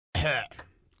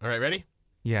All right, ready?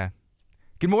 Yeah.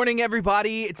 Good morning,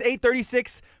 everybody. It's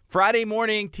 8:36 Friday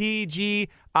morning, TGIF.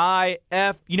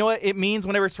 You know what it means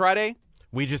whenever it's Friday?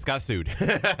 We just got sued.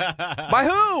 By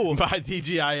who? By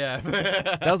TGIF.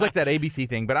 That was like that ABC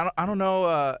thing, but I don't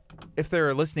know if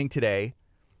they're listening today.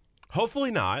 Hopefully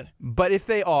not. But if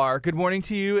they are, good morning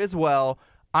to you as well.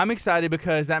 I'm excited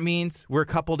because that means we're a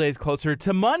couple days closer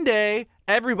to Monday,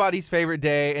 everybody's favorite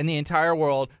day in the entire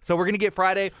world. So we're going to get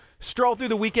Friday, stroll through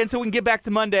the weekend so we can get back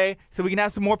to Monday so we can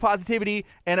have some more positivity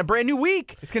and a brand new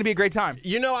week. It's going to be a great time.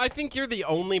 You know, I think you're the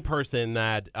only person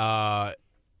that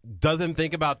doesn't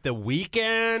think about the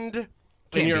weekend.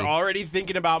 And you're already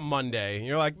thinking about Monday.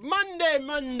 You're like, Monday.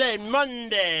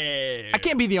 I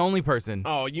can't be the only person.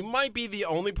 Oh, you might be the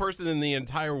only person in the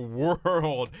entire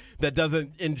world that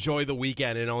doesn't enjoy the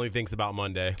weekend and only thinks about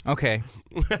Monday. Okay.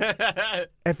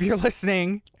 If you're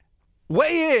listening,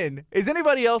 weigh in. Is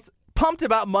anybody else pumped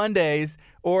about Mondays,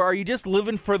 or are you just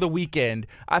living for the weekend?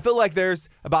 I feel like there's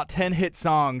about 10 hit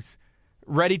songs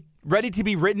ready to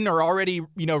be written or already,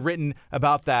 written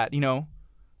about that,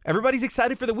 Everybody's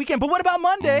excited for the weekend, but what about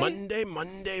Monday?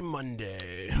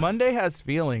 Monday has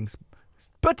feelings,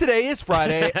 but today is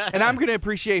Friday, and I'm going to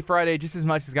appreciate Friday just as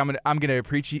much as I'm going to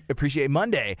appreciate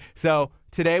Monday. So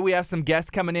today we have some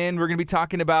guests coming in. We're going to be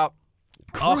talking about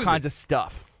all kinds of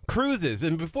stuff. Cruises.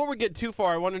 And before we get too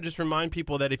far, I want to just remind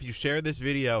people that if you share this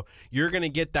video, you're going to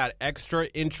get that extra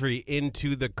entry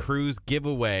into the cruise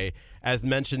giveaway as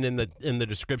mentioned in the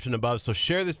description above. So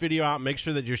share this video out. Make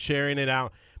sure that you're sharing it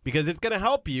out, because it's going to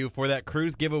help you for that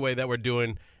cruise giveaway that we're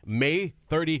doing May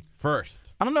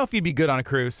 31st. I don't know if you'd be good on a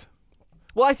cruise.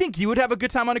 Well, I think you would have a good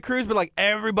time on a cruise, but like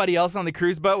everybody else on the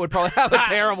cruise boat would probably have a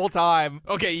terrible time.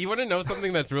 Okay, you want to know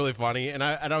something that's really funny? And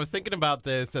I was thinking about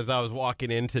this as I was walking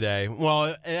in today. Well,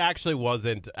 it actually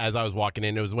wasn't as I was walking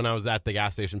in. It was when I was at the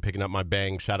gas station picking up my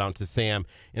Bang. Shout out to Sam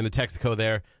in the Texaco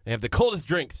there. They have the coldest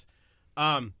drinks.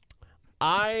 Thank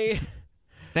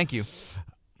you.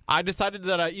 I decided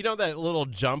that, that little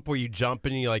jump where you jump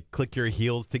and you like click your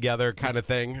heels together kind of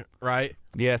thing, right?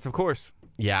 Yes, of course.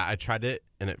 Yeah, I tried it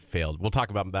and it failed. We'll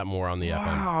talk about that more on the FM.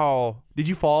 Wow. Did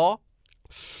you fall?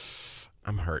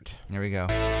 I'm hurt. There we go.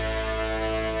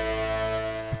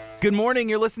 Good morning.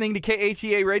 You're listening to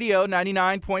KHEA Radio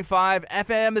 99.5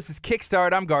 FM. This is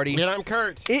Kickstart. I'm Gardy. And I'm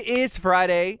Kurt. It is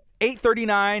Friday,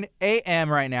 8:39 a.m.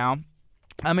 right now.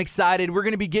 I'm excited. We're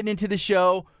going to be getting into the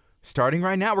show starting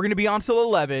right now. We're going to be on till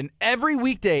 11 every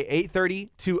weekday, 8:30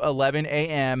 to 11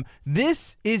 a.m.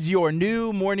 This is your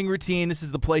new morning routine. This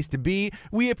is the place to be.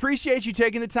 We appreciate you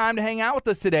taking the time to hang out with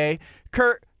us today.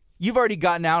 Kurt, you've already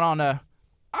gotten out on I'm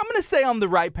going to say on the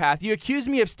right path. You accused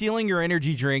me of stealing your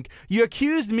energy drink. You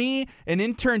accused me and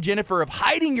intern Jennifer of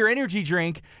hiding your energy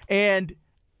drink. And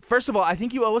first of all, I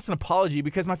think you owe us an apology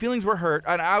because my feelings were hurt.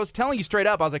 And I was telling you straight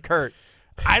up, I was like, Kurt,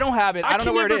 I don't have it. I don't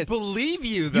know where it is. I can never believe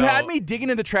you, though. You had me digging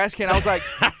in the trash can. I was like,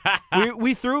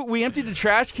 we emptied the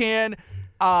trash can.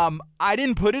 I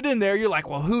didn't put it in there. You're like,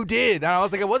 well, who did? And I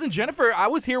was like, it wasn't Jennifer. I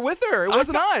was here with her. It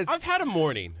wasn't us. I've had a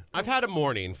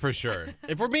morning for sure.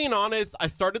 If we're being honest, I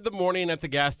started the morning at the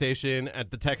gas station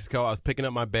at the Texaco. I was picking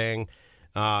up my Bang.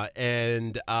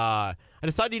 And I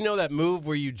decided, that move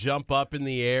where you jump up in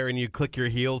the air and you click your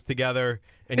heels together.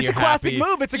 And it's you're a classic happy.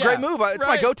 move. It's a great move. It's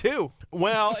my go-to.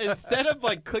 Well, instead of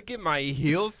like clicking my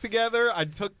heels together, I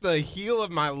took the heel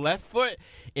of my left foot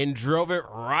and drove it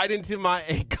right into my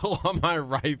ankle on my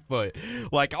right foot,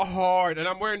 like hard. And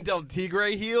I'm wearing Del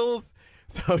Tigre heels,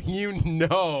 so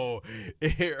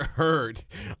it hurt.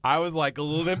 I was like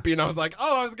limping. I was like,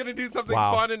 I was gonna do something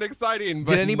fun and exciting.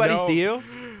 But did anybody see you?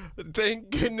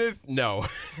 Thank goodness, no.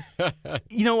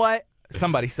 You know what?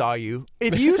 Somebody saw you.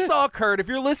 If you saw Kurt, if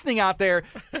you're listening out there,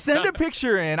 send a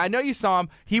picture in. I know you saw him.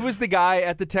 He was the guy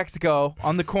at the Texaco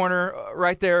on the corner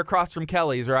right there across from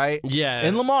Kelly's, right? Yeah.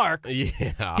 In Lamarck.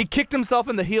 Yeah. He kicked himself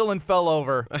in the heel and fell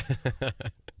over.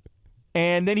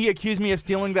 And then he accused me of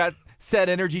stealing that said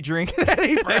energy drink that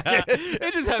he purchased.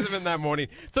 It just hasn't been that morning.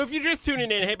 So if you're just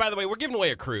tuning in, hey, by the way, we're giving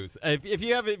away a cruise. If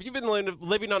you've been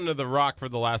living under the rock for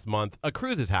the last month, a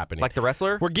cruise is happening. Like the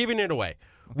wrestler? We're giving it away.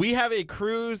 We have a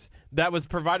cruise that was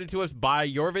provided to us by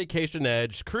Your Vacation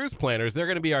Edge Cruise Planners. They're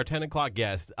going to be our 10 o'clock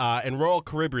guests. And Royal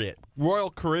Caribbean,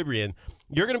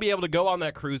 you're going to be able to go on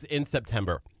that cruise in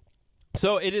September.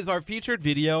 So it is our featured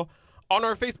video on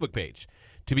our Facebook page.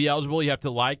 To be eligible, you have to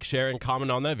like, share, and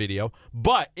comment on that video.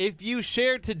 But if you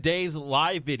share today's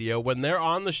live video when they're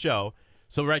on the show,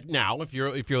 so right now, if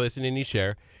you're listening and you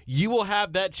share, you will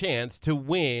have that chance to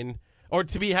win or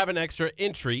to have an extra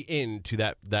entry into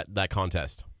that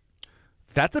contest.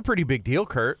 That's a pretty big deal,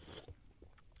 Kurt.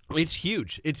 It's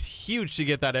huge. It's huge to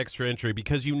get that extra entry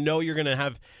because you know you're going to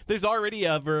have – there's already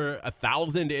over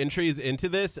 1,000 entries into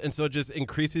this, and so it just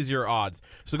increases your odds.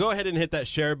 So go ahead and hit that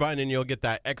share button, and you'll get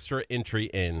that extra entry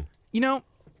in. You know,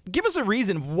 give us a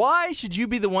reason. Why should you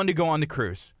be the one to go on the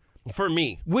cruise? For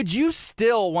me. Would you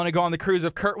still want to go on the cruise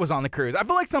if Kurt was on the cruise? I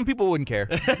feel like some people wouldn't care.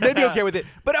 They'd be okay with it.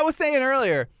 But I was saying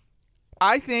earlier,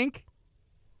 I think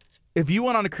if you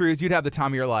went on a cruise, you'd have the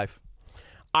time of your life.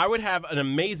 I would have an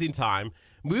amazing time.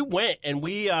 We went and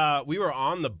we were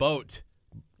on the boat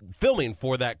filming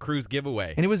for that cruise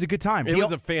giveaway. And it was a good time. It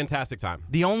was a fantastic time.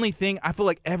 The only thing, I feel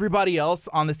like everybody else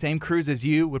on the same cruise as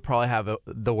you would probably have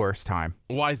the worst time.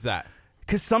 Why is that?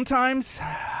 Because sometimes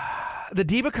the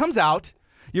diva comes out.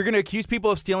 You're going to accuse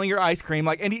people of stealing your ice cream.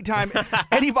 Like anytime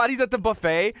anybody's at the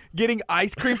buffet getting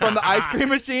ice cream from the ice cream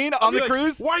machine on the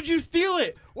cruise. Why'd you steal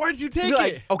it? Why'd you take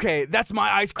it? Okay, that's my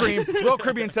ice cream. Royal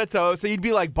Caribbean said so. So you'd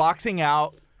be like boxing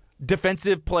out.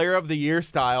 Defensive player of the year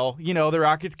style. You know, the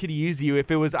Rockets could use you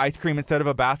if it was ice cream instead of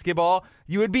a basketball.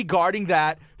 You would be guarding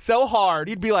that so hard.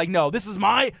 You'd be like, no, this is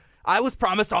I was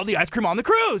promised all the ice cream on the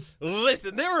cruise.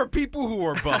 Listen, there were people who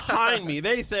were behind me.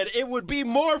 They said it would be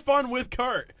more fun with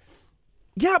Kurt.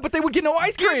 Yeah, but they would get no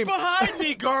ice cream. Get behind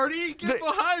me, Gardy. Get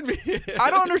behind me.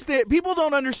 I don't understand. People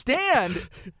don't understand.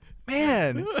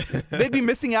 Man, they'd be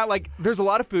missing out. Like, there's a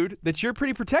lot of food that you're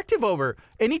pretty protective over.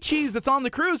 Any cheese that's on the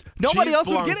cruise, nobody else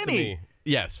would get any.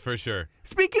 Yes, for sure.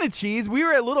 Speaking of cheese, we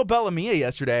were at Little Bella Mia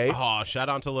yesterday. Oh, shout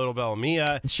out to Little Bella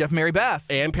Mia. And Chef Mary Bass.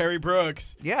 And Perry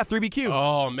Brooks. Yeah, 3BQ.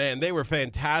 Oh, man, they were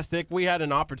fantastic. We had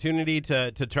an opportunity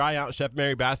to try out Chef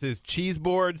Mary Bass's cheese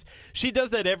boards. She does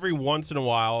that every once in a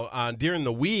while during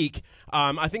the week.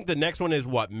 I think the next one is,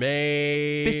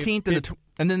 May 15th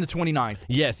and then the 29th.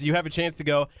 Yes, you have a chance to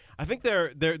go. I think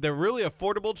they're really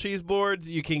affordable cheese boards.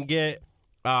 You can get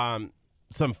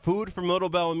some food from Little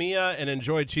Bella Mia and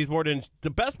enjoy cheese board. And the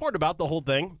best part about the whole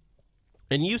thing,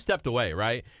 and you stepped away,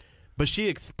 right? But she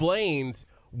explains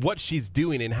what she's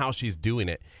doing and how she's doing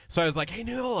it. So I was like, hey,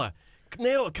 Naila,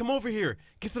 come over here.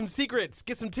 Get some secrets.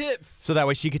 Get some tips. So that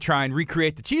way she could try and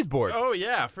recreate the cheese board. Oh,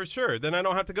 yeah, for sure. Then I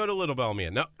don't have to go to Little Bella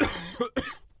Mia. No.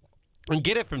 And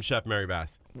get it from Chef Mary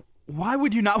Bass. Why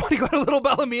would you not want to go to Little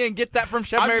Bella Mia and get that from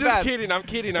Chef Mary Bass? I'm kidding. I'm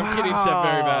kidding, Chef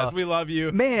Mary Bass. We love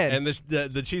you, man. And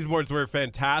the cheese boards were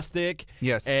fantastic.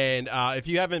 Yes. And if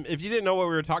you didn't know what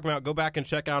we were talking about, go back and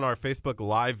check out our Facebook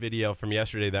Live video from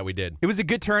yesterday that we did. It was a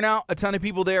good turnout. A ton of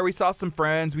people there. We saw some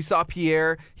friends. We saw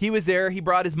Pierre. He was there. He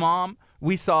brought his mom.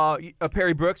 We saw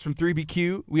Perry Brooks from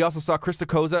 3BQ. We also saw Krista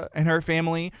Koza and her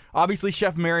family. Obviously,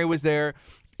 Chef Mary was there.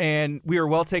 And we were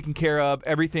well taken care of.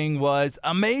 Everything was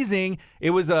amazing. It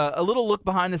was a little look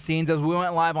behind the scenes as we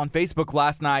went live on Facebook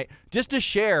last night just to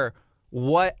share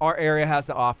what our area has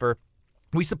to offer.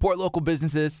 We support local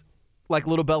businesses like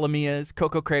Little Bella Mia's,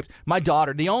 Coco Crepes. My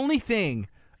daughter, the only thing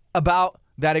about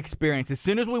that experience, as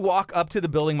soon as we walk up to the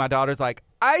building, my daughter's like,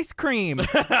 ice cream.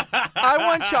 I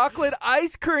want chocolate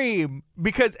ice cream.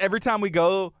 Because every time we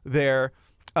go there,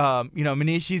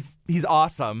 Manish, he's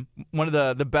awesome. One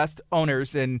of the best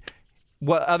owners, and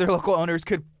what other local owners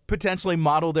could potentially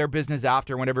model their business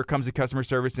after whenever it comes to customer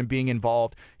service and being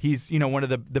involved. He's, one of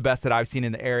the best that I've seen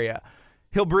in the area.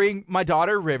 He'll bring my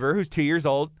daughter, River, who's 2 years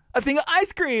old, a thing of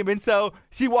ice cream. And so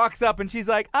she walks up and she's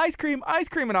like, ice cream, ice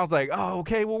cream. And I was like, oh,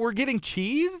 okay, well, we're getting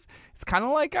cheese? It's kind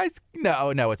of like ice.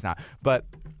 No, it's not. But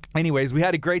anyways, we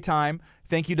had a great time.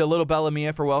 Thank you to Little Bella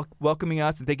Mia for welcoming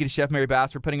us, and thank you to Chef Mary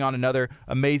Bass for putting on another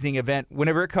amazing event.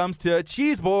 Whenever it comes to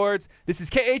cheese boards, this is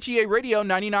KHEA Radio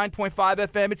 99.5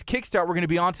 FM. It's Kickstart. We're going to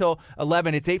be on till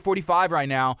 11. It's 8:45 right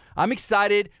now. I'm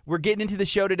excited. We're getting into the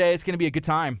show today. It's going to be a good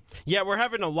time. Yeah, we're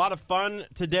having a lot of fun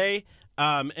today,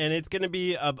 and it's going to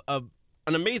be an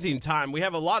amazing time. We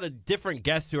have a lot of different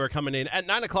guests who are coming in. At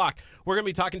 9 o'clock, we're going to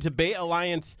be talking to Bay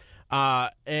Alliance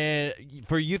and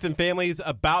for youth and families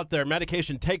about their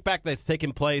medication take-back that's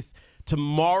taking place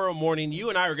tomorrow morning. You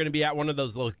and I are going to be at one of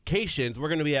those locations. We're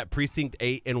going to be at Precinct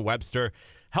 8 in Webster,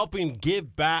 helping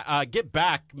get back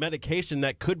medication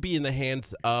that could be in the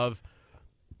hands of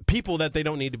people that they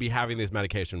don't need to be having this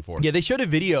medication for. Yeah, they showed a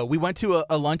video. We went to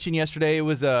a luncheon yesterday. It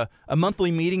was a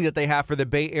monthly meeting that they have for the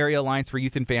Bay Area Alliance for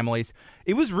Youth and Families.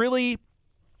 It was really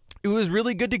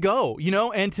good to go,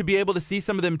 and to be able to see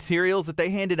some of the materials that they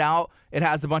handed out. It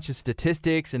has a bunch of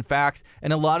statistics and facts,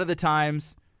 and a lot of the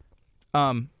times,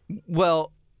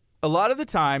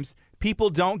 people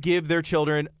don't give their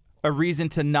children a reason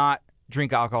to not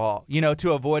drink alcohol,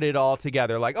 to avoid it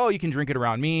altogether. Like, oh, you can drink it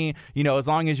around me, as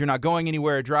long as you're not going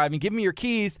anywhere or driving, give me your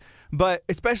keys. But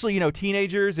especially,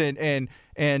 teenagers and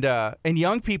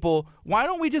young people, why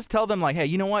don't we just tell them, like, hey,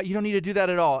 you know what? You don't need to do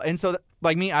that at all. And so,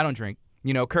 like me, I don't drink.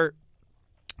 Kurt,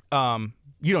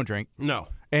 you don't drink. No.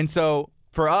 And so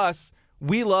for us,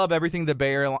 we love everything the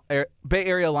Bay Area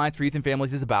Alliance for Youth and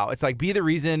Families is about. It's like, be the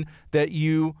reason that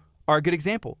you are a good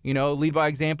example. Lead by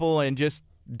example and just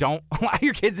don't allow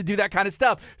your kids to do that kind of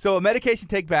stuff. So a medication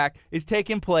take back is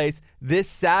taking place this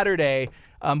Saturday.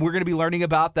 We're going to be learning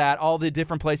about that, all the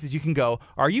different places you can go.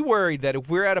 Are you worried that if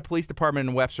we're at a police department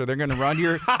in Webster, they're going to run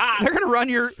your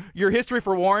history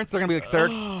for warrants? They're going to be like, sir,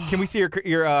 can we see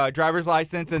your driver's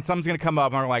license? And something's going to come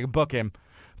up and we're like, book him.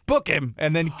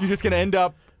 And then you're just going to end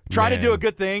up trying to do a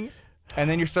good thing, and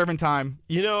then you're serving time.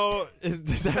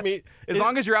 Does that mean as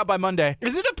long as you're out by Monday?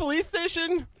 Is it a police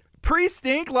station?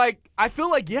 Pre-stink? I feel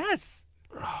like yes.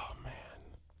 Oh man,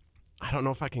 I don't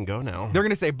know if I can go now. They're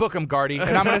gonna say, "Book him, Guardy,"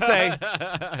 and I'm gonna say,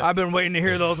 "I've been waiting to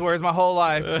hear those words my whole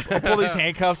life." I'll pull these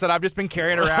handcuffs that I've just been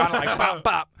carrying around, like pop,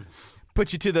 pop.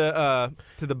 Put you to the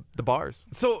bars.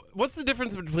 So, what's the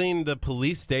difference between the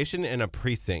police station and a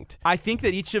precinct? I think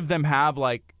that each of them have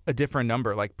like a different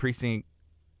number, like precinct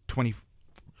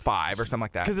 25 or something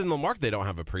like that. Because in Lamarck, they don't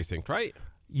have a precinct, right?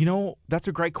 That's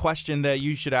a great question that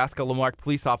you should ask a Lamarck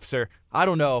police officer. I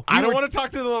don't know. I don't want to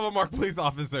talk to the Lamarck police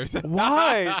officers.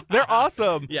 Why? They're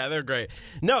awesome. Yeah, they're great.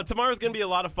 No, tomorrow's going to be a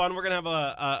lot of fun. We're going to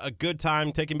have a good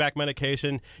time taking back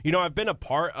medication. I've been a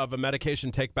part of a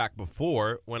medication take back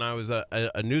before when I was a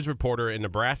news reporter in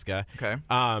Nebraska. Okay.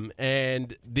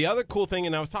 And the other cool thing,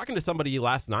 and I was talking to somebody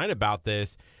last night about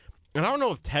this, and I don't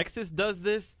know if Texas does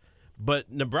this,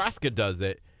 but Nebraska does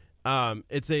it.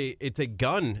 It's a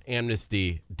gun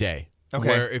amnesty day. Okay.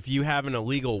 Where if you have an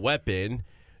illegal weapon,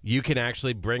 you can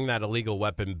actually bring that illegal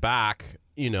weapon back,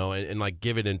 and like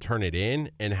give it and turn it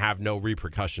in and have no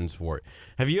repercussions for it.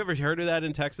 Have you ever heard of that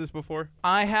in Texas before?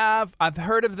 I have. I've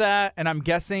heard of that, and I'm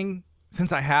guessing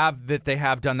since I have that they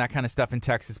have done that kind of stuff in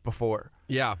Texas before.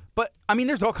 Yeah. But,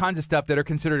 there's all kinds of stuff that are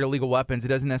considered illegal weapons. It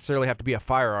doesn't necessarily have to be a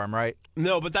firearm, right?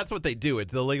 No, but that's what they do.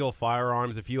 It's illegal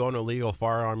firearms. If you own a legal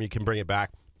firearm, you can bring it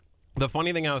back. The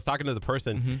funny thing, I was talking to the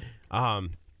person,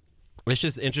 it's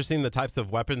just interesting the types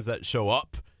of weapons that show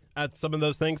up at some of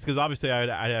those things, because obviously I'd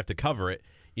have to cover it,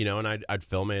 and I'd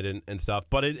film it and stuff.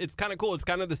 But it's kind of cool. It's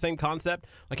kind of the same concept.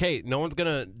 Like, hey, no one's going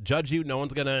to judge you. No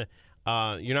one's going to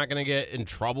you're not going to get in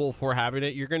trouble for having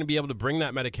it. You're going to be able to bring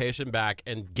that medication back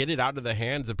and get it out of the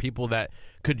hands of people that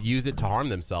could use it to harm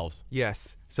themselves.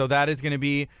 Yes. So that is going to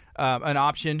be an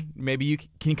option. Maybe you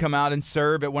can come out and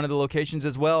serve at one of the locations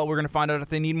as well. We're going to find out if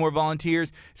they need more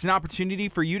volunteers. It's an opportunity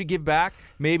for you to give back,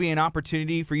 maybe an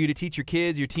opportunity for you to teach your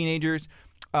kids, your teenagers,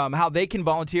 how they can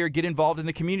volunteer, get involved in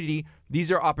the community.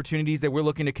 These are opportunities that we're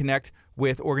looking to connect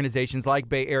with organizations like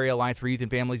Bay Area Alliance for Youth and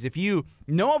Families. If you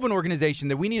know of an organization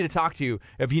that we need to talk to,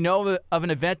 if you know of an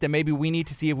event that maybe we need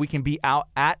to see if we can be out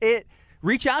at it,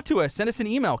 reach out to us. Send us an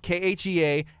email,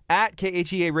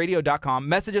 khea@khearadio.com.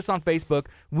 Message us on Facebook.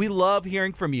 We love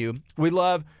hearing from you. We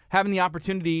love having the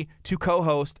opportunity to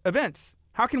co-host events.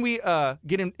 How can we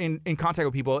get in contact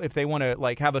with people if they want to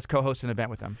have us co-host an event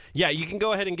with them? Yeah, you can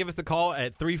go ahead and give us a call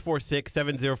at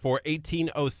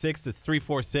 346-704-1806. It's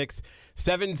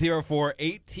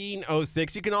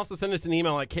 346-704-1806. You can also send us an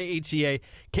email at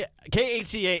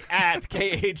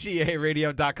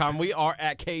khea@khearadio.com. We are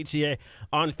at KHEA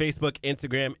on Facebook,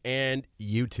 Instagram, and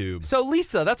YouTube. So,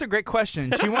 Lisa, that's a great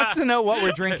question. She wants to know what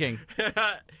we're drinking.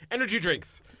 Energy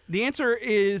drinks. The answer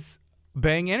is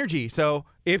Bang Energy. So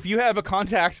if you have a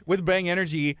contact with Bang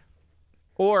Energy,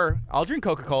 or I'll drink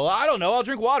Coca-Cola, I don't know, I'll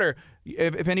drink water.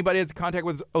 If anybody has contact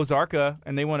with Ozarka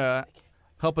and they want to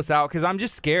help us out, because I'm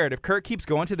just scared. If Kurt keeps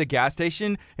going to the gas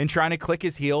station and trying to click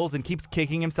his heels and keeps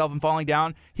kicking himself and falling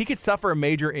down, he could suffer a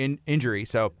major injury.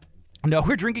 So no,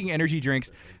 we're drinking energy drinks.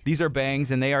 These are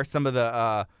Bangs, and they are some of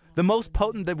the most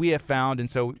potent that we have found, and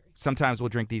so sometimes we'll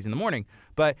drink these in the morning.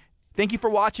 But thank you for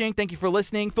watching. Thank you for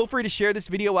listening. Feel free to share this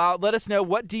video out. Let us know,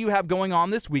 what do you have going on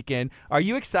this weekend? Are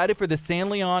you excited for the San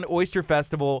Leon Oyster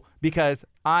Festival? Because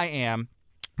I am.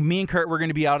 Me and Kurt, we're going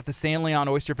to be out at the San Leon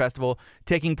Oyster Festival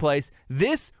taking place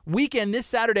this weekend, this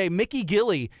Saturday. Mickey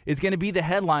Gilley is going to be the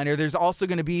headliner. There's also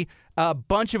going to be a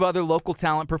bunch of other local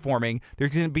talent performing.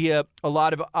 There's going to be a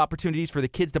lot of opportunities for the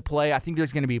kids to play. I think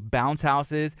there's going to be bounce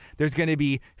houses. There's going to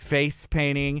be face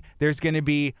painting. There's going to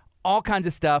be all kinds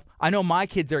of stuff. I know my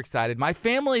kids are excited. My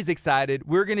family's excited.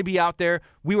 We're going to be out there.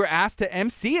 We were asked to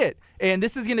MC it, and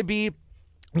this is going to be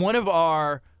one of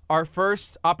our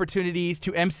first opportunities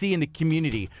to MC in the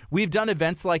community. We've done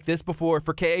events like this before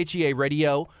for KHEA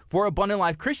Radio, for Abundant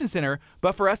Life Christian Center,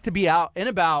 but for us to be out and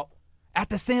about at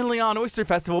the San Leon Oyster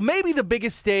Festival, maybe the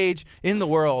biggest stage in the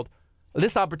world,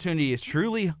 this opportunity is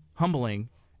truly humbling,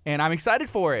 and I'm excited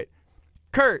for it.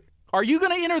 Kurt, Are you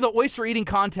going to enter the oyster eating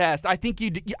contest? I think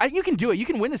you can do it. You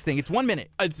can win this thing. It's 1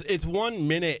 minute. It's 1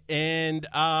 minute, and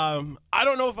I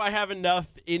don't know if I have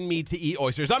enough in me to eat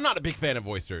oysters. I'm not a big fan of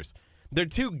oysters. They're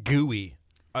too gooey,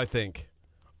 I think.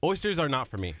 Oysters are not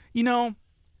for me. You know,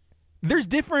 there's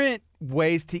different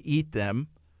ways to eat them.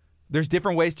 There's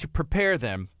different ways to prepare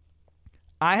them.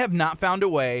 I have not found a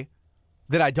way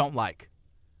that I don't like.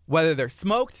 Whether they're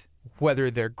smoked, whether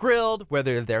they're grilled,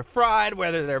 whether they're fried,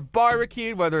 whether they're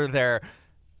barbecued, whether they're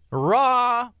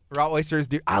raw oysters,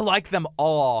 dude. I like them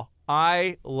all.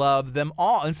 I love them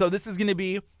all. And so this is going to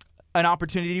be an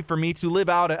opportunity for me to live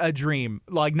out a dream.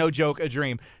 Like, no joke, a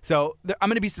dream. So I'm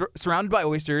going to be surrounded by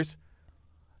oysters.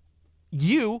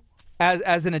 You,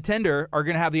 as an attender, are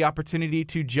going to have the opportunity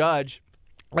to judge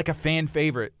like a fan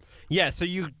favorite. Yeah, so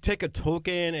you take a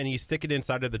token and you stick it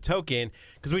inside of the token,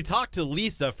 because we talked to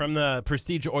Lisa from the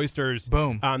Prestige Oysters.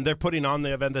 Boom. They're putting on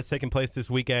the event that's taking place this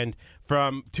weekend.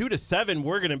 From 2 to 7,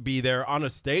 we're going to be there on a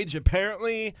stage,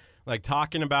 apparently, like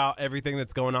talking about everything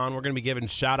that's going on. We're going to be giving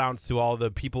shout-outs to all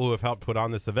the people who have helped put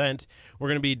on this event. We're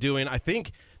going to be doing, I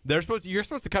think, you're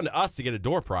supposed to come to us to get a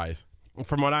door prize,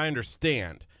 from what I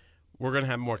understand. We're going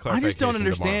to have more clarification. I just don't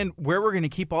understand tomorrow. where we're going to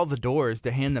keep all the doors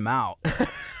to hand them out.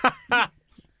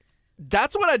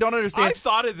 That's what I don't understand. I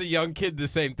thought as a young kid the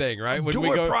same thing, right? When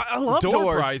I love door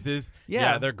doors. prizes.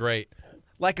 Yeah. They're great.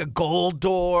 Like a gold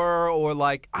door or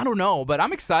like, I don't know, but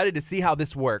I'm excited to see how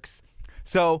this works.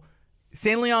 So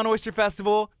San Leon Oyster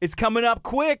Festival is coming up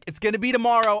quick. It's going to be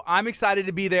tomorrow. I'm excited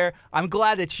to be there. I'm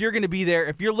glad that you're going to be there.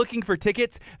 If you're looking for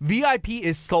tickets, VIP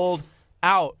is sold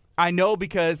out. I know,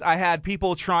 because I had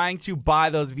people trying to buy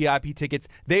those VIP tickets.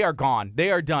 They are gone.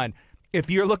 They are done. If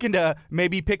you're looking to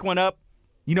maybe pick one up,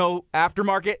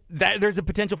 aftermarket, there's a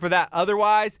potential for that.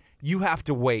 Otherwise, you have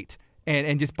to wait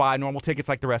and just buy normal tickets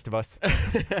like the rest of us.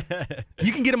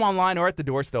 You can get them online or at the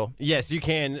door still. Yes, you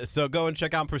can. So go and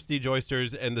check out Prestige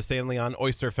Oysters and the San Leon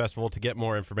Oyster Festival to get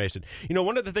more information.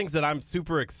 One of the things that I'm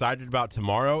super excited about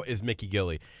tomorrow is Mickey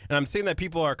Gilley. And I'm seeing that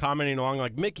people are commenting along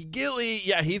like, Mickey Gilley,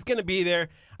 yeah, he's going to be there.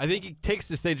 I think he takes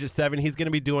the stage at 7. He's going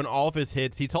to be doing all of his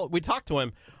hits. We talked to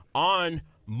him on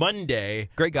Monday.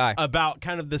 Great guy. About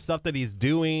kind of the stuff that he's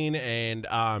doing and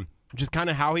just kind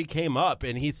of how he came up.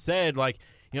 And he said, like,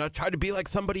 I tried to be like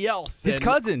somebody else. His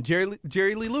cousin,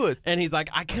 Jerry Lee Lewis. And he's like,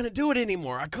 I couldn't do it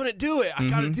anymore. I couldn't do it. I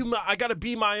got to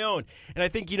be my own. And I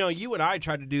think, you and I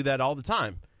try to do that all the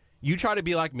time. You try to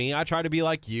be like me. I try to be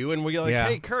like you. And we're like,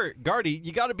 Hey, Kurt, Gardy,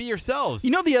 you got to be yourselves.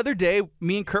 The other day,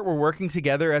 me and Kurt were working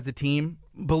together as a team,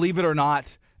 believe it or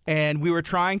not. And we were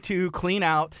trying to clean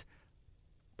out,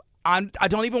 I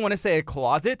don't even want to say a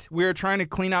closet. We were trying to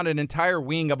clean out an entire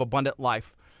wing of Abundant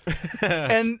Life.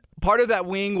 And part of that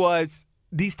wing was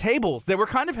these tables that were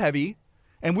kind of heavy,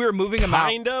 and we were moving them out.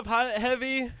 Kind of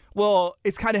heavy? Well,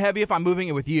 it's kind of heavy if I'm moving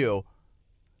it with you.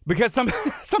 Because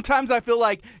sometimes I feel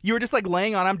like you were just like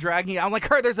laying on, I'm dragging it. I'm like,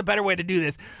 Kurt, there's a better way to do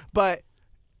this. But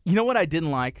you know what I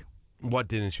didn't like? What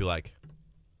didn't you like?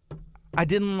 I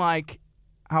didn't like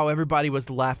how everybody was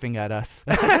laughing at us.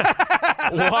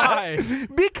 Why?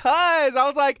 Because I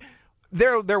was like,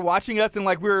 they're watching us and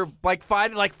like we were like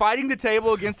fighting the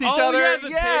table against each other. Yeah,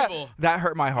 the table. That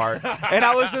hurt my heart. And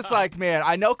I was just like, man,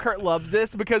 I know Kurt loves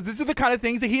this because these are the kind of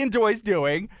things that he enjoys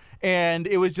doing. And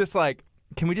it was just like,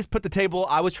 can we just put the table?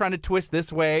 I was trying to twist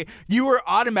this way. You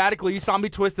saw me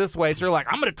twist this way. So you're like,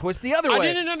 I'm going to twist the other way.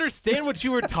 I didn't understand what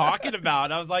you were talking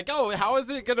about. I was like, oh, how is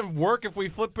it going to work if we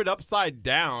flip it upside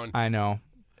down? I know.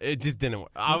 It just didn't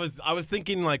work. I was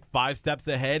thinking like 5 steps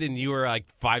ahead, and you were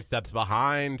like 5 steps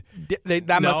behind.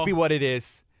 That must be what it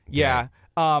is. Yeah.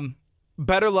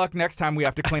 Better luck next time we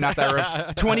have to clean out that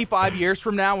room. 25 years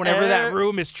from now, whenever that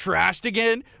room is trashed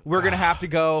again, we're going to have to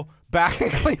go back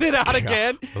and clean it out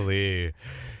again. Golly.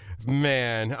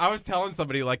 Man, I was telling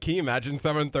somebody, like, can you imagine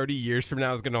someone 30 years from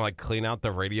now is going to, like, clean out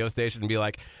the radio station and be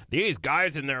like, these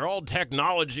guys and their old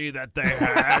technology that they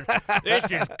had,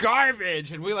 this is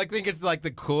garbage. And we, like, think it's, like,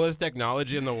 the coolest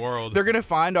technology in the world. They're going to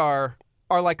find our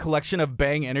like, collection of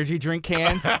Bang energy drink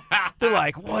cans. They're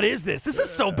like, what is this? This is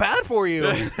so bad for you.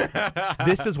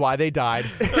 This is why they died.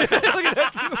 Look at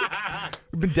that.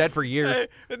 We've been dead for years.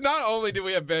 Hey, not only do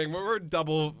we have Bang, but we're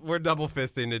double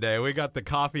fisting today. We got the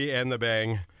coffee and the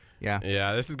Bang.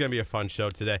 Yeah, this is going to be a fun show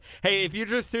today. Hey, if you're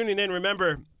just tuning in,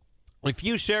 remember, if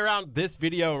you share out this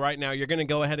video right now, you're going to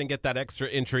go ahead and get that extra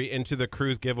entry into the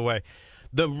cruise giveaway.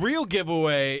 The real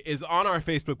giveaway is on our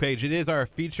Facebook page. It is our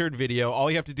featured video.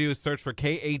 All you have to do is search for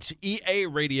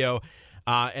KHEA Radio,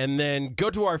 and then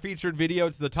go to our featured video.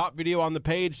 It's the top video on the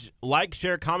page. Like,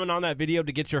 share, comment on that video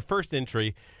to get your first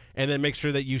entry, and then make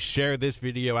sure that you share this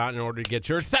video out in order to get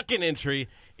your second entry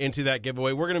into that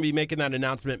giveaway. We're going to be making that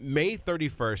announcement May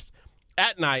 31st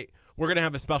at night. We're going to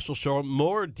have a special show.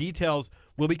 More details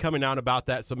will be coming out about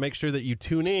that, so make sure that you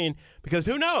tune in, because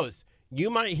who knows? You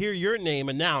might hear your name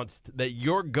announced that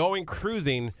you're going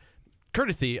cruising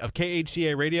courtesy of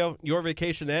KHEA Radio, Your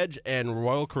Vacation Edge, and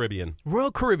Royal Caribbean.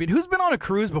 Royal Caribbean. Who's been on a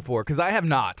cruise before? Because I have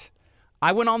not.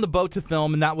 I went on the boat to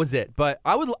film, and that was it. But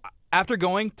I would, after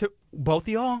going to both of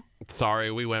y'all. Sorry,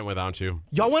 we went without you.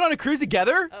 Y'all went on a cruise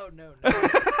together? Oh, no.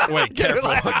 Wait, careful.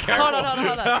 Hold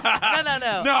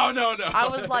on. No. No. I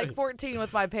was like 14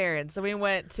 with my parents, so we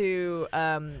went to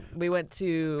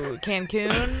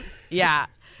Cancun. Yeah.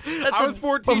 I was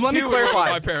 14 let me too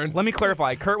clarify. with my parents. Let me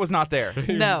clarify. Kurt was not there.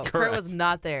 No, Kurt Correct. was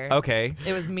not there. Okay.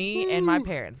 It was me and my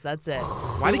parents. That's it.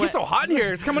 Why did it get so hot in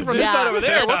here? It's coming from this Yeah. side over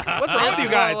there. What's wrong with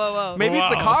you guys? Whoa. Maybe it's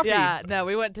the Wow. coffee. Yeah, no,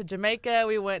 we went to Jamaica.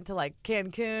 We went to like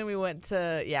Cancun. We went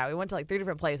to like 3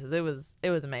 different places. It was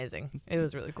amazing. It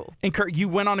was really cool. And Kurt, you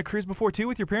went on a cruise before too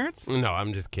with your parents? No,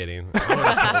 I'm just kidding.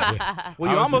 I Well,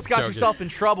 you was almost just got joking. yourself in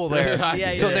trouble there.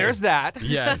 Yeah, you so did. there's that.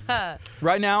 Yes.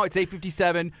 Right now, it's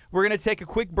 8:57. We're going to take a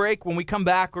quick break. When we come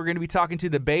back, we're going to be talking to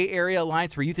the Bay Area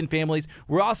Alliance for Youth and Families.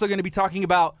 We're also going to be talking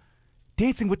about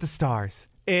Dancing with the Stars.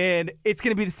 And it's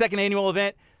going to be the second annual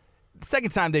event. The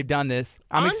second time they've done this.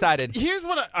 I'm excited. Here's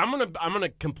what I'm gonna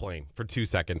complain for 2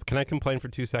 seconds. Can I complain for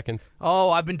 2 seconds?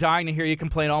 Oh, I've been dying to hear you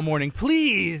complain all morning.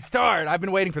 Please start. I've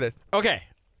been waiting for this. Okay.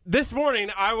 This morning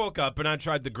I woke up and I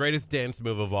tried the greatest dance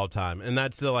move of all time, and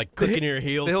that's the like clicking your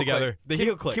heels The heel together. click. The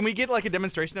heel click. Can we get like a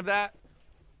demonstration of that?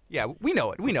 Yeah, we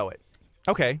know it.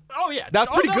 Okay. Oh yeah,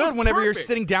 That's pretty that good was whenever you're perfect.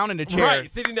 sitting down in a chair.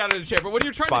 Right, sitting down in a chair. But when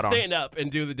you're trying Spot to on. stand up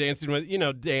and do the dancing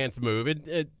with, dance move,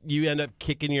 you end up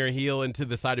kicking your heel into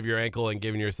the side of your ankle and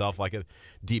giving yourself like a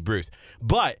deep bruise.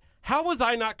 But how was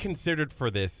I not considered for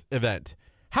this event?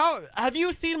 How have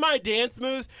you seen my dance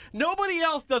moves? Nobody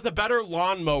else does a better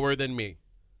lawnmower than me.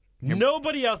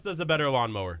 Nobody else does a better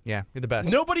lawnmower. Yeah, you're the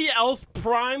best. Nobody else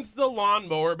primes the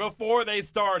lawnmower before they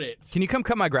start it. Can you come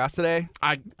cut my grass today?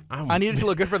 I need it to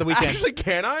look good for the weekend. Actually,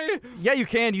 can I? Yeah, you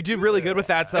can. You do really good with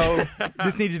that. So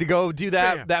just need you to go do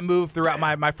that move throughout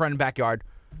my front and backyard.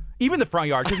 Even the front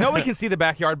yard, because nobody can see the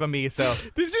backyard but me. So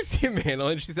Did you see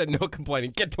Madeline? She said, no complaining.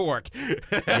 Get to work.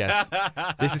 yes.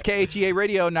 This is KHEA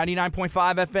Radio 99.5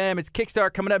 FM. It's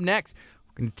Kickstart coming up next.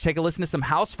 We're going to take a listen to some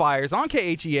house fires on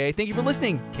KHEA. Thank you for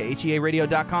listening.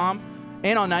 KHEAradio.com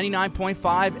and on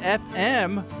 99.5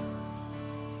 FM.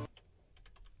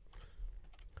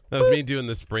 That was me doing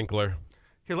the sprinkler.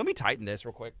 Here, let me tighten this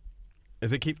real quick.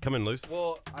 Does it keep coming loose?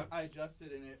 Well, I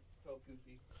adjusted and it felt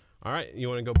goofy. All right. You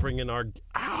want to go bring in our...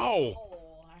 Ow!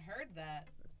 Oh, I heard that.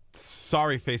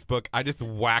 Sorry, Facebook. I just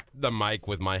whacked the mic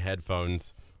with my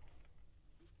headphones.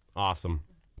 Awesome.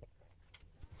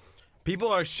 People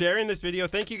are sharing this video.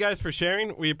 Thank you guys for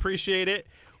sharing. We appreciate it.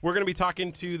 We're going to be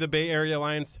talking to the Bay Area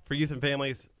Alliance for Youth and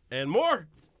Families and more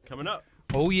coming up.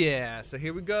 Oh, yeah. So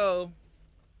here we go.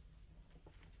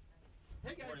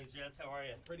 Hey, guys. Morning, gents. How are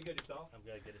you? Pretty good yourself. I'm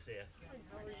good. Good to see you.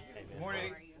 Hey, man.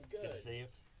 Morning. Good to see you.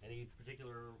 Any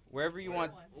particular? Wherever you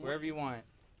want. Wherever you want.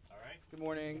 All right. Good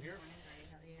morning. Here.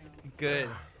 Good.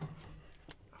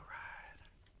 All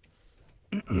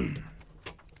right.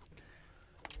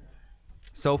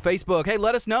 So Facebook, hey,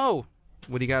 let us know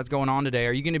what you guys going on today.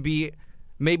 Are you going to be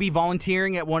maybe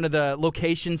volunteering at one of the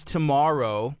locations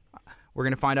tomorrow? We're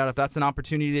going to find out if that's an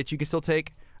opportunity that you can still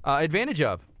take advantage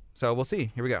of. So we'll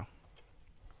see. Here we go.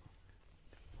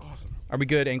 Awesome. Are we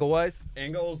good angle-wise?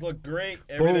 Angles look great.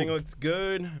 Everything Boom. looks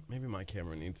good. Maybe my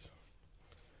camera needs...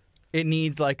 It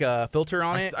needs like a filter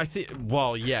on it. I see.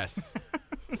 Well, yes.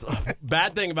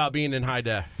 Bad thing about being in high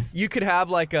def. You could have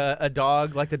like a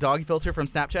dog, like the doggy filter from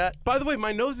Snapchat. By the way,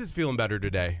 my nose is feeling better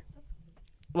today.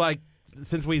 Like,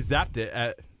 since we zapped it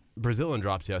at Brazilian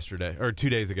Drops yesterday, or 2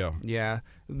 days ago. Yeah.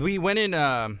 We went in,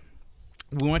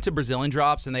 we went to Brazilian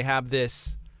Drops and they have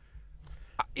this.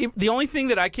 The only thing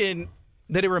that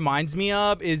that it reminds me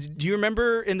of is, do you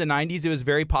remember in the 90s it was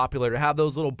very popular to have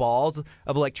those little balls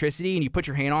of electricity and you put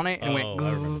your hand on it and it went I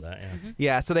remember zzz. that. Yeah.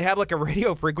 Yeah, so they have like a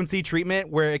radio frequency treatment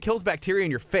where it kills bacteria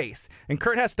in your face. And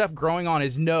Kurt has stuff growing on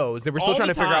his nose that we're still All trying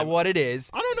the to figure out time. what it is.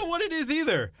 I don't know what it is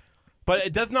either, but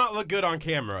it does not look good on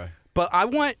camera. But I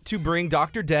want to bring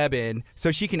Dr. Deb in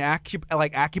so she can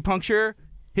acupuncture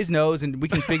his nose and we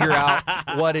can figure out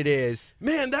what it is.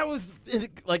 Man, that was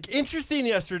like interesting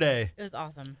yesterday. It was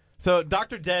awesome. So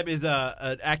Dr. Deb is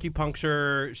an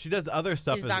acupuncture. She does other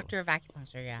stuff. She's as doctor of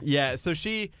acupuncture, yeah. Yeah. So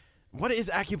what is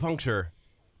acupuncture?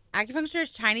 Acupuncture is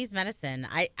Chinese medicine.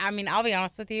 I mean, I'll be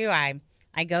honest with you. I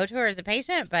go to her as a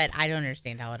patient, but I don't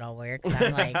understand how it all works.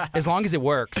 I'm like, As long as it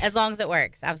works. as long as it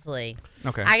works, absolutely.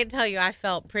 Okay. I can tell you, I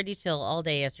felt pretty chill all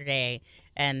day yesterday,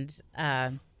 and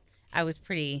I was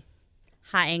pretty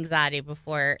high anxiety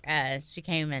before she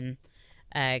came and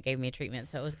gave me a treatment,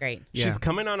 so it was great. She's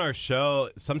coming on our show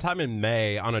sometime in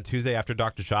May on a Tuesday after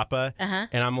Dr. Chapa,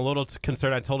 and I'm a little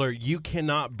concerned. I told her, you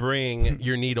cannot bring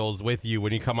your needles with you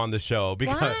when you come on the show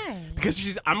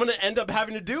because I'm going to end up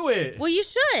having to do it. Well, you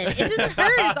should. It doesn't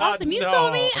hurt. It's awesome. You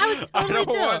saw me. I was totally I don't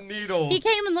chill. want needles. He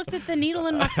came and looked at the needle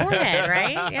in my forehead,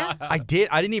 right? Yeah. I did.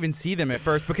 I didn't even see them at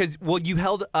first because, you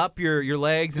held up your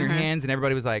legs and your hands, and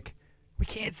everybody was like, we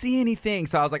can't see anything.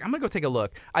 So I was like, I'm going to go take a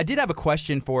look. I did have a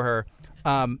question for her.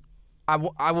 I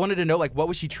wanted to know, like, what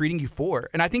was she treating you for?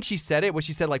 And I think she said it.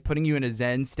 She said, like, putting you in a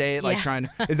Zen state, like trying to.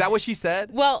 Is that what she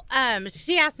said? Well,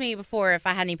 she asked me before if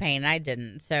I had any pain, and I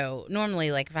didn't. So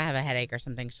normally, like, if I have a headache or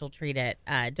something, she'll treat it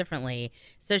differently.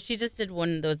 So she just did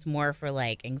one that was more for,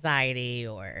 like, anxiety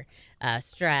or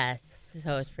stress.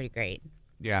 So it was pretty great.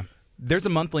 Yeah. There's a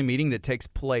monthly meeting that takes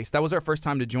place. That was our first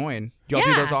time to join. Do y'all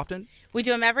do those often? We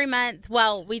do them every month.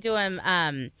 Well, we do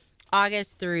them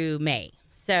August through May.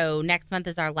 So next month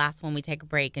is our last one. We take a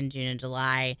break in June and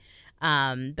July.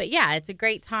 But yeah, it's a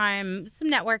great time,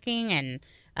 some networking, and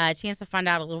a chance to find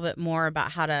out a little bit more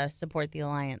about how to support the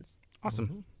Alliance.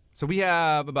 Awesome. So we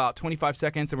have about 25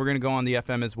 seconds, and we're going to go on the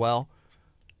FM as well.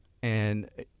 And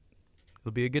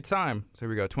it'll be a good time. So here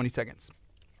we go, 20 seconds.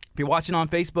 If you're watching on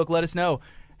Facebook, let us know.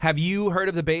 Have you heard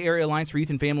of the Bay Area Alliance for Youth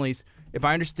and Families? If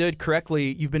I understood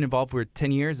correctly, you've been involved for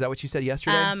 10 years. Is that what you said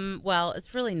yesterday? Well,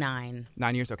 it's really 9.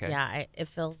 9 years? Okay. Yeah, it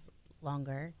feels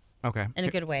longer Okay. in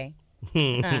a good way.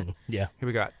 Yeah. Here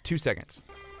we got 2 seconds.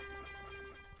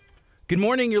 Good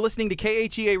morning. You're listening to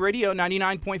KHEA Radio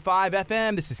 99.5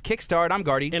 FM. This is Kickstart. I'm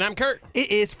Gardy. And I'm Kurt.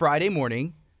 It is Friday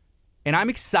morning, and I'm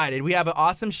excited. We have an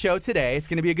awesome show today. It's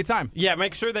going to be a good time. Yeah,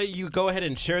 make sure that you go ahead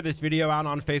and share this video out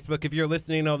on Facebook. If you're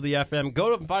listening over the FM,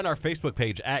 go and find our Facebook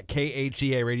page at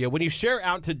KHEA Radio. When you share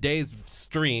out today's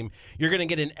stream, you're going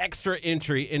to get an extra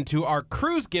entry into our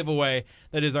cruise giveaway.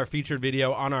 That is our featured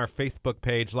video on our Facebook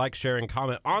page. Like, share, and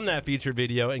comment on that featured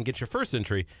video and get your first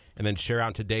entry. And then share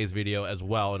out today's video as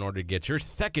well in order to get your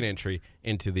second entry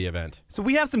into the event. So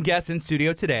we have some guests in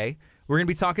studio today. We're going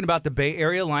to be talking about the Bay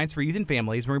Area Alliance for Youth and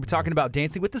Families. We're going to be talking about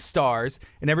Dancing with the Stars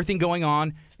and everything going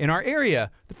on in our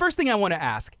area. The first thing I want to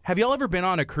ask, have y'all ever been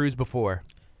on a cruise before?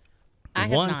 I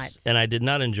have Once, not. and I did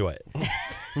not enjoy it.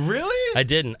 Really? I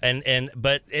didn't,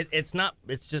 but it's not.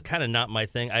 It's just kind of not my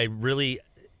thing. I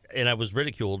was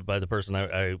ridiculed by the person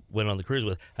I went on the cruise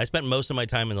with. I spent most of my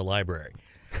time in the library.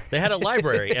 They had a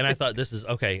library, and I thought, this is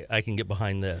okay. I can get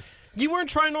behind this. You weren't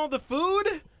trying all the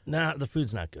food? Nah, the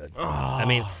food's not good. I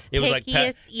mean, it was like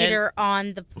Pickiest eater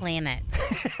on the planet.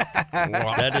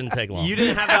 that didn't take long. You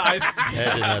didn't have the ice.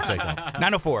 That did not take long.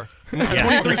 904.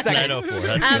 Yeah, 23 seconds.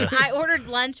 904. That's I ordered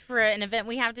lunch for an event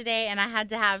we have today, and I had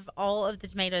to have all of the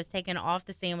tomatoes taken off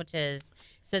the sandwiches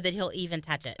so that he'll even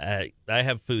touch it. I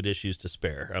have food issues to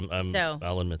spare.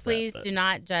 I'll admit Please that. do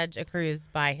not judge a cruise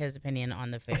by his opinion on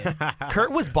the food.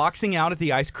 Kurt was boxing out at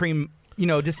the ice cream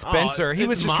dispenser. He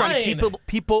was it's just trying to mine. keep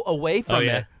people away from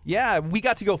yeah? it. Yeah, we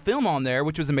got to go film on there,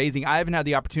 which was amazing. I haven't had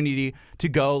the opportunity to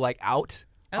go like out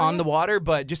on the water,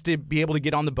 but just to be able to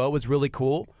get on the boat was really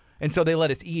cool. And so they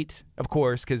let us eat, of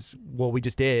course, because we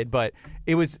just did. But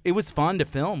it was fun to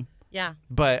film. Yeah.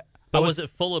 But was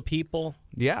it full of people?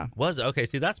 yeah. Was it? Okay,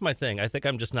 see, that's my thing. I think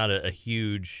I'm just not a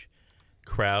huge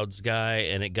crowds guy,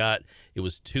 and it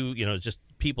was just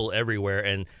people everywhere,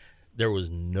 and there was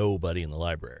nobody in the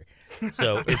library.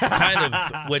 So it's kind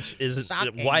of, which isn't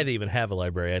Shocking. why they even have a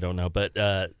library, I don't know. But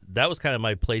that was kind of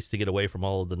my place to get away from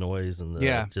all of the noise and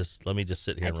let me just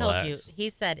sit here I and told relax. you, he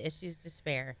said issues to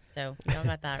spare. So y'all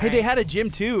got that Hey, right. they had a gym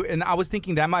too, and I was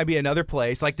thinking that might be another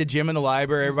place, like the gym in the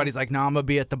library. Everybody's like, "No, I'm gonna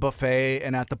be at the buffet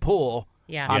and at the pool.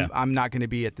 Yeah. I'm not gonna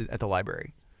be at the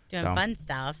library." Doing So, fun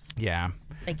stuff. Yeah.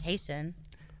 Vacation.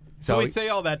 So we say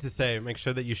all that to say, make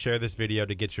sure that you share this video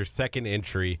to get your second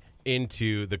entry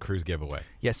into the cruise giveaway.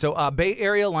 Yeah, so Bay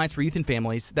Area Alliance for Youth and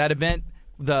Families, that event,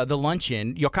 the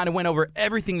luncheon, y'all kind of went over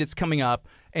everything that's coming up,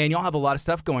 and y'all have a lot of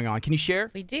stuff going on. Can you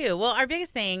share? We do. Well, our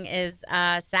biggest thing is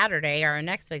Saturday. Our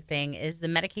next big thing is the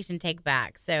medication take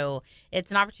back. So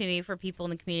it's an opportunity for people in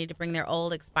the community to bring their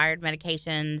old expired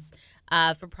medications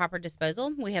for proper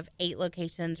disposal. We have 8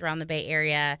 locations around the Bay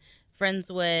Area: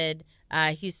 Friendswood,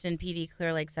 Houston PD,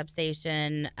 Clear Lake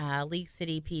Substation, League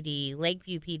City PD,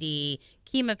 Lakeview PD,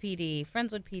 Kemah PD,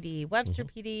 Friendswood PD, Webster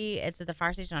PD. It's at the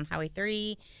fire station on Highway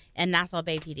 3, and Nassau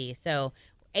Bay PD. So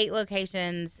 8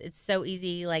 locations. It's so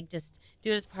easy. Like, just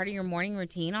do it as part of your morning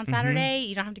routine on Saturday.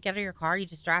 You don't have to get out of your car. You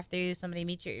just drive through. Somebody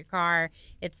meets you at your car.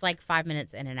 It's like 5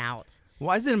 minutes in and out.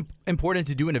 Why is it important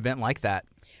to do an event like that?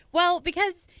 Well,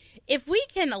 because if we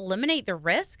can eliminate the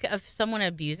risk of someone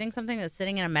abusing something that's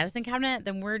sitting in a medicine cabinet,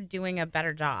 then we're doing a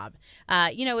better job.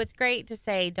 It's great to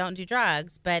say don't do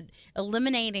drugs, but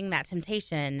eliminating that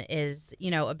temptation is,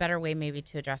 a better way maybe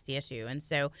to address the issue. And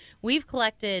so we've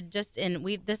collected this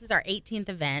is our 18th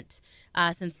event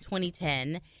since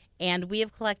 2010. And we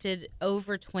have collected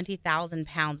over 20,000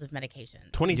 pounds of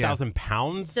medications. 20,000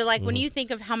 pounds? So, when you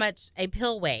think of how much a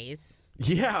pill weighs,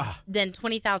 yeah, then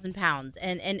 20,000 pounds.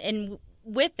 And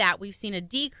with that, we've seen a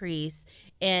decrease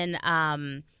in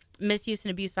misuse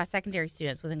and abuse by secondary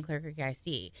students within Clear Creek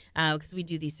ISD because we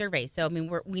do these surveys. So,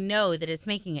 we know that it's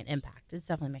making an impact. It's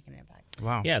definitely making an impact.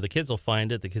 Wow. Yeah, the kids will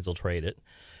find it. The kids will trade it.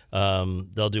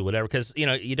 They'll do whatever because,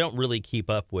 you don't really keep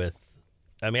up with.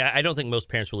 I don't think most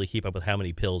parents really keep up with how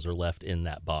many pills are left in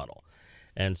that bottle.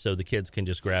 And so the kids can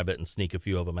just grab it and sneak a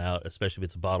few of them out, especially if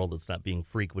it's a bottle that's not being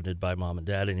frequented by mom and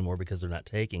dad anymore because they're not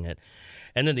taking it.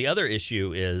 And then the other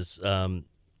issue is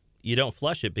you don't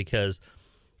flush it because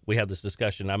we have this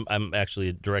discussion. I'm actually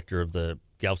a director of the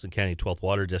Galveston County 12th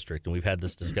Water District, and we've had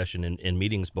this discussion in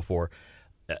meetings before.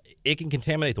 It can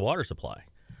contaminate the water supply.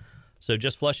 So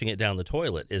just flushing it down the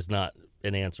toilet is not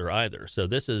an answer either. So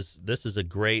this is a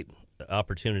great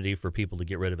opportunity for people to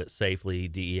get rid of it safely.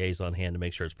 DEA's on hand to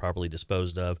make sure it's properly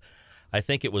disposed of. I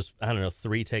think it was,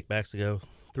 3 take-backs ago,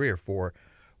 3 or 4.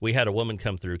 We had a woman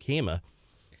come through Kemah,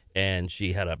 and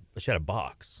she had a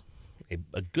box,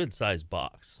 a good-sized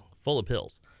box full of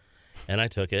pills. And I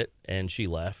took it, and she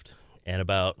left. And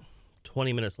about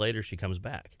 20 minutes later, she comes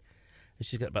back. And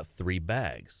she's got about 3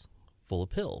 bags full of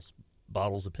pills,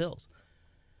 bottles of pills.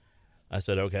 I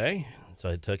said, okay. So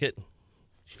I took it.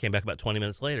 She came back about 20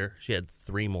 minutes later. She had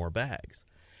 3 more bags.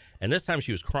 And this time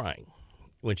she was crying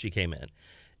when she came in.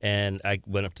 And I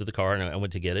went up to the car and I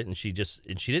went to get it. And she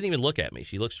didn't even look at me.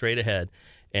 She looked straight ahead.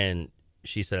 And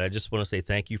she said, I just want to say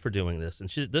thank you for doing this. And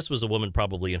this was a woman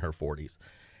probably in her 40s.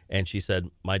 And she said,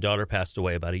 my daughter passed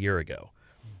away about a year ago.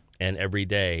 And every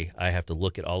day I have to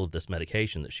look at all of this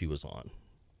medication that she was on.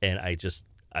 And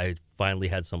I finally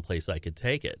had some place I could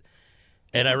take it.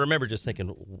 And I remember just thinking,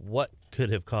 what could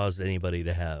have caused anybody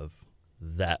to have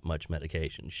that much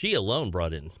medication? She alone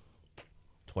brought in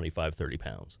 25, 30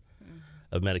 pounds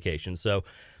of medication. So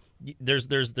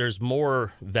there's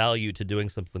more value to doing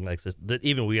something like this that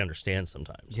even we understand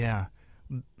sometimes. Yeah.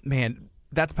 Man,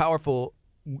 that's powerful.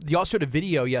 Y'all showed a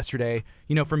video yesterday,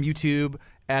 from YouTube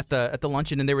at the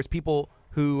luncheon, and there was people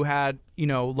who had,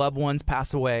 loved ones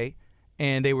pass away.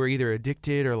 And they were either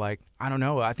addicted or I don't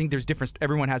know. I think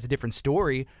everyone has a different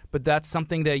story, but that's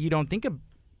something that you don't think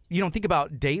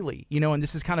about daily, and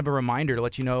this is kind of a reminder to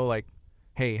let you know,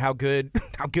 hey, how good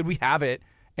we have it.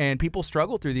 And people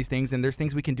struggle through these things, and there's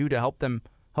things we can do to help them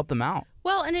out.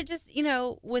 Well, and it just,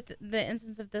 with the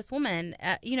instance of this woman,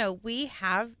 we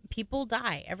have people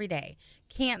die every day.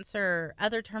 Cancer,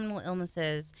 other terminal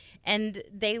illnesses, and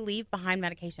they leave behind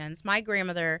medications. My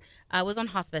grandmother was on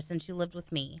hospice, and she lived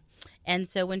with me. And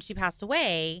so when she passed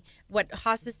away, what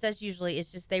hospice does usually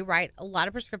is just they write a lot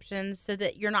of prescriptions so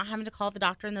that you're not having to call the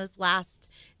doctor in those last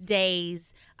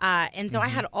days. And so I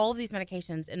had all of these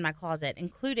medications in my closet,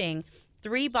 including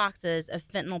 3 boxes of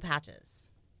fentanyl patches.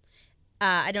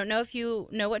 I don't know if you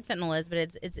know what fentanyl is, but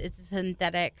it's a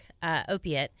synthetic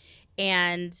opiate,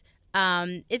 and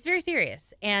it's very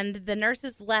serious. And the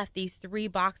nurses left these 3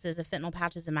 boxes of fentanyl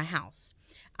patches in my house.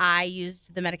 I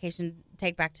used the medication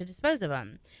take back to dispose of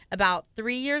them. About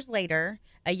 3 years later,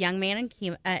 a young man in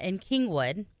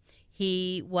Kingwood,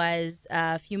 he was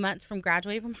a few months from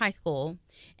graduating from high school,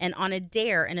 and on a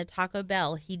dare in a Taco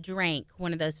Bell, he drank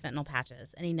one of those fentanyl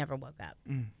patches, and he never woke up.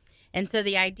 And so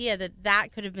the idea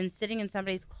that could have been sitting in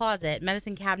somebody's closet,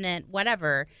 medicine cabinet,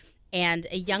 whatever, and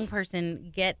a young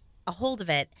person get a hold of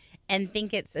it and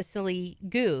think it's a silly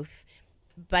goof,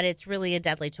 but it's really a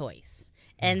deadly choice.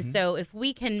 And so if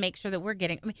we can make sure that we're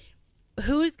getting,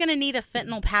 who's going to need a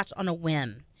fentanyl patch on a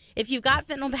whim? If you've got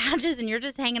fentanyl patches and you're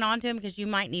just hanging on to them because you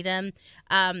might need them,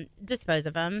 dispose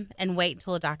of them and wait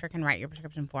until a doctor can write your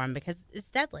prescription for them because it's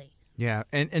deadly. Yeah,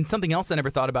 and something else I never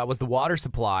thought about was the water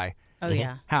supply. Oh,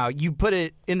 yeah. How you put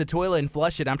it in the toilet and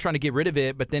flush it. I'm trying to get rid of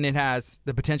it, but then it has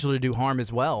the potential to do harm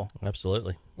as well.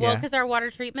 Absolutely. Well, Yeah. because our water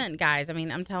treatment guys,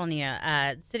 I'm telling you,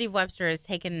 City of Webster has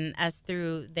taken us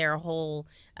through their whole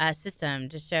system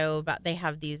to show about they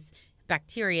have these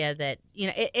bacteria that,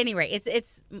 at any rate,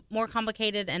 it's more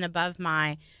complicated and above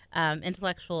my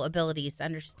intellectual abilities to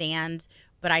understand,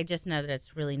 but I just know that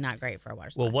it's really not great for our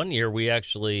water supply. Well, one year we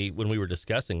actually, when we were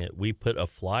discussing it, we put a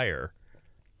flyer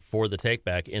for the take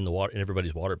back in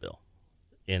everybody's water bill.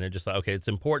 And it just thought, okay, it's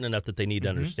important enough that they need to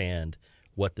understand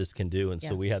what this can do. And Yeah.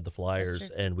 so we had the flyers,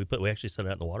 true. and we actually sent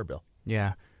it out in the water bill.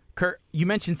 Yeah. Kurt, you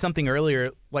mentioned something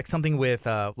earlier, like something with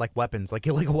like weapons, like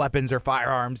illegal weapons or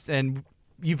firearms, and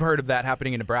you've heard of that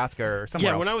happening in Nebraska or somewhere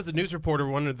Yeah, else. when I was a news reporter,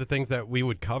 one of the things that we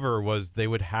would cover was they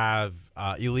would have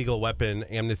illegal weapon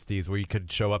amnesties where you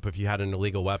could show up if you had an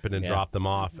illegal weapon and Yeah. drop them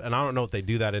off. And I don't know if they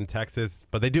do that in Texas,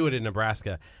 but they do it in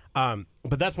Nebraska. But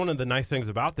that's one of the nice things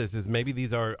about this is maybe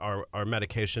these are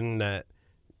medication that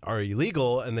are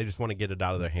illegal and they just want to get it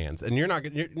out of their hands. And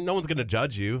no one's going to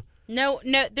judge you. No,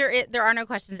 there are no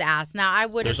questions asked. Now,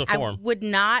 There's a form. I would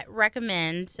not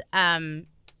recommend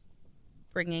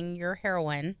bringing your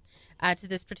heroin to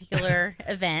this particular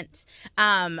event.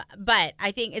 But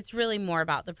I think it's really more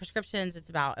about the prescriptions. It's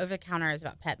about over-the-counter. It's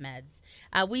about pet meds.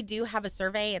 We do have a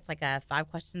survey. It's like a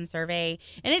 5-question survey.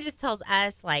 And it just tells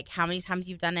us, like, how many times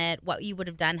you've done it, what you would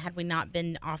have done had we not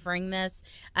been offering this.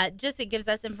 It gives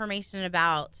us information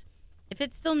about if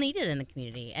it's still needed in the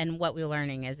community. And what we're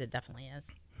learning is it definitely is.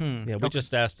 Yeah, we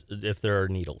just asked if there are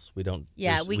needles. We don't.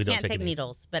 Yeah, we don't can't take any.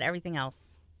 needles, but everything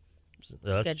else.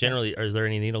 That's Good generally. Are there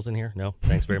any needles in here? No.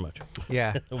 Thanks very much.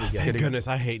 Yeah. Thank goodness,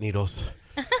 I hate needles.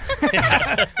 We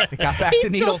got back to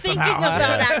needles Still somehow. thinking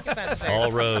huh? about acupuncture.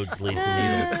 All roads lead to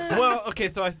needles. Well, okay,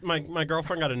 so my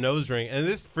girlfriend got a nose ring, and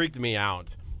this freaked me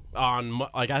out on,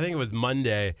 I think it was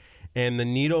Monday, and the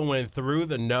needle went through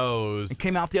the nose. It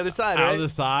came out the other side, out right? of the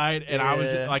side, and I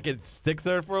was Yeah. like, it sticks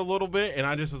there for a little bit, and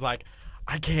I just was like,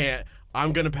 I can't.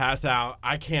 I'm gonna pass out.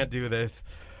 I can't do this.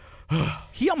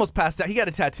 He almost passed out. He got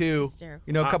a tattoo, It's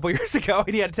hysterical. a couple years ago,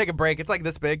 and he had to take a break. It's like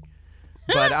this big,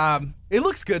 but it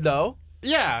looks good though.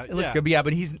 Yeah, It looks good. But yeah,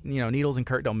 but he's needles and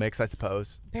Kurt don't mix, I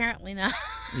suppose. Apparently not.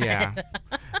 Yeah.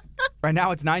 Right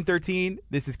now it's 9:13.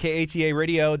 This is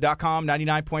KHEARadio.com,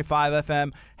 99.5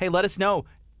 FM. Hey, let us know.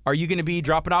 Are you going to be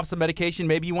dropping off some medication?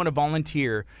 Maybe you want to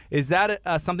volunteer. Is that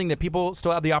something that people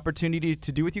still have the opportunity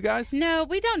to do with you guys? No,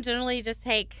 we don't generally just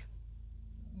take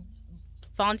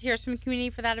volunteers from the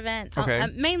community for that event. Okay.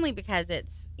 Mainly because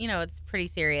it's pretty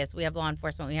serious. We have law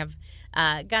enforcement. We have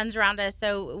guns around us.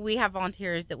 So we have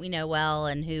volunteers that we know well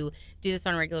and who do this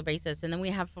on a regular basis. And then we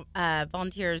have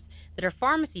volunteers that are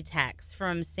pharmacy techs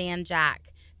from San Jack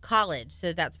College.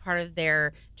 So that's part of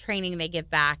their training they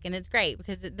give back. And it's great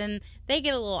because then they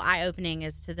get a little eye-opening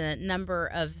as to the number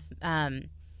of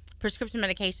prescription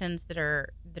medications that are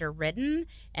written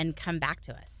and come back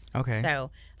to us. Okay.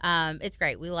 So it's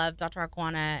great. We love Dr.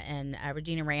 Aquana and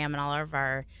Regina Ram and all of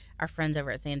our friends over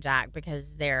at San Jack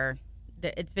because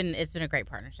it's been a great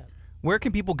partnership. Where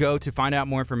can people go to find out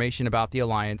more information about the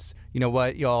Alliance?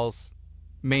 What y'all's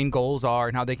main goals are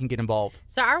and how they can get involved?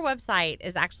 So our website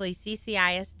is actually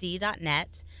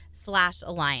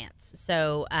ccisd.net/alliance.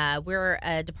 So we're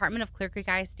a department of Clear Creek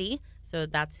ISD. So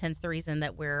that's hence the reason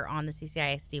that we're on the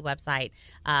CCISD website.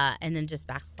 And then just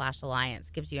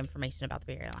 /alliance gives you information about the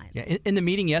Bay Area Alliance. Yeah. In the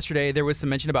meeting yesterday, there was some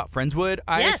mention about Friendswood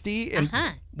ISD. Yes, And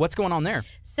what's going on there?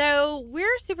 So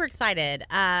we're super excited.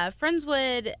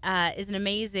 Friendswood is an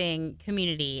amazing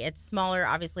community. It's smaller,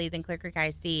 obviously, than Clear Creek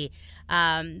ISD.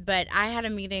 But I had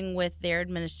a meeting with their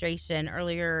administration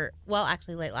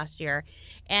late last year.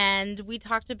 And we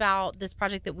talked about this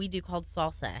project that we do called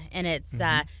SALSA. And it's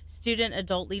Student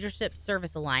Adult Leadership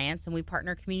Service Alliance. And we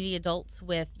partner community adults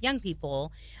with young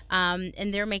people.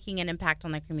 And they're making an impact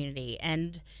on their community.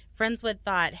 And Friendswood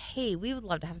thought, hey, we would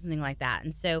love to have something like that.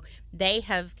 And so they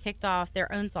have kicked off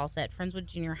their own SALSA at Friendswood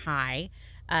Junior High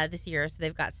this year. So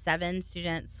they've got 7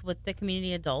 students with the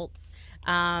community adults.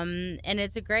 And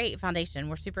it's a great foundation.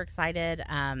 We're super excited.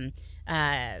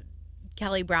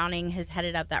 Kelly Browning has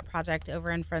headed up that project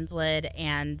over in Friendswood.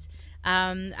 And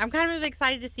I'm kind of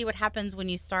excited to see what happens when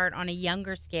you start on a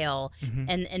younger scale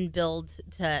and build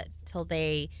till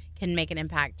they can make an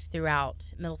impact throughout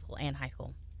middle school and high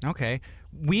school. Okay.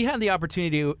 We had the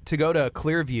opportunity to go to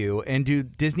Clearview and do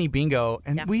Disney bingo,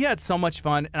 and we had so much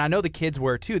fun. And I know the kids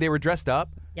were too. They were dressed up.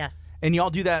 Yes. And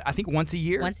y'all do that, I think, once a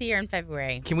year? Once a year in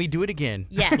February. Can we do it again?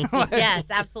 Yes.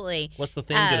 Yes, absolutely. What's the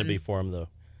theme going to be for them, though?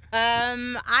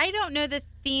 I don't know the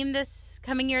theme this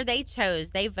coming year. They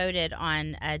voted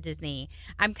on Disney.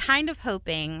 I'm kind of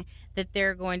hoping that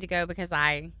they're going to go because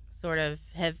I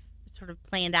have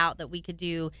planned out that we could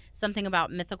do something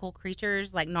about mythical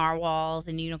creatures like narwhals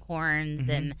and unicorns.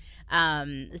 And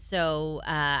so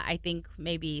I think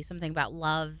maybe something about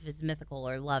love is mythical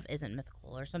or love isn't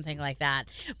mythical or something like that.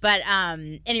 But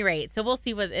any rate, so we'll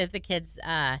see if the kids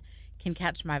can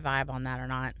catch my vibe on that or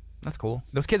not. That's cool.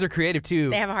 Those kids are creative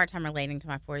too. They have a hard time relating to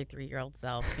my 43-year-old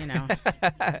self,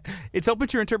 It's open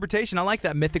to your interpretation. I like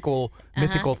that mythical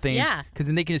thing. Yeah. Because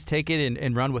then they can just take it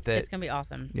and run with it. It's going to be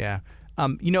awesome. Yeah.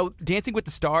 Dancing with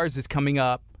the Stars is coming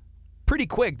up pretty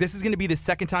quick. This is going to be the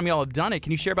second time y'all have done it.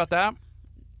 Can you share about that?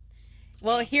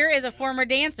 Well, here is a former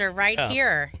dancer right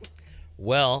here.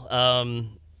 Well,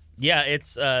 yeah,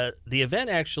 it's the event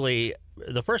actually.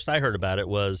 The first I heard about it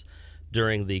was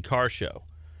during the car show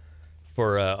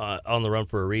for On the Road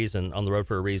for a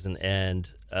Reason, and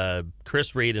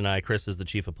Chris Reed and I, Chris is the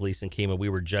chief of police in Kemah, we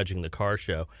were judging the car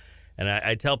show, and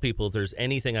I tell people if there's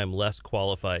anything I'm less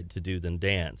qualified to do than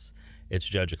dance, it's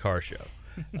judge a car show.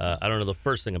 I don't know the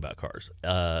first thing about cars.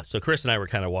 So Chris and I were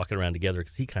kind of walking around together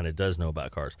because he kind of does know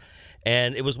about cars.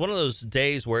 And it was one of those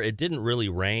days where it didn't really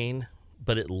rain,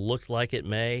 but it looked like it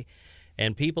may.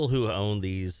 And people who own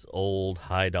these old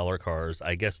high-dollar cars,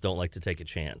 I guess, don't like to take a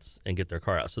chance and get their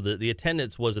car out. So the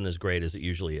attendance wasn't as great as it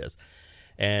usually is.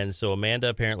 And so Amanda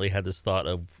apparently had this thought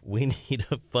of, we need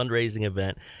a fundraising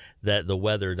event that the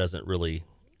weather doesn't really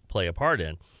play a part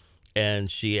in.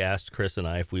 And she asked Chris and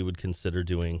I if we would consider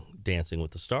doing Dancing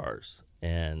with the Stars.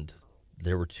 And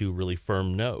there were two really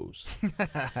firm no's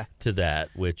to that,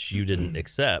 which you didn't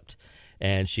accept.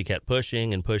 And she kept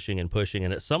pushing and pushing and pushing.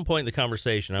 And at some point in the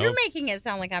conversation, You're making it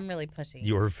sound like I'm really pushing.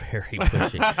 you were very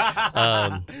pushing.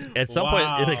 At some point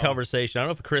in the conversation, I don't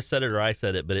know if Chris said it or I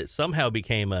said it, but it somehow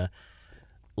became a,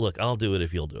 look, I'll do it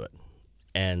if you'll do it.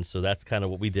 And so that's kind of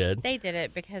what we did. They did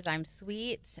it because I'm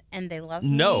sweet and they love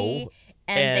No. me.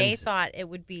 And they thought it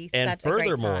would be such a great time.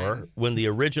 And furthermore, when the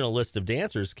original list of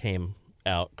dancers came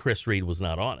out, Chris Reed was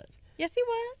not on it. Yes, he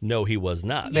was. No, he was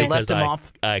not. They Because left him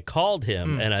off? I called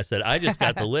him and I said, I just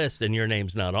got the list and your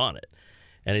name's not on it.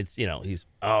 And it's, he's,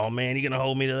 oh man, you going to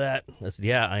hold me to that? I said,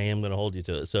 yeah, I am going to hold you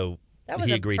to it. So That was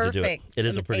he a agreed to do it. perfect It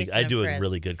is a pretty, I imitation do of a Chris.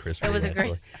 really good Chris Reed. It was a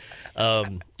great-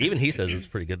 actually. Even he says it's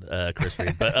pretty good, Chris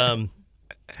Reed. But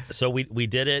so we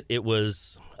did it. It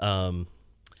was,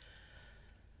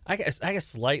 I guess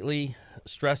slightly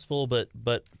stressful, but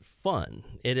fun.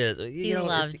 It is. He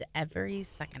loved every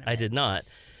second of it. I did not,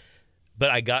 but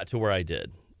I got to where I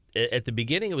did. At the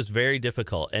beginning, it was very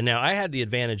difficult, and now I had the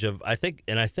advantage of I think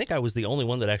I was the only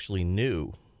one that actually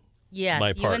knew. Yes, my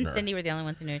you partner. and Cindy were the only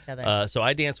ones who knew each other. So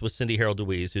I danced with Cindy Harold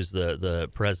DeWeese, who's the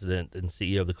president and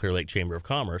CEO of the Clear Lake Chamber of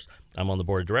Commerce. I'm on the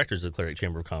board of directors of the Clear Lake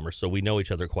Chamber of Commerce, so we know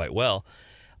each other quite well.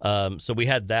 So we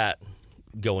had that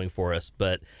going for us.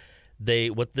 But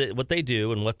what they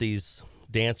do and what these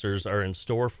dancers are in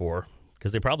store for,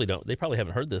 because they probably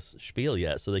haven't heard this spiel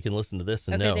yet, so they can listen to this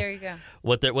and okay, know. there you go.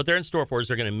 What they're in store for is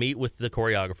they're going to meet with the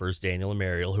choreographers, Daniel and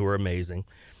Mariel, who are amazing,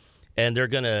 and they're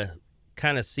going to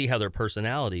kind of see how their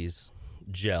personalities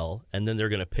gel, and then they're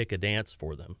going to pick a dance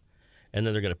for them, and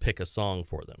then they're going to pick a song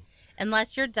for them.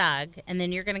 Unless you're Doug, and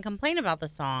then you're going to complain about the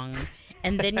song,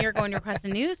 and then you're going to request a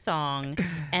new song,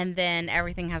 and then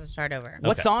everything has to start over.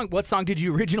 What song did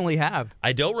you originally have?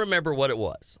 I don't remember what it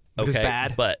was. Okay, It was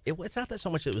bad? but it's not that so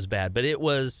much it was bad, but it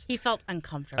was. He felt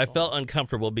uncomfortable. I felt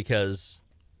uncomfortable because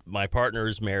my partner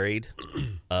is married.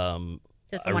 to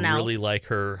someone I really else. like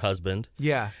her husband.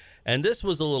 Yeah. And this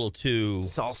was a little too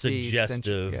Saucy,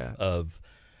 suggestive yeah. of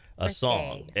a Risque.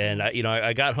 song. And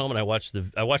I got home and I watched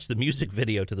the music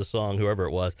video to the song, whoever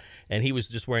it was, and he was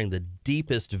just wearing the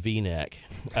deepest V-neck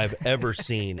I've ever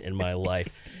seen in my life.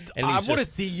 And I he's want to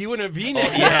just, see you in a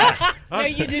V-neck. yeah, No,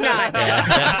 you do not. yeah,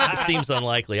 that seems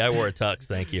unlikely. I wore a tux,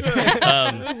 thank you.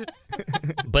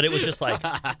 But it was just like,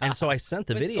 and so I sent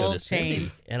the With video gold to Cindy,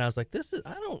 chains. and I was like, this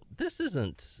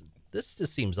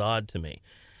just seems odd to me.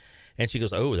 And she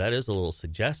goes, oh, that is a little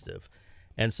suggestive.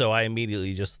 And so I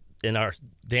immediately and our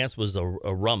dance was a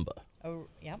rumba. Oh,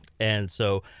 yep. And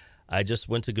so I just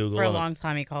went to Google. For a and long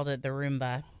time, he called it the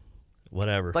Roomba.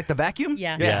 whatever. Like the vacuum?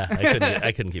 Yeah. yeah,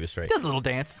 I couldn't keep it straight. It does a little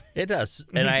dance. It does.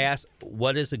 And I asked,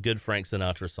 what is a good Frank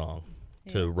Sinatra song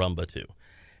to rumba to?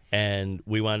 And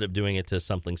we wound up doing it to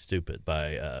Something Stupid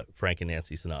by Frank and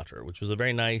Nancy Sinatra, which was a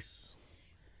very nice.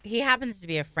 He happens to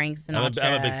be a Frank Sinatra.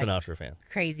 I'm a big Sinatra fan.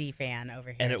 Crazy fan over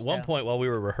here. And at one so- point while we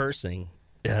were rehearsing,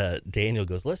 Daniel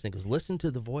goes, listen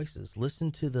to the voices,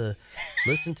 listen to the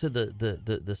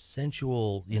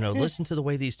sensual, listen to the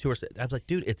way these two are. I was like,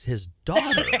 dude, it's his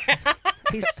daughter.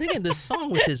 He's singing this song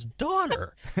with his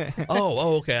daughter.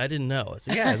 Oh, okay, I didn't know. I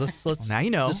said, yeah, let's Now you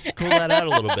know. just cool that out a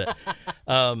little bit.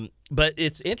 But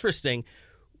it's interesting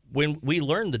when we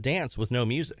learned the dance with no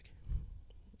music.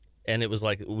 And it was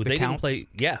like they didn't play.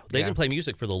 Yeah, they didn't play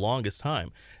music for the longest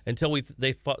time until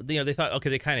they thought, okay,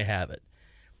 they kind of have it,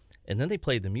 and then they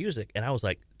played the music, and I was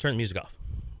like, turn the music off.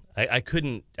 I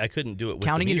couldn't do it with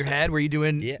Counting the in your music. head, were you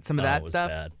doing some of No, that it was stuff?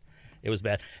 Bad. It was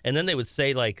bad. And then they would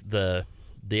say like the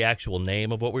actual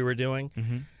name of what we were doing,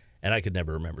 and I could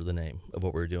never remember the name of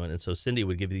what we were doing. And so Cindy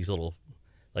would give these little,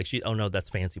 like oh no,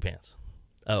 that's Fancy Pants.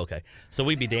 Oh, okay. So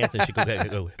we'd be dancing. She'd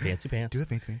go, Fancy Pants. Do it,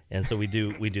 fancy. And so we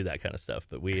do that kind of stuff.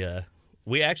 But we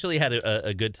we actually had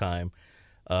a good time.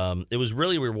 It was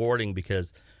really rewarding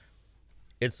because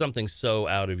it's something so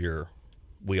out of your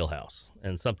wheelhouse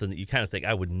and something that you kind of think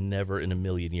I would never in a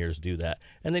million years do that,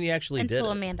 and then you actually did Until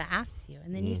it. Amanda asks you,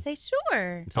 and then you say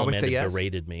sure. Until Always Amanda say yes.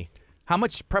 berated me. How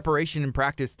much preparation and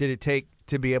practice did it take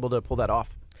to be able to pull that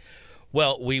off?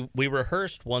 Well, we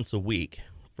rehearsed once a week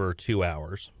for 2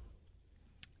 hours,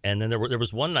 and then there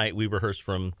was one night we rehearsed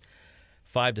from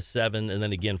 5 to 7, and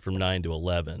then again from 9 to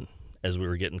 11 as we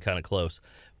were getting kind of close.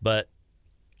 But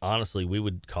honestly, we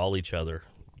would call each other.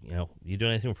 You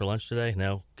doing anything for lunch today?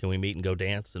 No. Can we meet and go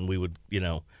dance? And we would,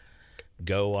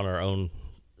 go on our own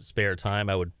spare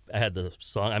time. I had the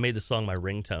song. I made the song my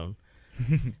ringtone.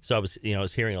 So I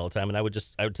was hearing it all the time, and I would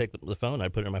take the phone,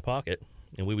 I'd put it in my pocket,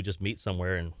 and we would just meet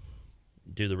somewhere and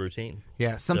do the routine.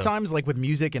 Yeah, sometimes like with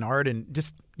music and art and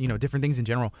just, different things in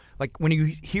general, like when you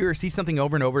hear or see something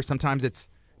over and over, sometimes it's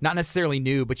not necessarily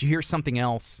new, but you hear something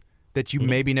else that you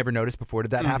maybe never noticed before.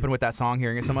 Did that happen with that song,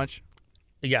 hearing it so much?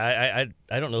 Yeah,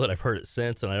 I don't know that I've heard it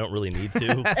since, and I don't really need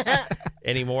to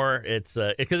anymore. It's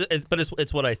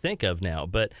it's what I think of now.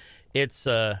 But it's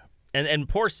and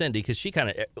poor Cindy, because she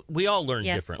we all learn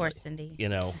differently. Yes, poor Cindy.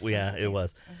 It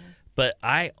was. But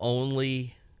I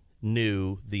only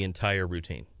knew the entire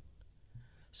routine.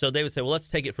 So they would say, "Well, let's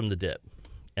take it from the dip,"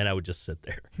 and I would just sit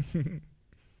there.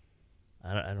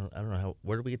 I don't know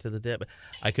where did we get to the dip?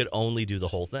 I could only do the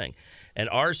whole thing, and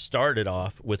ours started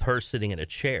off with her sitting in a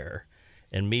chair.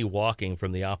 And me walking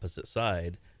from the opposite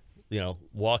side,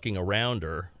 walking around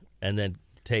her and then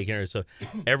taking her. So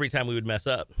every time we would mess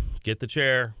up, get the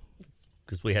chair,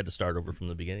 because we had to start over from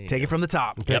the beginning. Take it from the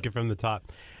top. Take it from the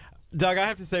top. Doug, I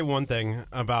have to say one thing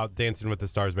about Dancing with the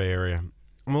Stars Bay Area.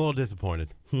 I'm a little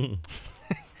disappointed.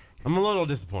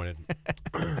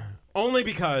 Only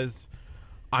because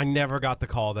I never got the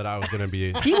call that I was going to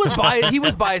be. He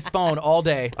was by his phone all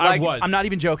day. I was. I'm not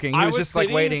even joking. He was just like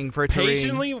sitting waiting for it to ring.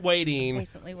 patiently waiting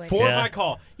for my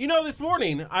call. This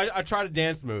morning I tried a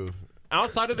dance move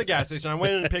outside of the gas station. I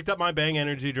went and picked up my Bang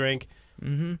energy drink.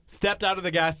 Stepped out of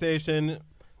the gas station.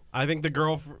 I think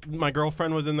my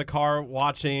girlfriend was in the car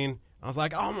watching. I was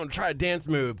like, I'm gonna try a dance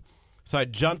move. So I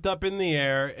jumped up in the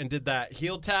air and did that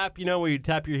heel tap. Where you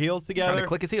tap your heels together. Trying to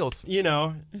click his heels.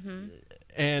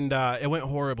 And it went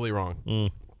horribly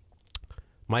wrong.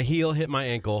 My heel hit my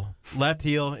ankle, left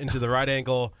heel into the right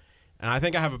ankle, and I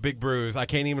think I have a big bruise. I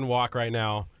can't even walk right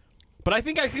now. But I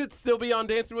think I could still be on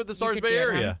Dancing with the Stars Bay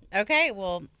Area. Okay,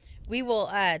 well, we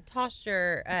will toss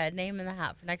your name in the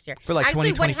hat for next year. For like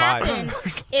Actually, 2025. what happened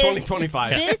is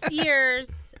 2025.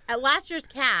 last year's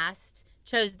cast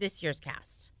chose this year's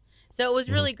cast. So it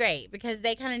was really great because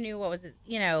they kind of knew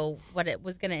what it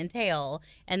was going to entail,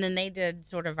 and then they did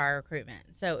sort of our recruitment.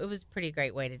 So it was a pretty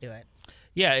great way to do it.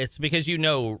 Yeah, it's because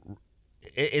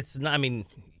it's not. I mean,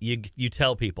 you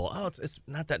tell people, it's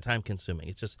not that time consuming.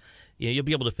 It's just you'll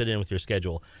be able to fit in with your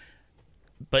schedule.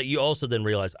 But you also then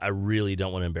realize I really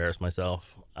don't want to embarrass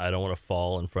myself. I don't want to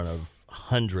fall in front of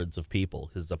hundreds of people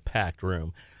because it's a packed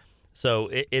room. So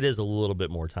it is a little bit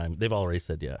more time. They've already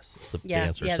said yes. The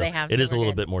answer. Yeah, so they have. It is a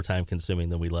little bit more time consuming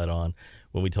than we let on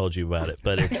when we told you about it.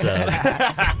 But it's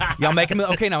Y'all make him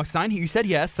okay. Now sign here. You said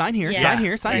yes. Sign here. Yeah. Sign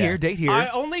here. Sign here. Date here. I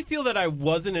only feel that I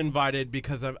wasn't invited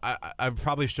because I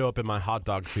probably show up in my hot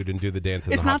dog suit and do the dance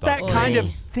in it's the hot not that dog suit. kind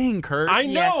of thing, Kurt. I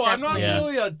know. Yes, I'm not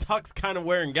definitely. really a tux kind of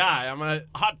wearing guy. I'm a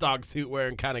hot dog suit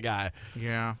wearing kind of guy.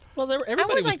 Yeah. well, I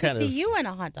everybody would was like to kind see of. you in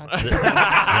a hot dog.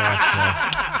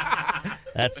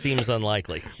 That seems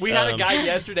unlikely. We had a guy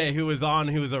yesterday who was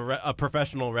a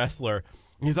professional wrestler.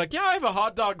 He's like, yeah, I have a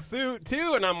hot dog suit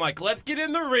too. And I'm like, let's get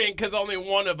in the ring because only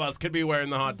one of us could be wearing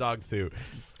the hot dog suit.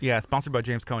 Yeah. Sponsored by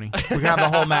James Coney. We could have the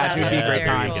whole match. It would be a great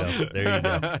There time. you There you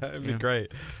go. It'd be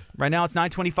great. Right now it's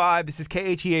 9:25. This is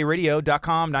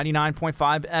KHEARadio.com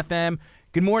 99.5 FM.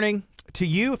 Good morning to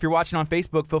you. If you're watching on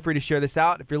Facebook, feel free to share this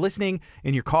out. If you're listening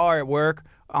in your car, at work,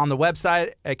 on the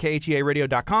website at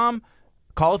KHEARadio.com,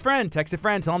 call a friend, text a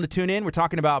friend, tell them to tune in. We're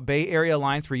talking about Bay Area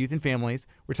Alliance for Youth and Families.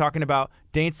 We're talking about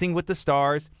Dancing with the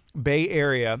Stars, Bay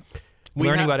Area,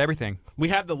 learning about everything. We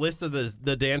have the list of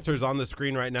the dancers on the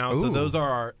screen right now. So Ooh. those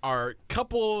are our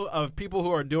couple of people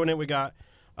who are doing it. We got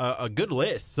a good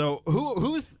list. So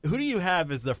who do you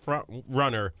have as the front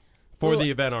runner for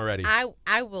the event already?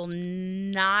 I will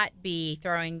not be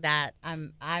throwing that.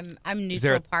 I'm there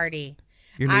neutral a- party.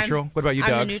 You're neutral? What about you, I'm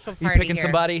Doug? the neutral You party picking here.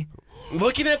 somebody?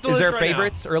 Looking at the Is list there right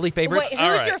favorites, early Wait, favorites? who's All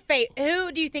right.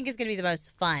 Who do you think is going to be the most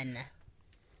fun?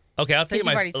 Okay, I'll tell you Because you've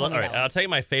my. already told All me right, that one. I'll tell you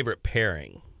my favorite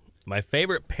pairing. My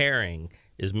favorite pairing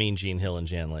is Mean Gene Hill and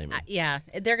Jan Lehman. Yeah,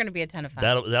 they're going to be a ton of fun.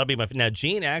 That'll be my. Now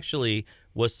Gene actually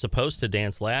was supposed to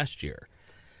dance last year,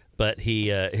 but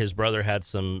his brother had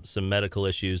some medical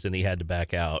issues and he had to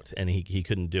back out and he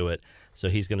couldn't do it. So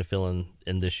he's going to fill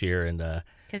in this year and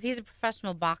because he's a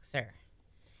professional boxer.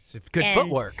 Good And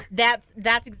footwork. That's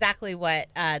exactly what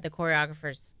the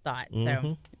choreographers thought.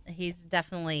 So he's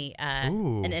definitely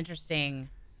Ooh. an interesting.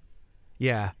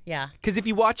 Yeah. Yeah. Because if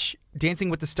you watch Dancing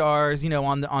with the Stars,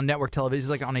 on network television,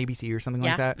 like on ABC or something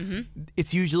like that,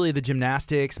 it's usually the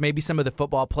gymnastics, maybe some of the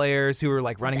football players who are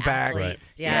like running backs.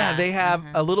 Athletes, Yeah, yeah. they have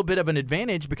a little bit of an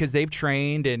advantage because they've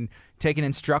trained and taken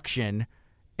instruction.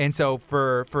 And so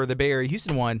for the Bay Area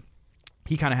Houston one,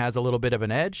 he kind of has a little bit of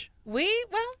an edge.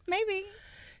 Maybe.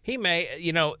 he may.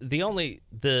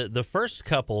 The first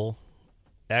couple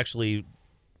actually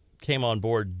came on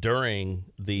board during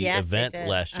the Yes, they event did.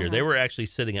 last year. They were actually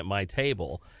sitting at my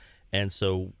table, and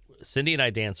so Cindy and I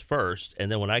danced first,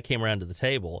 and then when I came around to the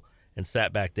table and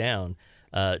sat back down,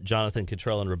 Jonathan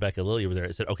Cottrell and Rebecca Lilly were there.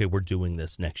 I said, "Okay, we're doing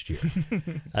this next year."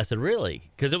 I said, "Really?"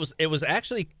 Because it was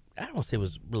actually, I don't want to say it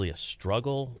was really a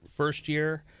struggle first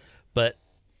year, but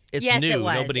it's Yes, new. it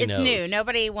was. Nobody it's knows. new.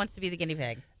 Nobody wants to be the guinea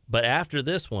pig. But after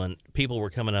this one, people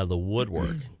were coming out of the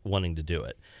woodwork wanting to do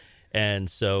it. And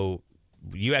so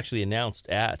you actually announced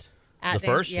at the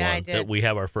first yeah, I one did. that we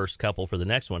have our first couple for the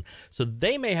next one. So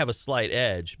they may have a slight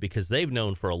edge because they've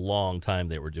known for a long time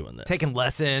they were doing this. Taking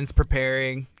lessons,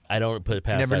 preparing. I don't put it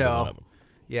past Never either know. one of them.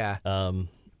 Yeah. I'm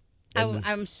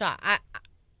shocked.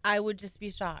 I would just be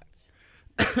shocked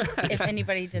if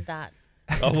anybody did that.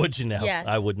 Oh, would you now? Yes.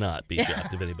 I would not be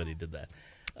shocked if anybody did that.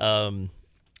 We're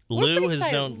Lou pretty has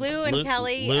excited. known. Lou and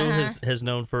Kelly, Lou has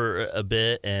known for a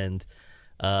bit, and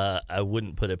I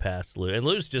wouldn't put it past Lou. And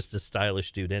Lou's just a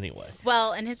stylish dude anyway.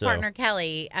 Well, and his So- partner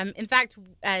Kelly. In fact,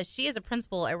 she is a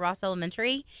principal at Ross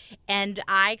Elementary, and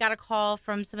I got a call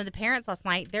from some of the parents last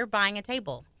night. They're buying a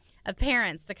table of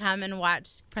parents to come and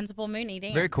watch Principal Mooney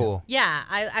dance. Very cool. Yeah,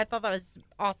 I thought that was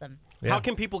awesome. How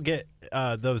can people get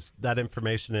that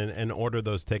information and order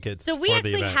those tickets? So we for the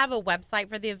actually event? have a website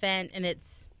for the event, and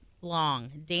it's long.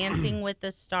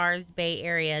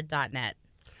 DancingWithTheStarsBayArea.net.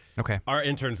 Okay. Our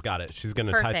intern's got it. She's going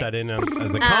to type Perfect. that in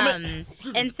as a comment.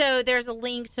 And so there's a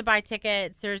link to buy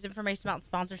tickets. There's information about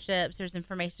sponsorships. There's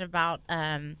information about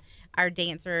our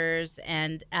dancers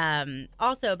and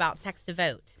also about text to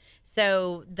vote.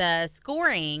 So the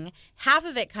scoring, half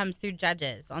of it comes through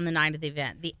judges on the night of the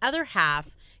event. The other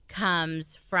half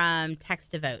comes from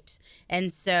text to vote.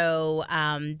 And so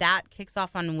that kicks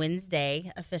off on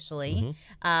Wednesday officially.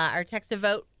 Our text to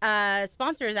vote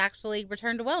sponsor is actually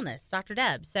Return to Wellness, Dr.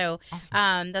 Deb. So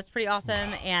that's pretty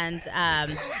awesome. And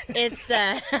it's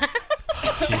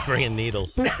She's bringing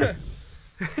needles.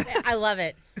 I love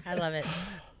it. I love it.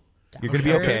 You're going to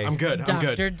be okay. I'm good. I'm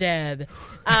good. Dr. Deb.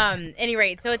 Any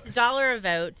rate, so it's $1 a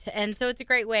vote, and so it's a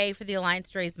great way for the Alliance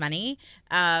to raise money,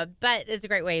 but it's a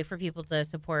great way for people to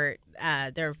support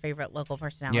their favorite local Yeah.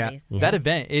 personalities. That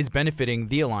event is benefiting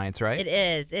the Alliance, right? It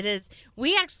is. It is.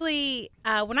 We actually,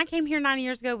 when I came here 9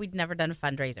 years ago, we'd never done a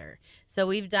fundraiser. So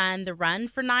we've done the run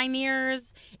for 9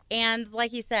 years. And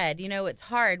like you said, it's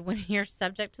hard when you're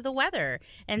subject to the weather.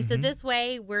 And so this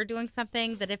way, we're doing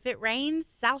something that if it rains,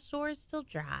 South Shore is still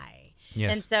dry.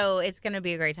 Yes. And so it's going to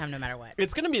be a great time no matter what.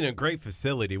 It's going to be in a great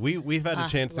facility. We've had a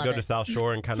chance to love go to it. South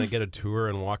Shore and kind of get a tour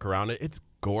and walk around it. It's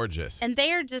gorgeous. And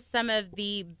they are just some of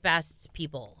the best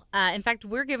people. In fact,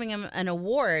 we're giving them an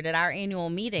award at our annual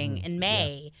meeting in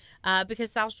May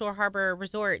because South Shore Harbor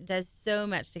Resort does so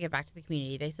much to give back to the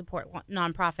community. They support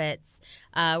nonprofits.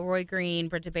 Roy Green,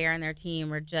 Bridget Bear, and their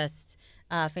team are just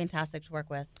fantastic to work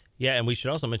with. Yeah, and we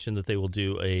should also mention that they will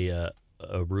do a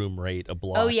room rate, a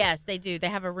block. Oh, yes, they do. They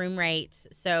have a room rate.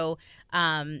 So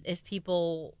if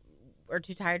people are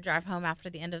too tired to drive home after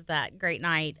the end of that great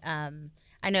night,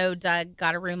 I know Doug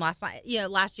got a room last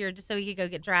year just so he could go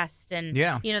get dressed and,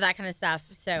 that kind of stuff.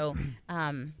 So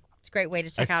it's a great way to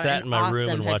check I out sat an in my awesome room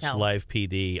and watched hotel. live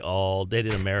PD all day.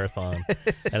 Did a marathon,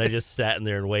 and I just sat in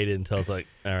there and waited until I was like,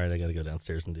 "All right, I got to go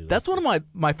downstairs and do this." That's one of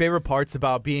my favorite parts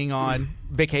about being on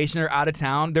vacation or out of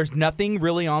town. There's nothing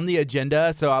really on the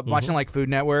agenda, so I'm watching like Food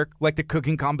Network, like the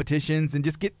cooking competitions, and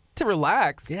just get to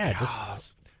relax. Yeah,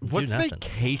 just do What's nothing.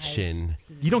 vacation?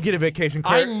 You don't get a vacation,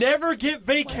 I Kurt. never get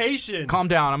vacation. Calm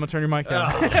down. I'm gonna turn your mic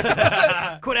down.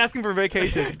 Quit asking for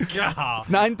vacation. God. It's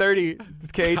 9:30.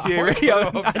 It's KHEA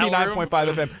Radio 99.5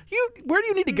 FM. Where do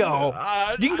you need to go?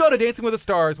 You can go to Dancing with the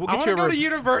Stars. We'll I get want you to a go to room.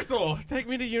 Universal. Take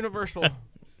me to Universal. I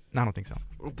don't think so.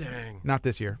 Dang. Not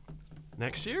this year.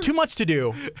 Next year? Too much to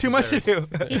do. Too much to do.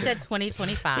 He said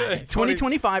 2025.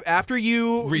 2025 after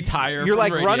you Retire you're from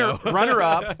like radio.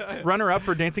 runner up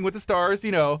for Dancing with the Stars,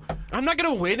 I'm not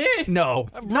going to win it. No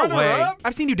Runner way. up?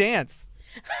 I've seen you dance.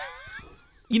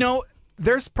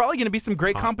 there's probably going to be some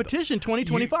great competition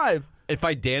 2025. If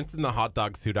I danced in the hot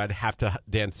dog suit, I'd have to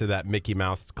dance to that Mickey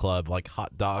Mouse Club, like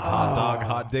hot dog,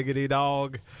 hot diggity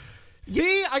dog.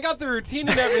 See, I got the routine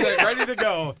and everything ready to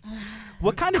go.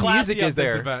 What kind of Classy music at is this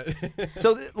there? event.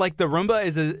 So, like the Rumba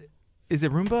is it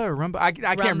Rumba or Rumba? I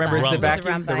can't remember. Is Rumba. the It's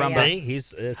vacuum the Rumba,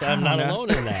 Rumba? yeah. See, I'm not alone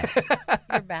in that.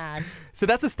 You're bad. So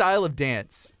that's a style of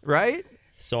dance, right?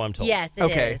 So I'm told. Yes, it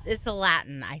is. Okay. It's a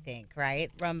Latin, I think,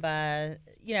 right? Rumba.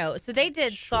 So they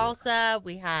did salsa.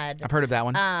 We had I've heard of that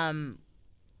one.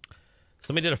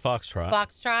 Somebody did a foxtrot.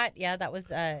 foxtrot. Yeah, that was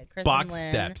Chris Box and Lynn.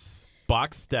 steps.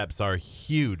 Box steps are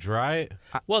huge, right?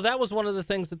 Well, that was one of the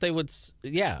things that they would.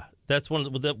 Yeah, that's one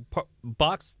of the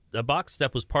box. A box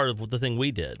step was part of the thing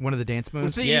we did. One of the dance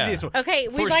moves. It's the Yeah. easiest one. Okay,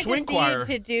 For we'd like to swing see choir. you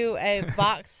to do a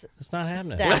box. It's not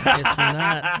happening. Step. It's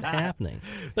not happening.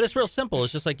 But it's real simple.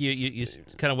 It's just like you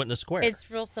kind of went in a square.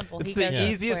 It's real simple. It's He the goes in a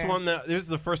easiest square. one that this is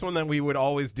the first one that we would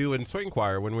always do in swing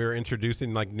choir when we were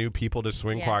introducing like new people to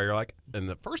swing Yes. choir. You're like, and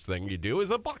the first thing you do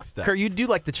is a box step. Kurt, you do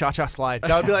like the cha-cha slide.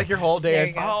 That would be like your whole There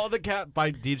you dance. go. Oh, the cat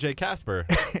by DJ Casper.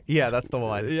 Yeah, that's the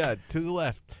one. Yeah, to the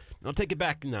left. I'll take it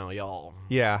back now, y'all.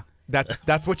 Yeah,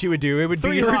 that's what you would do. It would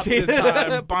Three be your hops routine. this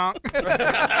time. Bonk.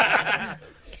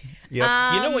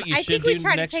 Yep. You know what you I should think we do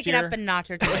try to next take year? it up a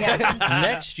notch or two. Yeah.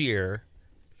 Next year,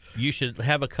 you should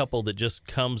have a couple that just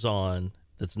comes on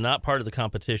that's not part of the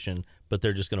competition, but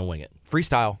they're just going to wing it.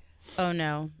 Freestyle. Oh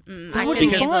no, That I would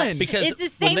couldn't be handle fun. it. Because It's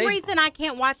the when same they- reason I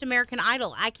can't watch American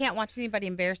Idol. I can't watch anybody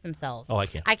embarrass themselves. Oh, I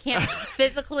can't. I can't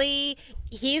physically.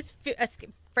 He's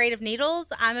afraid of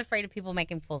needles. I'm afraid of people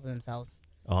making fools of themselves.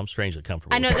 Oh, I'm strangely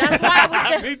comfortable. I know with that's why I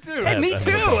was. So, Me too. that. Me That's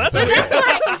too. no That's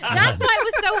problem. That's why it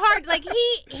was so hard. Like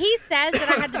he says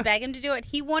that I had to beg him to do it.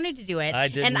 He wanted to do it, I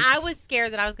didn't. and I was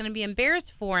scared that I was going to be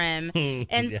embarrassed for him.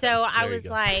 And Yeah, so I there you was go.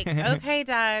 like, "Okay,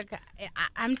 Doug,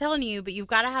 I'm telling you, but you've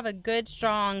got to have a good,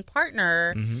 strong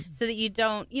partner so that you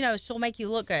don't, she'll make you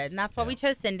look good." And that's why we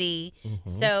chose Cindy. Mm-hmm.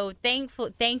 So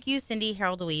thank you, Cindy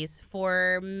Harold Louise,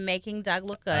 for making Doug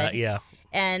look good. Yeah.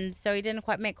 And so he didn't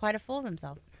quite make quite a fool of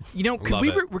himself. Could Love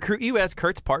we it. recruit you as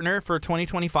Kurt's partner for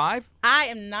 2025? I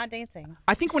am not dancing.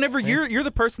 I think whenever you're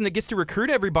the person that gets to recruit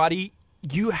everybody,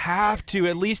 you have to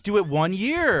at least do it 1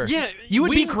 year. Yeah, you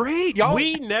would be great, y'all.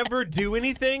 We never do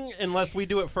anything unless we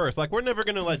do it first. Like we're never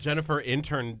gonna let Jennifer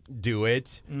Intern do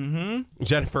it. Mm-hmm.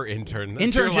 Jennifer Intern. That's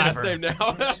Intern your last Jennifer. name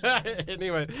now.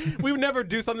 Anyway, we would never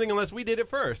do something unless we did it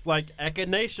first. Like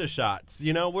echinacea shots.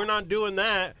 We're not doing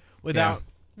that without.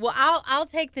 Well, I'll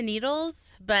take the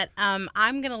needles, but I'm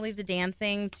gonna leave the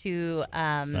dancing to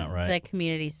not right. the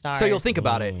community stars. So you'll think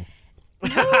about it.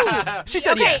 She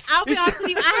said Okay, yes. I'll be honest with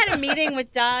you. I had a meeting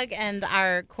with Doug and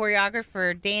our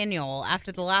choreographer Daniel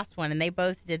after the last one, and they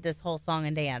both did this whole song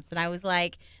and dance, and I was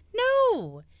like,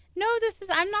 no,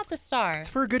 I'm not the star. It's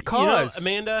for a good You know, cause.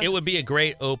 Amanda. It would be a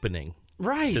great opening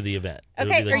right. to the event. It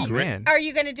would Okay, be are like you, great- man. are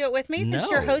you gonna do it with me since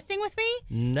you're No. hosting with me?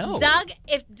 No. Doug,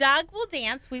 if Doug will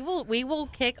dance, we will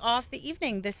kick off the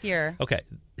evening this year. Okay,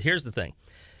 here's the thing.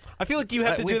 I feel like you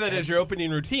have to do that as your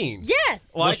opening routine.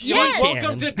 Yes. Like, you yes.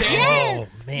 welcome to dance.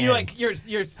 Yes. Oh, man.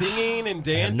 You're singing and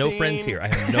dancing. I have no friends here. I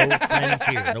have no friends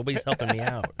here. Nobody's helping me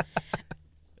out.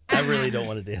 I really don't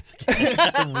want to dance again.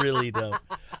 I really don't.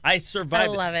 I survived.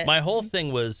 I love it. My whole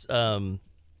thing was when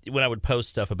I would post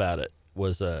stuff about it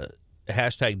was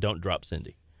hashtag don't drop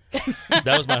Cindy.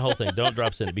 That was my whole thing. Don't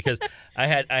drop Cindy because I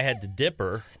had to dip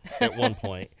her at one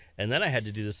point, and then I had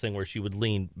to do this thing where she would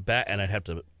lean back, and I'd have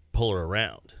to pull her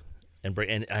around.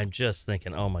 And I'm just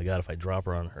thinking, oh my God, if I drop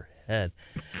her on her head,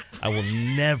 I will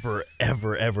never,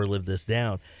 ever, ever live this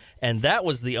down. And that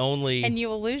was the only. And you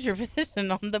will lose your position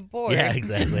on the board. Yeah,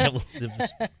 exactly. I was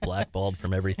blackballed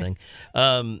from everything.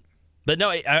 But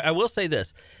no, I will say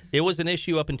this: it was an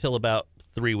issue up until about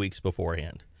 3 weeks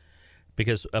beforehand.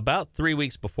 Because about 3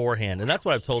 weeks beforehand, and that's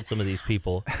what I've told some of these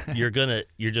people, you're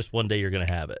just one day you're gonna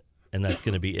have it, and that's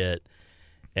gonna be it.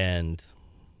 And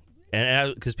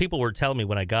because people were telling me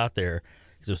when I got there,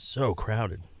 because it was so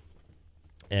crowded,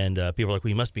 and people were like, "Well,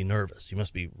 you must be nervous. You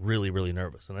must be really, really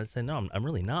nervous." And I'd say, "No, I'm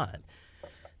really not."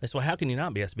 They said, "Well, how can you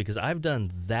not be?" I said, "Because I've done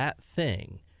that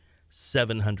thing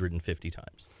 750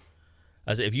 times."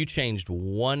 I said, "If you changed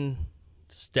one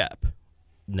step,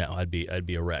 no, I'd be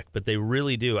a wreck." But they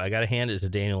really do. I got to hand it to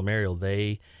Daniel and Mariel.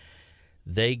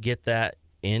 They get that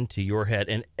into your head,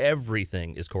 and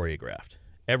everything is choreographed.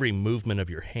 Every movement of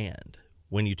your hand.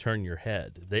 When you turn your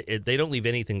head, they don't leave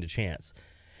anything to chance,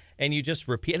 and you just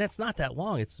repeat. And it's not that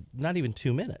long; it's not even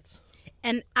 2 minutes.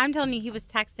 And I'm telling you, he was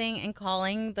texting and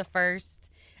calling the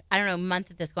first, month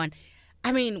of this going,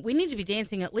 I mean, we need to be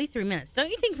dancing at least 3 minutes. Don't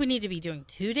you think we need to be doing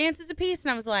 2 dances apiece?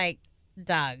 And I was like,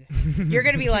 Doug, you're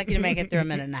going to be lucky to make it through a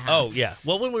minute and a half. Oh, yeah.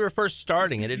 Well, when we were first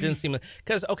starting it, it didn't seem like,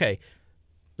 because, okay,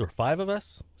 there were 5 of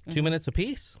us, 2 minutes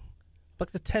apiece. Like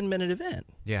it's a 10-minute event.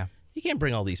 Yeah. You can't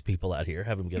bring all these people out here,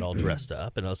 have them get all dressed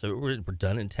up, and also we're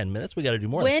done in 10 minutes. We got to do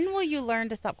more. When will you learn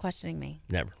to stop questioning me?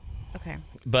 Never. Okay.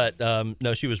 But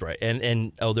no, she was right.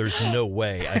 And there's no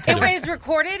way I could And wait, is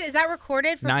recorded? Is that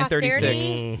recorded for 9:36.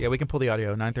 posterity? Yeah, we can pull the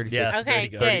audio. 9:36. Yeah. There Okay, you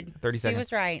go. good. 30 She seconds.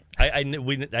 was right. I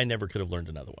never could have learned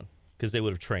another one because they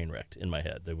would have train wrecked in my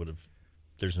head. They would have.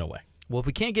 There's no way. Well, if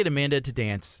we can't get Amanda to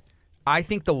dance, I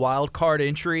think the wild card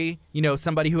entry,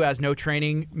 somebody who has no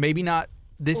training, maybe not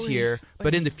this year,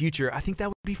 but in the future, I think that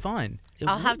would be fun. It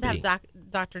I'll have would to be. have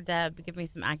Dr. Deb give me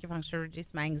some acupuncture to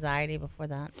reduce my anxiety before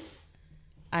that.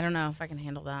 I don't know if I can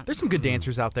handle that. There's some good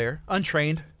dancers out there,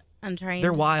 untrained. Untrained.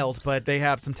 They're wild, but they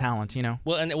have some talent,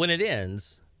 Well, and when it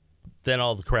ends, then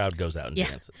all the crowd goes out and Yeah.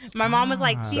 dances. My mom was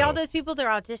like, see all So- those people? They're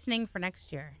auditioning for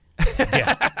next year.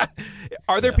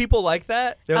 Are there people like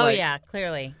that? They're Oh, like, yeah,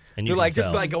 clearly. And you They're can like just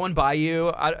tell. like going by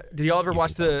you. Did y'all ever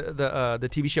watch the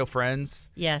TV show Friends?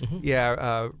 Yes.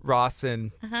 Yeah, Ross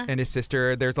and his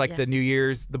sister. There's like Yeah. the New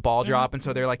Year's, the ball drop, and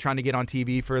so they're like trying to get on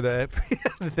TV for the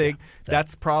the thing.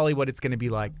 That's probably what it's going to be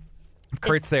like. If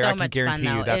Kurt's It's there, so I can much fun, guarantee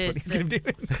you though. that's It what is he's going to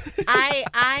do.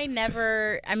 I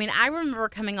remember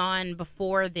coming on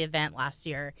before the event last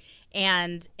year,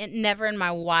 and it never in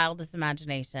my wildest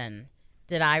imagination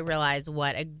did I realize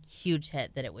what a huge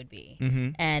hit that it would be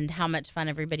and how much fun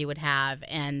everybody would have.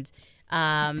 And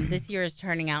this year is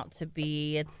turning out to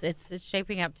be, it's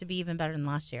shaping up to be even better than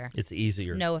last year. It's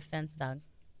easier. No offense, Doug.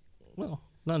 Well,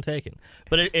 none taken.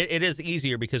 But it is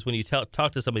easier because when you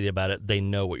talk to somebody about it, they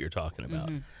know what you're talking about.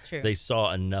 True. They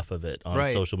saw enough of it on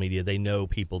Right. social media. They know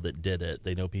people that did it.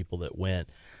 They know people that went.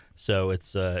 So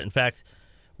it's, in fact,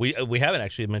 we haven't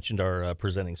actually mentioned our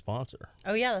presenting sponsor.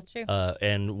 Oh, yeah, that's true.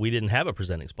 And we didn't have a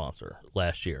presenting sponsor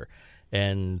last year.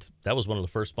 And that was one of the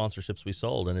first sponsorships we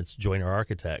sold, and it's Joyner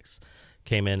Architects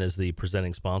came in as the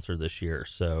presenting sponsor this year.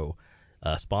 So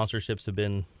sponsorships have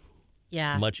been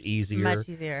yeah. much easier. Much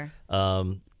easier.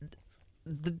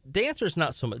 The dancers,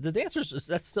 not so much. The dancers,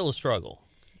 that's still a struggle.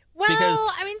 Well, Because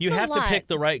I mean, you it's a have to lot. pick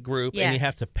the right group, and you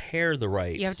have Yes. to pair the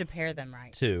right You have to pair them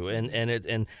right. too.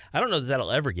 And I don't know that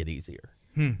that'll ever get easier.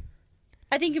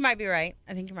 I think you might be right.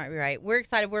 We're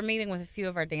excited. We're meeting with a few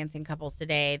of our dancing couples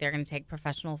today. They're going to take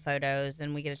professional photos,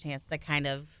 and we get a chance to kind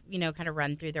of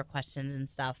run through their questions and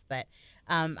stuff. But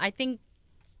I think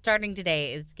starting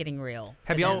today is getting real.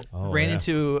 Have for y'all them. Oh, ran yeah.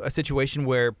 into a situation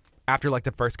where after like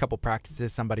the first couple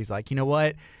practices, somebody's like, you know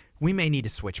what? We may need to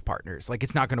switch partners. Like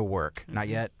it's not going to work. Not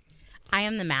yet. I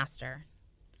am the master.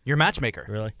 You're a matchmaker.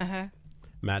 Really?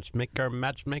 Matchmaker,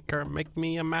 make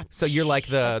me a match. So you're like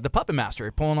the puppet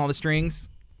master, pulling all the strings,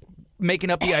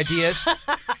 making up the ideas,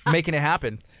 making it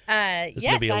happen. This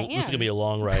Yes, is I This is am. gonna be a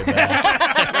long ride back.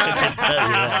 I can tell you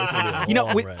that. This is gonna be a You know,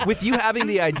 long with, ride. with you having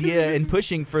the idea and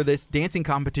pushing for this dancing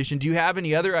competition, do you have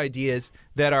any other ideas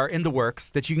that are in the works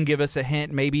that you can give us a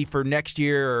hint maybe for next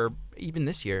year or even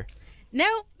this year? No,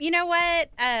 you know what?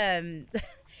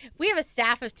 We have a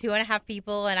staff of 2.5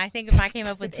 people, and I think if I came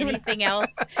up with anything else,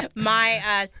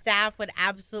 my staff would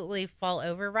absolutely fall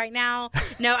over right now.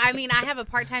 No, I mean, I have a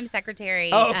part-time secretary.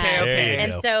 Oh, okay, There okay. you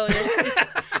And go. so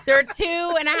there are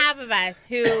 2.5 of us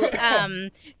who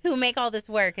make all this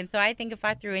work. And so I think if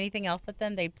I threw anything else at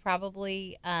them, they'd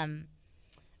probably,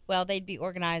 they'd be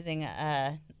organizing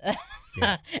an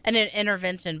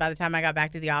intervention by the time I got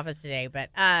back to the office today. But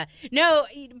no,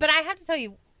 but I have to tell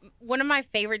you, one of my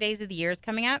favorite days of the year is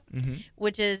coming up,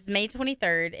 which is May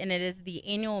 23rd, and it is the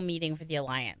annual meeting for the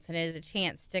Alliance. And it is a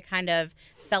chance to kind of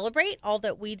celebrate all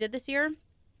that we did this year.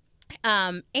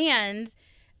 And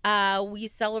we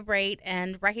celebrate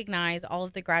and recognize all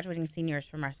of the graduating seniors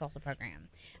from our salsa program.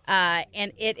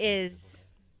 And it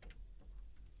is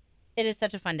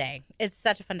such a fun day. It's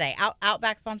such a fun day.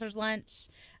 Outback sponsors lunch.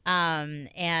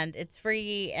 And it's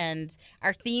free. And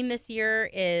our theme this year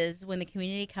is when the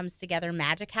community comes together,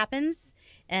 magic happens.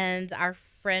 And our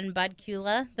friend Bud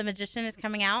Kula, the magician, is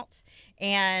coming out.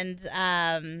 And so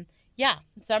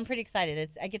I'm pretty excited.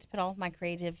 I get to put all of my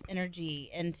creative energy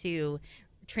into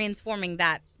transforming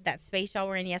that space y'all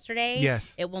were in yesterday.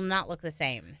 Yes. It will not look the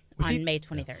same Was on he- May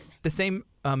 23rd. The same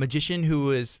magician who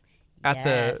was at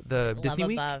Yes, the Love Disney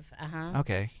Week? Above.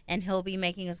 Okay. And he'll be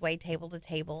making his way table to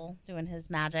table doing his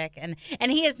magic, and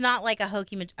he is not like a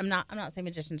hokey I'm not saying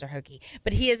magicians are hokey,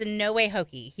 but he is in no way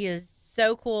hokey. He is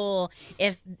so cool.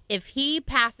 If he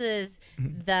passes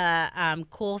the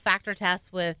cool factor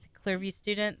test with Clearview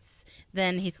students,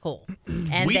 then he's cool,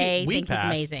 and We they we think he's passed.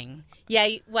 amazing. Yeah,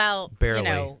 well, Barely. you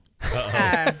know,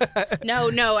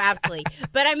 No, absolutely.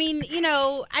 But I mean,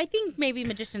 I think maybe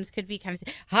magicians could be kind of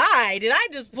say, "Hi, did I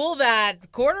just pull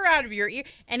that quarter out of your ear?"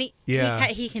 And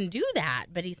he can do that,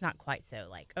 but he's not quite so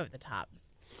like over the top.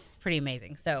 It's pretty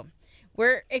amazing. So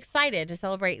we're excited to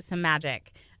celebrate some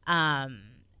magic on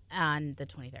the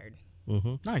 23rd.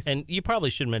 Mm-hmm. Nice. And you probably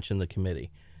should mention the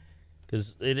committee,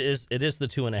 because it is the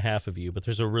 2.5 of you, but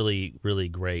there's a really, really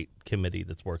great committee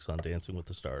that works on Dancing with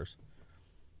the Stars.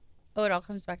 Oh, it all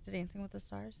comes back to Dancing with the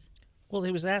Stars? Well,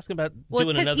 he was asking about Well,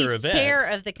 doing it's because another he's event.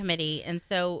 chair of the committee, and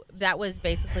so that was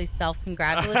basically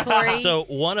self-congratulatory. So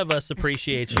one of us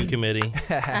appreciates you, committee.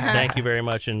 Thank you very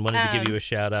much, and wanted to give you a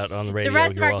shout out on the radio. the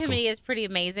rest of You're our welcome. committee is pretty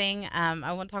amazing.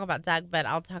 I won't talk about Doug, but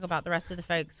I'll talk about the rest of the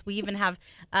folks. We even have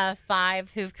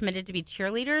 5 who've committed to be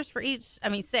cheerleaders for each.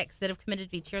 6 that have committed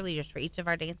to be cheerleaders for each of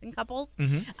our dancing couples.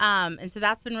 And so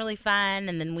that's been really fun.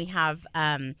 And then we have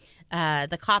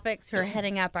the Copics who are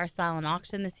heading up our silent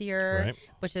auction this year, Right.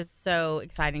 which is so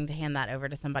exciting to hand that over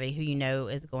to somebody who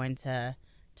is going to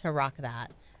rock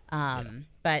that.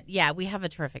 But yeah, we have a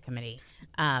terrific committee.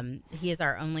 He is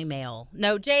our only male.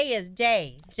 No, Jay is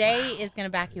Jay. Jay is going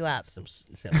to back you up. Some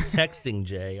texting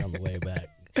Jay on the way back.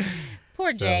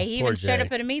 Poor Jay. He poor even showed Jay.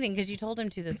 up at a meeting because you told him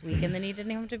to this week, and then he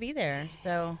didn't have to be there.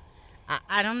 So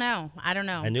I don't know. I don't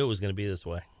know. I knew it was going to be this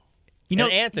way. You know,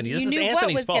 And Anthony, you this is knew what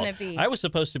Anthony's was fault. gonna be. I was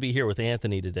supposed to be here with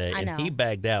Anthony today, I and know. he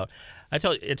bagged out. I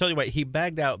told you what, he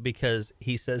bagged out because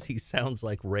he says he sounds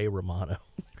like Ray Romano.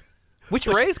 which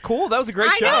Ray's cool. That was a great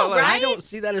I show. know, Like, right? I don't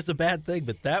see that as a bad thing,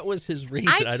 but that was his reason.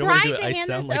 I don't want tried to do to it. I hand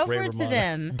sound this like Ray over Romano. to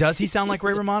them. Does he sound like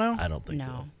Ray Romano? I don't think No.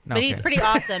 so. But he's Okay. pretty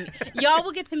awesome. Y'all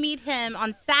will get to meet him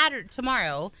on Saturday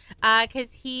tomorrow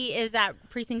because he is at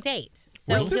Precinct 8.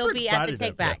 So We're super he'll be at the excited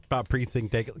Take Back. about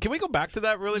Precinct Take. Can we go back to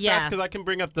that really Yeah. fast? Because I can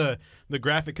bring up the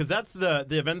graphic, because that's the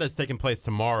event that's taking place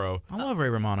tomorrow. I love Ray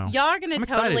Romano. Y'all are gonna I'm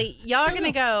excited. y'all are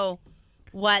gonna go,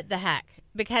 what the heck?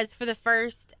 Because for the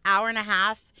first hour and a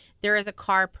half, there is a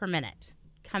car per minute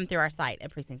come through our site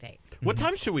at Precinct 8. What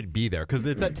time should we be there? Because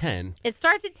it's at 10. It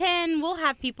starts at 10. We'll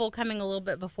have people coming a little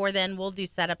bit before then. We'll do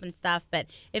setup and stuff. But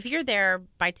if you're there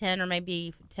by 10 or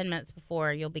maybe 10 minutes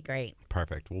before, you'll be great.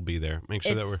 Perfect. We'll be there. Make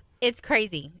sure that we're. It's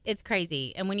crazy. It's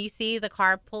crazy. And when you see the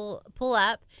car pull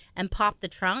up and pop the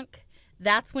trunk,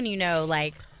 that's when you know,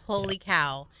 like, holy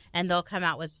cow. And they'll come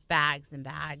out with bags and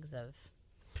bags of.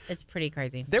 It's pretty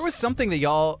crazy. There was something that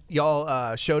y'all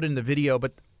showed in the video,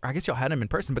 but I guess y'all had them in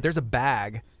person. But there's a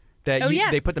bag that Oh,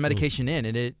 yes. they put the medication in,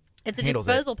 and It's a handles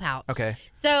disposal pouch. Okay.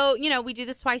 So, we do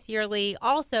this twice yearly.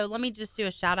 Also, let me just do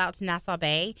a shout out to Nassau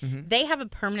Bay. Mm-hmm. They have a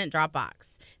permanent drop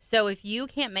box. So if you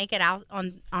can't make it out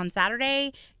on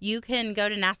Saturday, you can go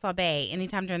to Nassau Bay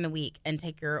anytime during the week and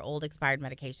take your old expired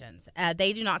medications.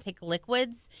 They do not take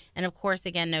liquids. And of course,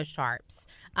 again, no sharps.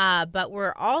 But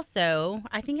we're also,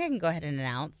 I think I can go ahead and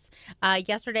announce,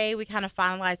 yesterday we kind of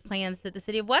finalized plans that the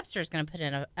city of Webster is going to put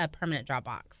in a permanent drop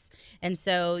box. And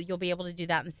so you'll be able to do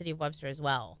that in the city of Webster as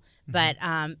well. But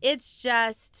it's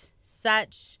just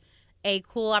such a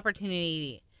cool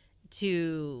opportunity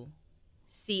to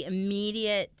see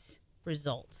immediate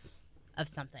results of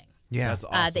something yeah, That's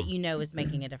awesome. that is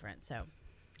making a difference. So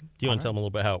Do you want to tell them a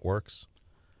little bit how it works?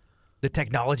 the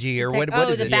technology or Tech- what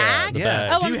is the it? bag? the Yeah.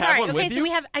 bag. Oh, Do I'm you have sorry. one Okay, with so you? we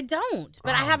have. I don't,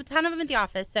 but I have a ton of them at the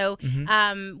office. So,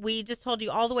 we just told you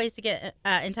all the ways to get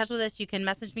in touch with us. You can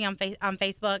message me on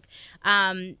Facebook.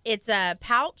 It's a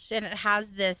pouch and it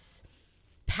has this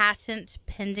patent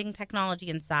pending technology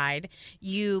inside.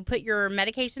 You put your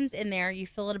medications in there, you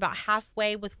fill it about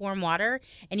halfway with warm water,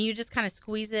 and you just kind of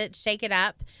squeeze it, shake it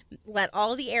up, let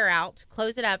all the air out,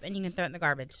 close it up, and you can throw it in the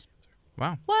garbage.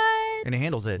 Wow. What? And it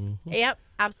handles it, Yep,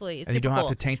 absolutely. It's and you super don't have cool.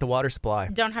 to taint the water supply.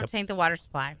 Don't have to tank the water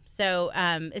supply. So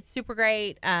it's super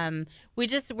great.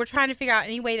 We're trying to figure out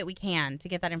any way that we can to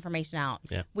get that information out.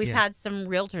 Yeah. We've Yeah. had some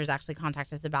realtors actually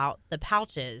contact us about the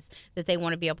pouches that they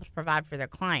want to be able to provide for their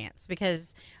clients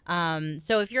because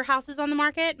so if your house is on the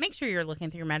market, make sure you're looking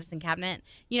through your medicine cabinet.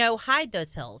 Hide those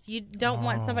pills. You don't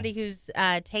want somebody who's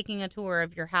taking a tour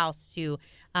of your house to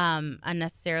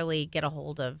unnecessarily get a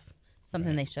hold of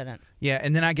something they shouldn't. Yeah,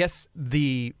 and then I guess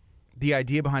the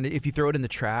idea behind it, if you throw it in the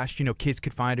trash, kids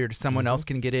could find it or someone else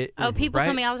can get it. Oh, people right?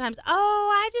 tell me all the time,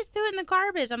 I just threw it in the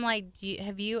garbage. I'm like,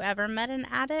 have you ever met an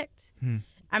addict?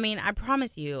 I mean, I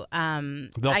promise you,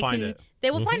 They'll find it. They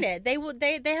will find it. They will.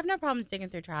 They have no problems digging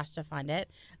through trash to find it.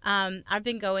 I've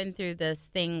been going through this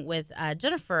thing with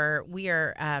Jennifer. We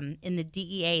are in the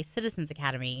DEA Citizens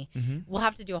Academy. We'll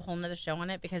have to do a whole nother show on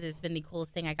it because it's been the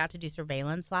coolest thing. I got to do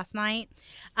surveillance last night,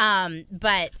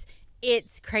 but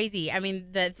it's crazy. I mean,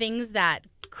 the things that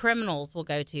criminals will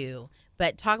go to,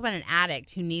 But talk about an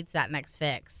addict who needs that next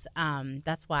fix.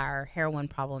 That's why our heroin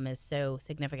problem is so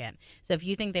significant. So if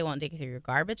you think they won't dig through your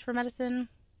garbage for medicine,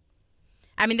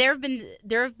 I mean, there have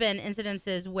been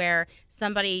incidences where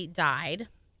somebody died,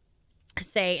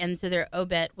 say, and so their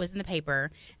obit was in the paper,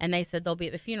 and they said they'll be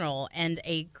at the funeral, and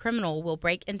a criminal will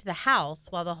break into the house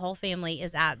while the whole family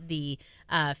is at the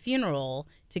funeral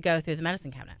to go through the medicine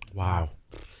cabinet. Wow.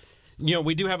 You know,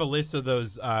 we do have a list of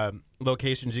those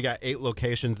locations. You got 8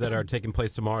 locations that are taking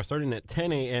place tomorrow, starting at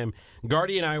 10 a.m.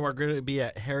 Guardy and I are going to be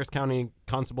at Harris County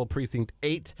Constable Precinct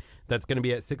 8. That's going to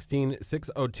be at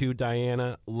 16602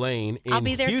 Diana Lane in Houston. I'll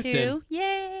be there too.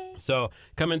 Yay! So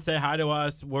come and say hi to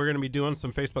us. We're going to be doing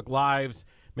some Facebook Lives,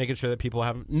 making sure that people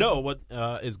know what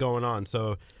is going on.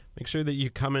 So make sure that you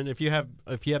come in. If you have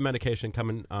medication, come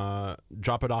and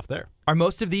drop it off there. Are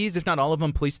most of these, if not all of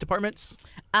them, police departments?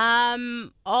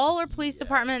 All are police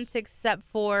departments except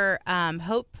for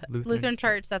Hope Lutheran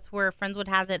Church. That's where Friendswood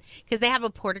has it because they have a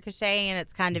porte-cochere and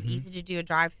it's kind of easy to do a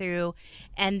drive-through.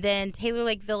 And then Taylor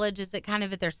Lake Village is kind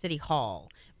of at their city hall,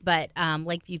 but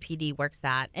Lakeview PD works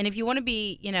that. And if you want to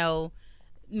be,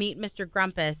 meet Mr.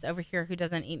 Grumpus over here who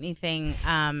doesn't eat anything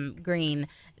green,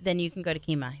 then you can go to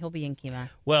Kemah. He'll be in Kemah.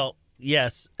 Well,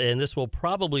 yes, and this will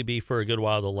probably be for a good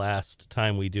while the last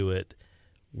time we do it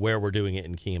where we're doing it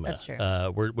in Kemah. That's true.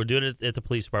 We're doing it at the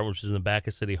police department, which is in the back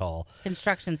of City Hall.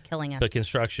 Construction's killing us. But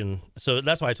construction, so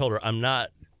that's why I told her I'm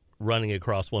not running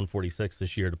across 146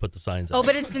 this year to put the signs up. Oh,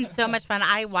 but it's been so much fun.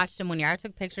 I watched him one year. I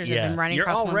took pictures of him running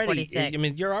across 146. I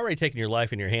mean, you're already taking your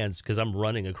life in your hands because I'm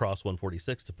running across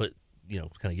 146 to put, kind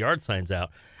of yard signs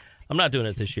out. I'm not doing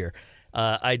it this year.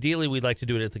 Ideally, we'd like to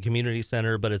do it at the community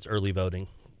center, but it's early voting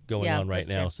going on right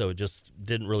now, so it just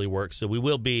didn't really work. So we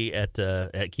will be at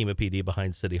Kemah PD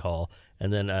behind City Hall,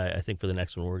 and then I think for the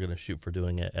next one, we're going to shoot for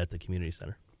doing it at the community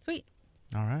center. Sweet.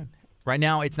 All right. Right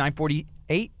now, it's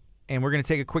 9:48, and we're going to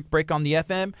take a quick break on the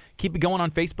FM. Keep it going on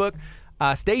Facebook.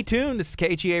 Stay tuned. This is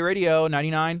KHEA Radio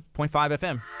 99.5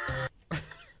 FM.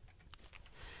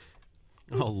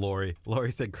 Oh, Lori. Lori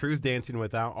said Cruz dancing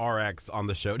without RX on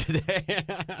the show today.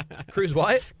 Cruz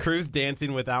what? Cruz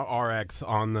dancing without RX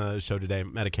on the show today.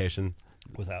 Medication.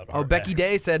 Without Oh, RX. Becky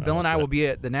Day said Bill and I will be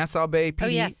at the Nassau Bay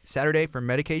PD yes. Saturday for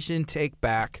medication take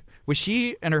back. Which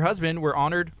she and her husband were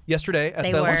honored yesterday at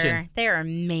They the were. luncheon. They are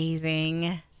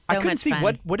amazing. So I couldn't much see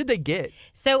fun. what did they get?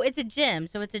 So it's a gym.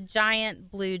 So it's a giant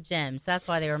blue gym. So that's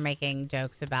why they were making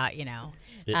jokes about, It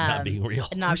not being real.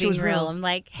 not Wish it being was real. real. I'm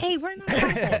like, hey, we're not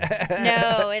profit.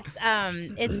 No,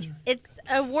 it's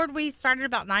an award we started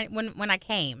about 9 when I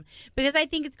came because I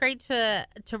think it's great to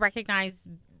recognize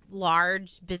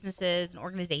large businesses and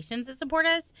organizations that support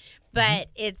us, but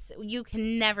you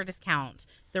can never discount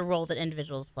the role that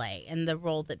individuals play, and the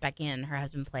role that Becky and her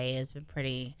husband play has been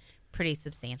pretty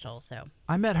substantial. So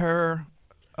I met her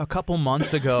a couple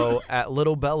months ago at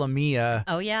Little Bella Mia.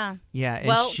 oh yeah. Yeah, and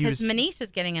Well, she because was Manish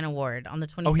is getting an award on the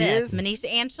 25th. Oh, he is? Manish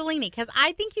and Shalini, because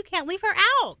I think you can't leave her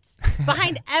out.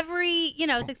 Behind every,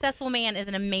 successful man is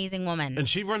an amazing woman. And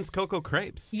she runs Coco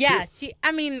Crepes. Yeah,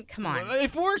 come on.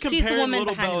 If we're She's the comparing woman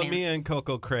Little behind the man. Bellamy and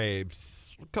Coco Crepes,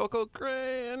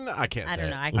 I can't say I don't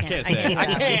know. it. I can't say it. do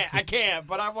that. I can't,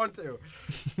 but I want to.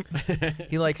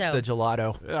 he likes So- the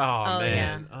gelato. Oh, Oh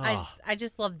man. yeah, I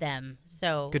just love them.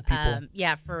 So Good people.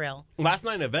 Yeah, for real. Last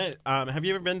night event, have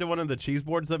you ever been to one of the Cheese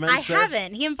Boards events? I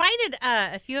haven't. He invited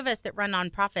a few of us that run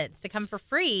nonprofits to come for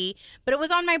free, but it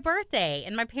was on my birthday,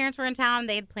 and my parents were in town.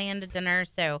 They had planned a dinner,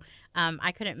 so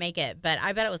I couldn't make it. But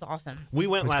I bet it was awesome. We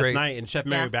went It was last great. night, and Chef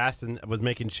Mary Yeah. Baston was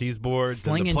making cheese boards.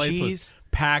 Slinging and the place cheese. was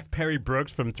packed. Perry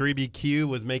Brooks from 3BQ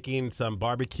was making some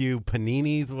barbecue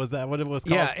paninis. Was that what it was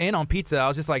called? Yeah, and on pizza, I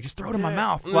was just like, just throw it in my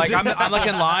mouth. Like I'm like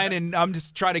in line and I'm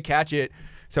just trying to catch it.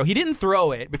 So he didn't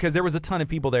throw it because there was a ton of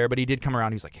people there, but he did come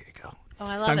around. He was like, here you go. Oh,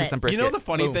 I Stung love me it. some You brisket. know the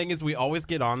funny Boom. thing is we always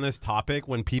get on this topic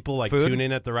when people like Food? tune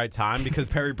in at the right time because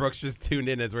Perry Brooks just tuned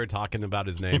in as we are talking about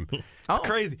his name. It's Oh.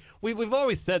 crazy. We've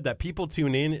always said that people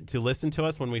tune in to listen to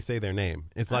us when we say their name.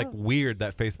 It's like weird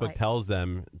that Facebook like- tells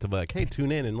them to be like, hey,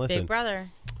 tune in and listen. Big brother.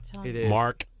 Tell It him. is.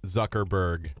 Mark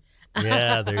Zuckerberg.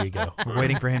 Yeah, there you go. We're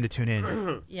waiting for him to tune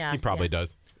in. Yeah, He probably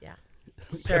does. Yeah.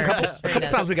 Sure. A couple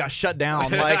times we got shut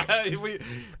down. Like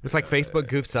it's like Facebook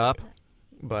goofs up,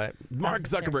 but Mark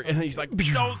Zuckerberg. And he's like,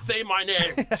 don't say my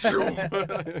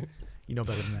name. you know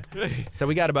better than that. So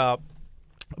we got about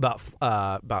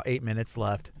 8 minutes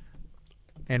left,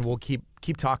 and we'll keep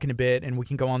talking a bit, and we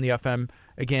can go on the FM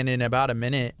again in about a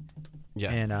minute.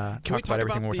 Yes. And Can we talk about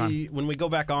everything one more time. When we go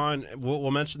back on,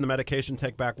 we'll mention the medication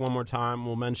take back one more time.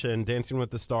 We'll mention Dancing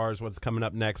with the Stars, what's coming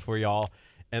up next for y'all.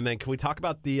 And then can we talk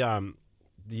about the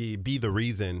Be the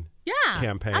Reason Yeah.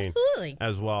 campaign Absolutely.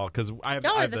 as well? Because I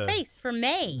Y'all are have the face for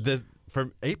May. the for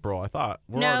April. I thought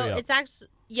we're no, already up. it's actually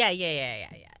yeah.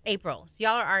 April. So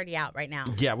y'all are already out right now.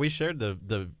 Yeah, we shared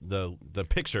the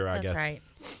picture. I That's guess. right.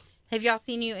 Have y'all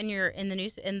seen you in the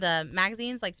news in the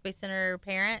magazines like Space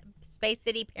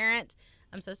City Parent?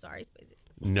 I'm so sorry, Space City.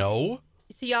 No.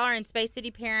 So y'all are in Space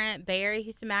City Parent, Bay Area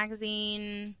Houston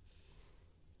Magazine,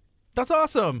 That's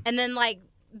awesome. and then like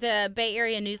the Bay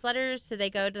Area newsletters. So they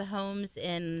go to the homes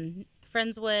in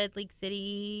Friendswood, League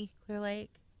City, Clear Lake.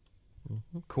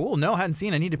 Cool. No, hadn't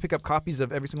seen. I need to pick up copies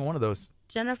of every single one of those.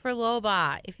 Jennifer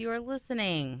Loba, if you are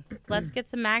listening, let's get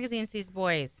some magazines, these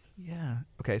boys. Yeah.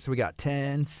 Okay, so we got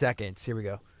 10 seconds. Here we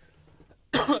go.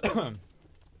 Boop,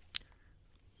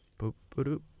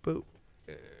 boop, boop.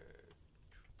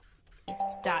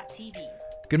 .tv.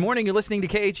 Good morning. You're listening to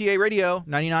KHEA Radio,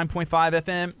 99.5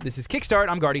 FM. This is Kickstart.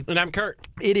 I'm Gardy. And I'm Kurt.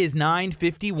 It is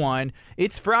 9:51.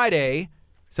 It's Friday,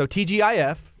 so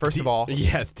TGIF, first of all.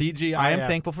 Yes, TGIF. I am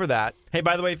thankful for that. Hey,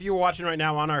 by the way, if you're watching right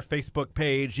now on our Facebook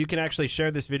page, you can actually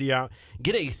share this video out.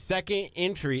 Get a second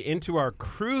entry into our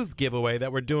cruise giveaway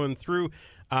that we're doing through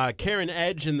Karen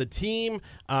Edge and the team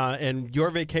and Your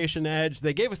Vacation Edge.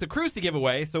 They gave us a cruise to give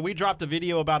away, so we dropped a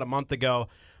video about a month ago.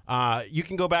 You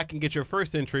can go back and get your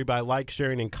first entry by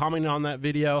sharing, and commenting on that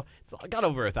video. It's got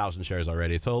over 1,000 shares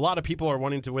already, so a lot of people are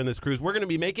wanting to win this cruise. We're going to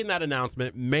be making that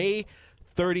announcement May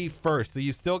 31st, so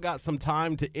you still got some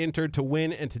time to enter to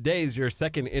win, and today's your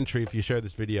second entry if you share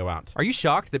this video out. Are you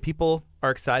shocked that people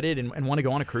are excited and want to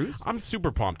go on a cruise? I'm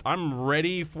super pumped. I'm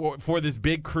ready for this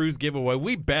big cruise giveaway.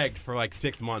 We begged for like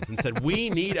 6 months and said, we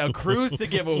need a cruise to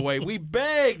give away. We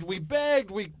begged. We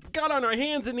got on our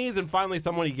hands and knees, and finally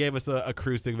somebody gave us a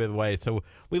cruise to give away. So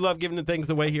we love giving the things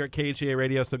away here at KHEA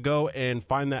Radio, so go and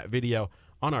find that video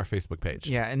on our Facebook page.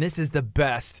 Yeah, and this is the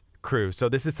best cruise. So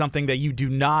this is something that you do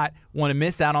not want to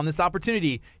miss out on this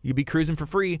opportunity. You'll be cruising for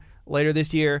free later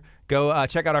this year. Go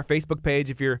check out our Facebook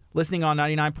page. If you're listening on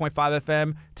 99.5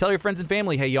 FM, tell your friends and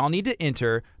family, hey, y'all need to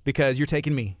enter because you're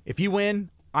taking me. If you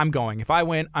win, I'm going. If I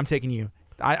win, I'm taking you.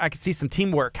 I can see some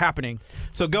teamwork happening.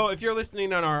 So go, if you're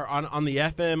listening on the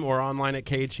FM or online at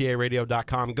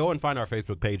KHEARadio.com, go and find our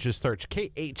Facebook page. Just search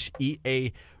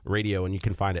KHEA Radio and you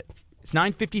can find it. It's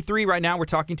 9:53 right now. We're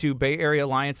talking to Bay Area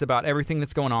Alliance about everything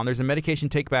that's going on. There's a medication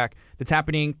take-back that's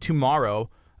happening tomorrow.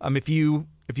 If you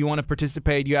want to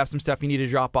participate, you have some stuff you need to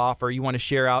drop off, or you want to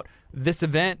share out this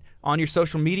event on your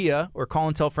social media or call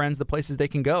and tell friends the places they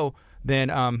can go, then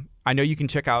I know you can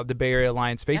check out the Bay Area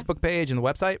Alliance Facebook page and the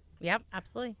website. Yep,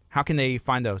 absolutely. How can they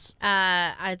find those?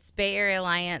 It's Bay Area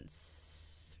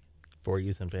Alliance For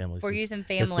Youth and Families. for Youth and It's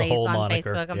the Families whole on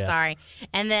moniker. Facebook. I'm Yeah. sorry.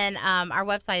 And then our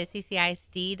website is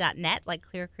ccisd.net, like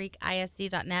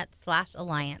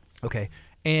clearcreekisd.net/alliance. Okay.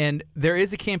 And there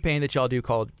is a campaign that y'all do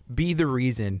called Be the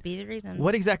Reason. Be the reason.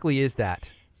 What exactly is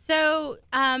that? So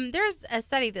there's a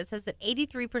study that says that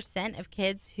 83% of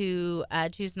kids who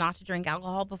choose not to drink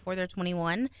alcohol before they're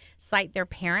 21 cite their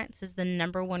parents as the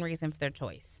number one reason for their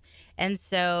choice. And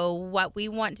so what we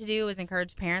want to do is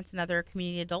encourage parents and other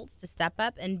community adults to step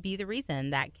up and be the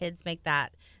reason that kids make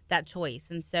that choice.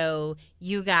 And so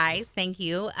you guys, thank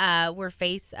you. We're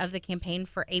face of the campaign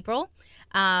for April.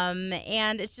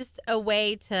 And it's just a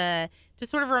way to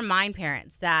sort of remind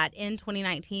parents that in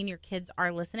 2019, your kids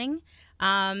are listening.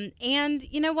 And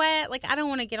you know what? Like, I don't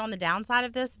want to get on the downside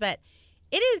of this, but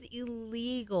it is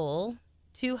illegal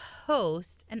to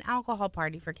host an alcohol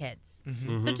party for kids.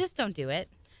 So just don't do it.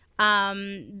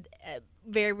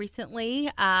 Very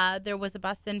recently, there was a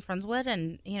bust in Friendswood,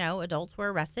 and, adults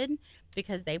were arrested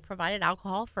because they provided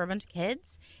alcohol for a bunch of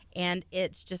kids, and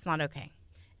it's just not okay.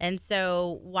 And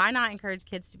so why not encourage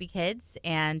kids to be kids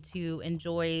and to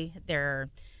enjoy their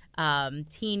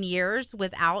teen years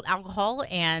without alcohol?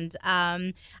 And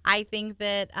I think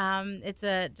that it's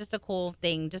just a cool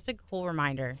thing, just a cool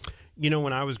reminder.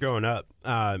 When I was growing up,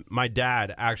 my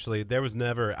dad actually, there was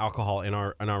never alcohol in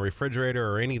our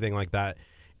refrigerator or anything like that.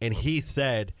 And he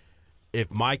said, if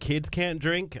my kids can't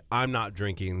drink, I'm not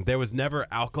drinking. There was never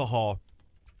alcohol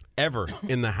ever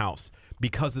in the house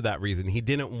because of that reason. He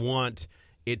didn't want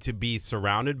it to be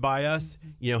surrounded by us.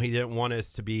 He didn't want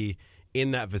us to be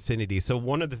in that vicinity. So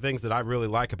one of the things that I really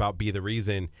like about Be the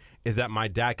Reason is that my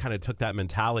dad kind of took that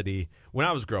mentality when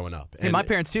I was growing up. Hey, my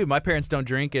parents too. My parents don't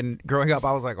drink, and growing up,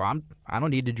 I was like, well, I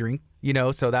don't need to drink,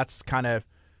 so that's kind of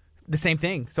the same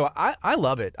thing. So I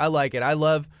love it. I like it. I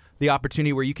love the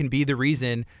opportunity where you can be the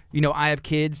reason. I have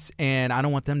kids, and I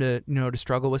don't want them to, to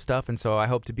struggle with stuff, and so I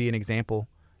hope to be an example,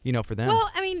 for them. Well,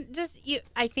 I mean,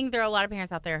 I think there are a lot of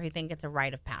parents out there who think it's a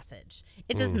rite of passage.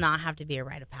 It does not have to be a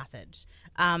rite of passage.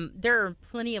 There are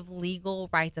plenty of legal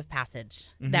rites of passage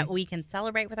that we can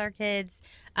celebrate with our kids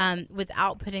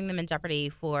without putting them in jeopardy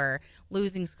for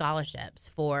losing scholarships,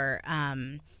 for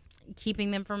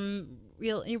keeping them from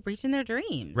reaching their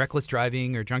dreams. Reckless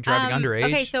driving or drunk driving underage.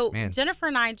 Okay, so Man. Jennifer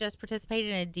and I just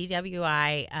participated in a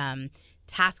DWI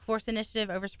task force initiative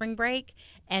over spring break,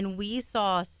 and we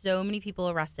saw so many people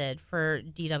arrested for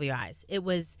DWIs. It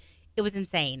was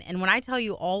insane. And when I tell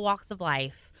you, all walks of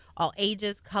life, all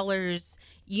ages, colors,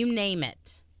 you name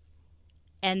it,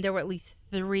 and there were at least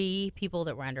 3 people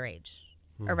that were underage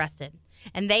arrested.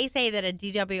 And they say that a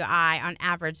DWI on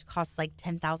average costs like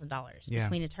 $10,000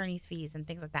 between attorney's fees and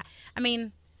things like that. I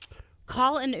mean,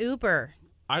 call an Uber.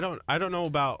 I don't know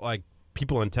about like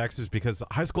people in Texas because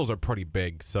high schools are pretty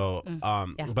big. So,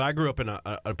 but I grew up in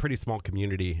a pretty small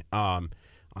community.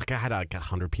 Like I had like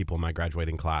 100 people in my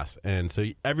graduating class, and so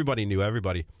everybody knew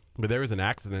everybody. But there was an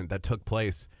accident that took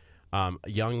place.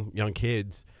 Young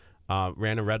kids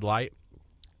ran a red light,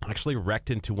 actually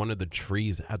wrecked into one of the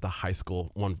trees at the high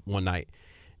school one night,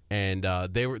 and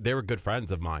they were good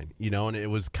friends of mine, and it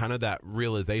was kind of that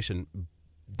realization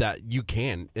that you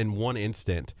can in one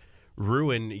instant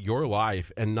ruin your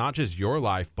life, and not just your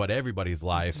life but everybody's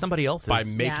life, Somebody else's. by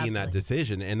making that absolutely.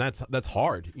 decision. And that's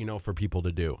hard, for people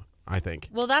to do, I think.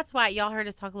 Well, that's why y'all heard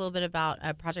us talk a little bit about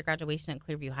Project Graduation at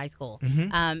Clearview High School.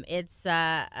 It's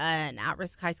an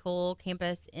at-risk high school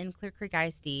campus in Clear Creek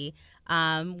ISD.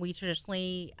 We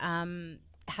traditionally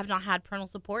have not had parental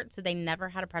support, so they never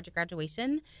had a Project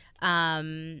Graduation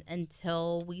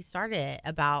until we started it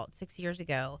about 6 years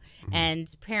ago. And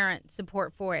parent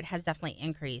support for it has definitely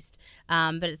increased.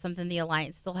 But it's something the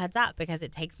Alliance still heads up because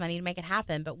it takes money to make it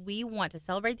happen. But we want to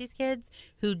celebrate these kids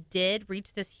who did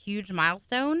reach this huge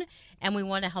milestone, and we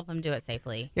want to help them do it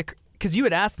safely. Yeah, because you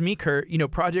had asked me, Kurt,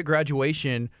 Project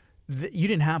Graduation, you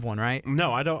didn't have one, right?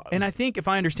 No, I don't. And I think if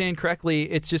I understand correctly,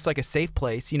 it's just like a safe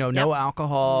place, no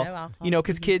alcohol. No alcohol.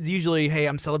 Because kids usually, hey,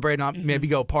 I'm celebrating, I'll maybe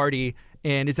go party.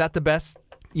 And is that the best,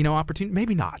 opportunity?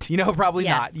 Maybe not. Probably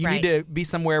Yeah, not. You right. need to be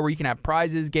somewhere where you can have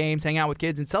prizes, games, hang out with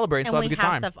kids, and celebrate and still have a good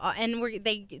time. Stuff, and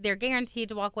they're guaranteed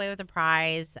to walk away with a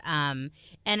prize, and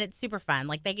it's super fun.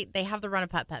 Like they have the run a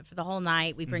putt putt for the whole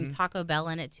night. We bring Taco Bell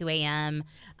in at 2 a.m.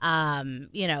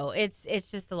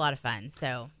 It's just a lot of fun.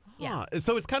 So. Yeah.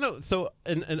 So it's kind of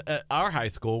in our high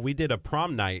school we did a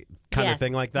prom night kind of Yes.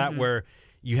 thing like that where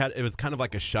it was kind of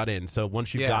like a shut-in. So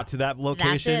once you got to that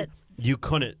location, it. you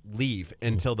couldn't leave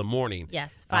until the morning.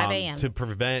 Yes, 5 a.m. to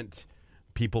prevent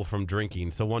people from drinking.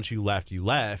 So once you left,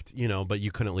 but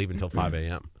you couldn't leave until 5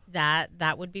 a.m.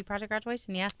 That would be Project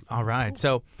Graduation. Yes. All right.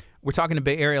 So we're talking to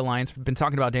Bay Area Alliance. We've been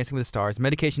talking about Dancing with the Stars,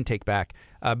 medication take back,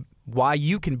 why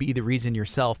you can be the reason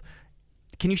yourself.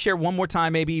 Can you share one more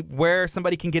time maybe where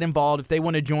somebody can get involved if they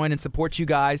want to join and support you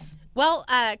guys? Well,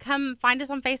 come find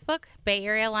us on Facebook, Bay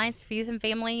Area Alliance for Youth and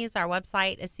Families. Our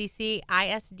website is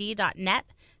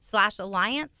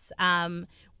ccisd.net/alliance.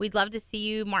 We'd love to see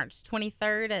you March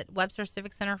 23rd at Webster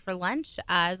Civic Center for lunch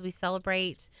as we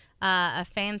celebrate a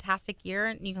fantastic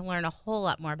year. You can learn a whole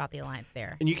lot more about the Alliance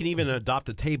there. And you can even adopt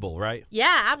a table, right?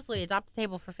 Yeah, absolutely. Adopt a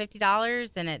table for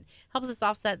 $50, and it helps us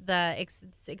offset the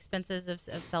expenses of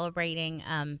celebrating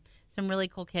some really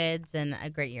cool kids and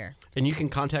a great year. And you can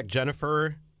contact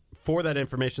Jennifer for that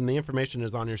information. The information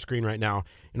is on your screen right now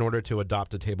in order to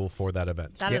adopt a table for that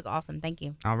event. That is awesome. Thank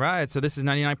you. All right. So this is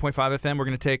 99.5 FM. We're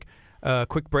going to take a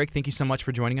quick break. Thank you so much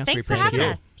for joining us. Thanks we for appreciate having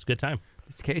you. us. It's a good time.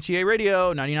 It's KHEA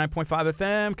Radio, 99.5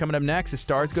 FM. Coming up next is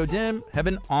Stars Go Dim,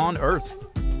 Heaven on Earth.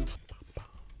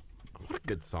 What a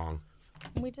good song.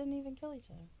 We didn't even kill each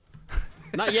other.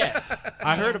 Not yet.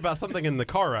 I heard about something in the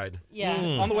car ride. Yeah.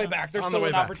 On the way back, there's On the still way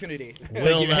an back. opportunity.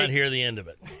 Will you. not Hey. hear the end of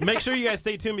it. Make sure you guys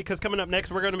stay tuned because coming up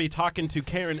next, we're going to be talking to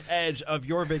Karen Edge of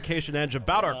Your Vacation Edge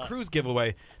about our cruise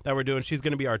giveaway that we're doing. She's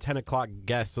going to be our 10 o'clock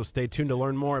guest, so stay tuned to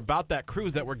learn more about that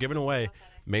cruise that we're giving away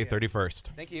May 31st.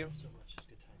 Thank you.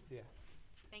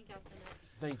 Thank y'all so much.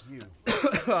 Thank you.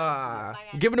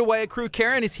 Giving away a crew.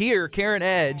 Karen is here. Karen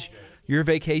Edge, Your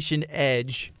Vacation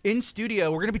Edge. In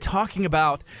studio, we're going to be talking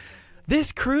about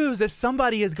this cruise that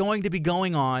somebody is going to be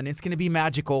going on. It's going to be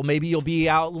magical. Maybe you'll be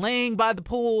out laying by the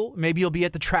pool. Maybe you'll be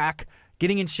at the track,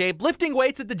 getting in shape, lifting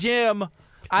weights at the gym.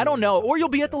 I don't know. Or you'll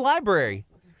be at the library.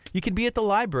 You could be at the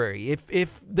library.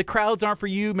 If the crowds aren't for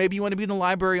you, maybe you want to be in the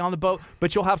library on the boat,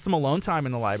 but you'll have some alone time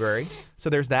in the library. So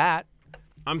there's that.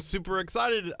 I'm super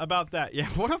excited about that. Yeah,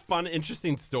 what a fun,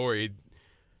 interesting story.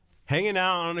 Hanging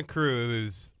out on a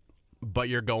cruise, but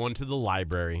you're going to the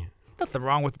library. Nothing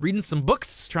wrong with reading some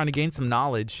books, trying to gain some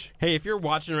knowledge. Hey, if you're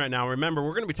watching right now, remember,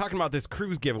 we're going to be talking about this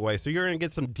cruise giveaway. So you're going to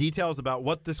get some details about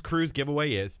what this cruise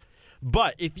giveaway is.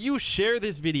 But if you share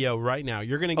this video right now,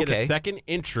 you're going to get a second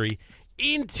entry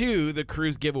into the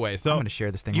cruise giveaway. So I'm going to share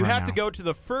this thing you right have now. to go to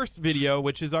the first video,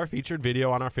 which is our featured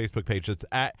video on our Facebook page. It's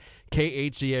at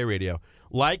KHGA Radio.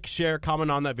 Like, share,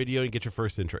 comment on that video and get your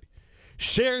first entry.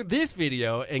 Share this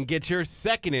video and get your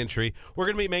second entry. We're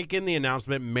going to be making the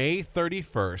announcement May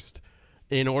 31st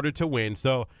in order to win.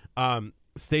 So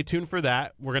stay tuned for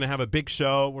that. We're going to have a big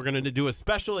show. We're going to do a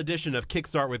special edition of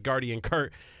Kickstart with Gardy and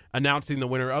Kurt announcing the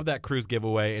winner of that cruise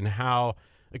giveaway and how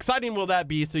exciting will that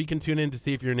be, so you can tune in to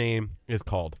see if your name is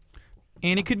called.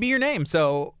 And it could be your name.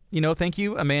 So, thank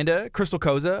you, Amanda, Crystal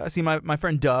Koza. I see my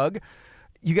friend Doug.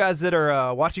 You guys that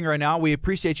are watching right now, we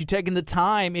appreciate you taking the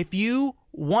time. If you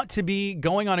want to be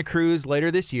going on a cruise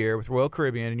later this year with Royal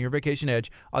Caribbean and your Vacation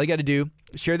Edge, all you got to do,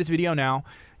 share this video now.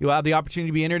 You'll have the opportunity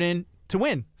to be entered in to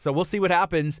win. So we'll see what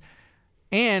happens,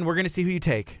 and we're going to see who you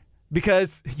take,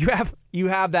 because you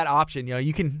have that option.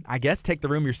 You can, I guess, take the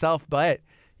room yourself, but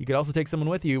you could also take someone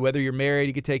with you. Whether you're married,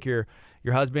 you could take your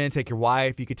husband, take your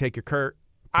wife, you could take your Kurt.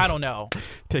 I don't know.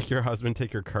 Take your husband,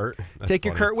 take your Kurt. That's take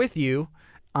funny. your Kurt with you.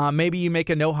 Maybe you make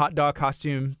a no hot dog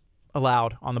costume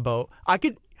allowed on the boat. I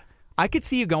could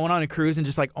see you going on a cruise and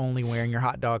just like only wearing your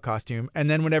hot dog costume, and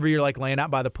then whenever you're like laying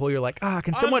out by the pool, you're like,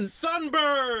 can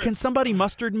somebody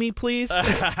mustard me, please?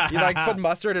 You like put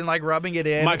mustard and like rubbing it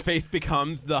in. My face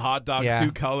becomes the hot dog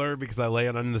suit color because I lay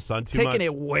it in the sun too much. Taking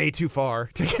it way too far.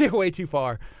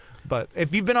 But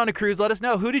if you've been on a cruise, let us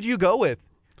know. Who did you go with?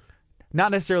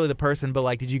 Not necessarily the person, but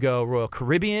like, did you go Royal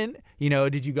Caribbean?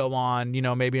 Did you go on,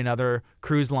 maybe another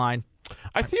cruise line?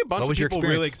 I see a bunch What of was your people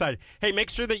really experience? excited. Hey, make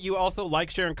sure that you also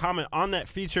like, share, and comment on that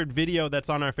featured video that's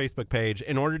on our Facebook page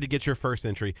in order to get your first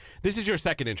entry. This is your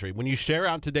second entry. When you share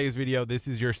out today's video, this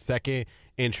is your second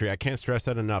entry. I can't stress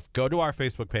that enough. Go to our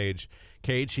Facebook page,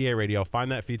 KHEA Radio,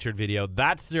 find that featured video.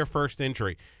 That's your first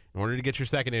entry. In order to get your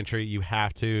second entry, you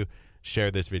have to share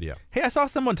this video. Hey, I saw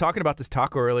someone talking about this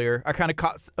taco earlier. I kind of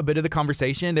caught a bit of the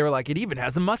conversation. They were like, it even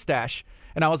has a mustache.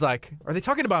 And I was like, are they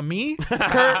talking about me,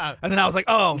 Kurt? And then I was like,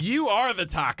 oh, You are the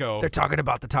taco. they're talking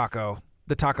about the taco.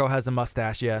 The taco has a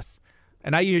mustache, yes.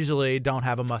 And I usually don't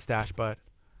have a mustache, but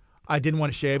I didn't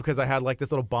want to shave because I had like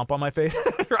this little bump on my face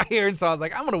right here. And so I was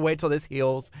like, I'm going to wait till this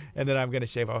heals, and then I'm going to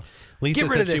shave off. Lisa Get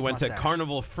rid said of she this went to mustache.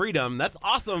 Carnival Freedom. That's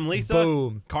awesome, Lisa.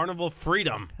 Boom. Carnival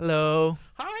Freedom. Hello.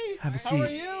 Hi. Have a How are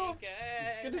seat. you?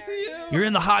 It's good to see you. You're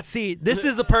in the hot seat. This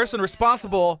is the person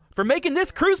responsible for making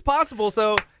this cruise possible.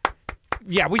 So,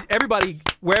 yeah, everybody,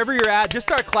 wherever you're at, just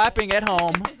start clapping at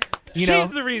home. She's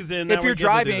the reason that if you're we get to do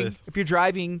driving,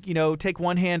 this. take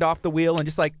one hand off the wheel and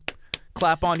just like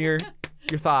clap on your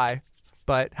thigh.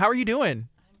 But how are you doing?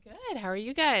 Good. How are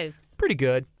you guys? Pretty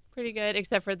good. Pretty good,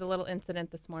 except for the little incident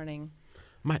this morning.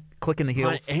 Clicking the My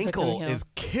heels. ankle heels. is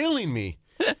killing me.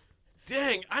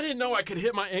 Dang, I didn't know I could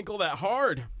hit my ankle that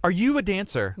hard. Are you a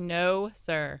dancer? No,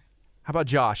 sir. How about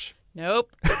Josh?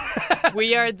 Nope.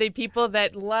 We are the people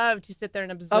that love to sit there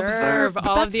and observe But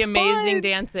all of that's the amazing fun.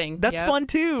 dancing. That's Yep. fun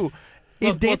too.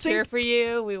 Is We'll dancing cheer for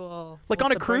you. We will. like we'll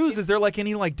on a support cruise? you. Is there like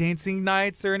any like dancing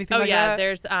nights or anything Oh like yeah,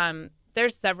 that?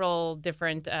 there's several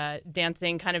different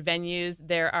dancing kind of venues.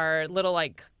 There are little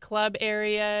like club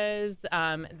areas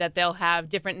that they'll have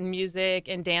different music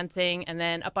and dancing, and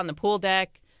then up on the pool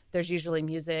deck, there's usually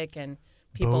music and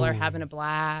people are having a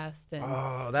blast, and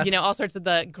that's all sorts of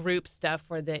the group stuff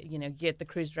where they get the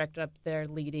cruise director up there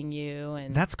leading you,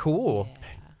 and That's cool. yeah.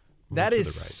 That to is the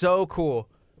right. so cool.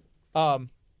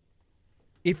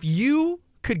 If you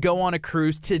could go on a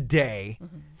cruise today,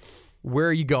 where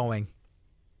are you going?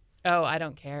 Oh, I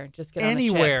don't care. Just get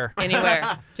Anywhere. on a ship.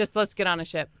 Anywhere. Just let's get on a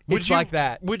ship. It's like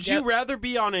that. Would Yep. you rather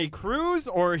be on a cruise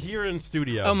or here in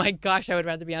studio? Oh my gosh, I would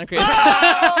rather be on a cruise.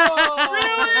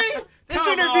 Really? This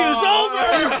Come interview's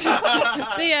on.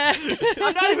 over. See ya.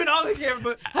 I'm not even on the camera,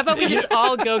 but How about we just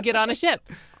all go get on a ship?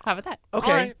 How about that?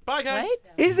 okay. All right, bye guys. Right?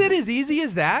 Is it as easy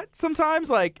as that? Sometimes,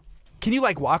 like, can you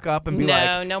like walk up and be No,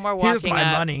 like, no more walking "Here's my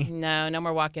up. money"? No, no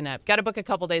more walking up. Got to book a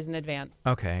couple days in advance.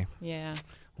 Okay. Yeah.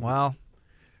 Well,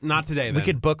 Not today. Then. we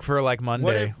could book for like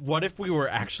Monday. What if we were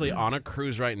actually on a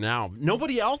cruise right now?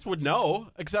 Nobody else would know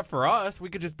except for us. We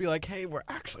could just be like, "Hey, we're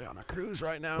actually on a cruise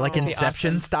right now." Like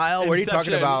Inception awesome. style? What are you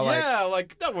talking Inception. about? Like, Yeah,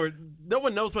 like no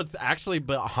one knows what's actually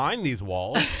behind these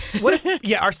walls. what if,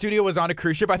 yeah, our studio was on a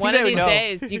cruise ship. I think One they of would these know.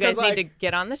 days, you guys Because, need to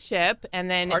get on the ship and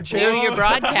then Our do chairs- your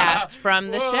broadcast from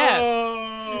the ship.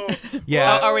 Whoa.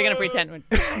 Yeah. Oh, are we going to pretend?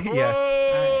 Yes.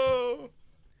 Whoa.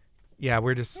 Yeah,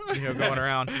 we're just going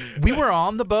around. We were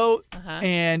on the boat,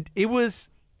 and it was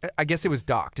I guess it was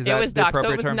docked. Is It that was the docked, so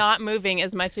appropriate it was term? not moving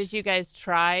as much as you guys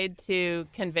tried to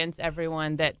convince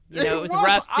everyone that it was was.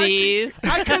 rough seas.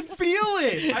 I could feel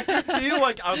it. I could feel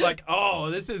like I was like,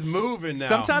 oh, this is moving now.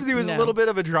 Sometimes he was a No. little bit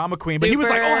of a drama queen, but he was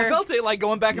like, oh, I Super- felt it like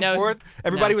going back and No, forth.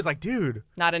 Everybody no. was like, dude,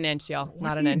 Not an inch, y'all. what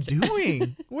Not are an you inch.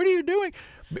 doing? What are you doing?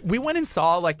 We went and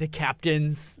saw like the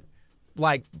captain's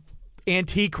like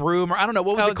antique room, or I don't know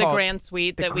what was Oh, it the called. grand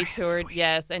suite The that we grand toured. suite.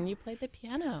 Yes, and you played the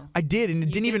piano. I did, and it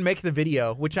didn't did? even make the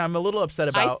video, which I'm a little upset I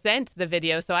about. sent the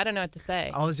video, so I don't know what to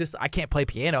say. I can't play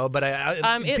piano, but I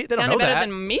It they don't sounded know better that.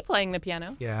 than me playing the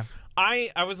piano. Yeah.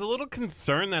 I was a little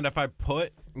concerned that if I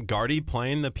put Gardy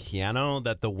playing the piano,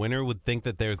 that the winner would think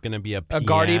that there's going to be a piano.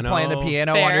 Gardy playing the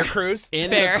piano on Fair. your cruise.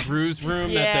 in Fair. the cruise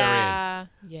room that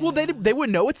Yeah. Well, they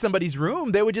wouldn't know it's somebody's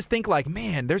room. They would just think like,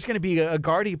 man, there's going to be a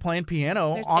Gardy playing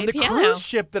piano There's on a the piano cruise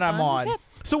ship that I'm on on. the ship.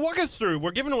 they're in. So walk us through.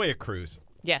 We're giving away a cruise.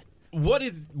 Yes. What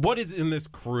is in this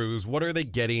cruise? What are they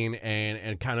getting?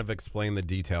 And kind of explain the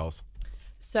details.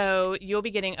 So you'll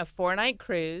be getting a 4-night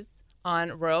cruise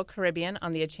on Royal Caribbean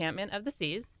on the Enchantment of the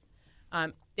Seas.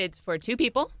 It's for 2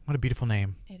 people. What a beautiful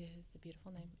name. It is a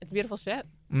beautiful name. It's a beautiful ship.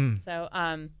 Mm. So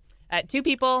 2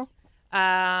 people,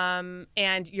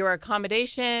 and your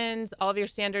accommodations, all of your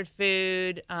standard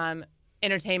food,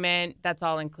 entertainment, that's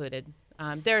all included.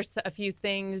 There's a few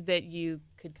things that you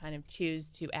could kind of choose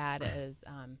to add as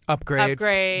Upgrades.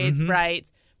 upgrades, Mhm. right?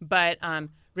 But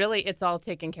really, it's all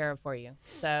taken care of for you.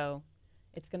 So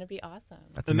it's going to be awesome.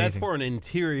 That's And amazing. that's for an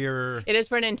interior. It is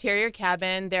for an interior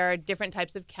cabin. There are different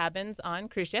types of cabins on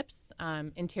cruise ships.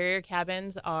 Interior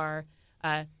cabins are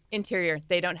interior.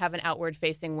 They don't have an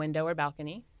outward-facing window or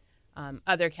balcony.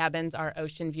 Other cabins are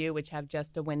ocean view, which have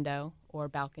just a window, or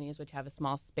balconies, which have a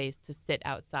small space to sit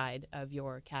outside of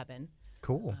your cabin.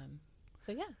 Cool.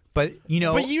 So yeah, But you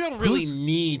know, But you don't really who's-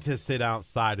 need to sit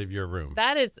outside of your room.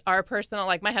 that is our personal.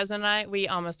 Like my husband and I, we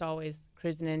almost always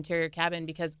cruise in an interior cabin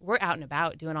because we're out and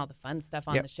about doing all the fun stuff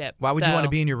on Yeah. the ship. Why would you want to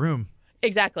So- be in your room?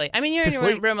 Exactly. I mean, you're To in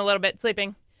your sleep. room a little bit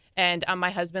sleeping. And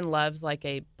my husband loves like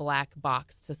a black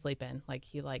box to sleep in. Like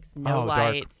he likes no Oh, dark.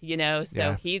 light, you know.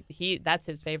 So Yeah. he that's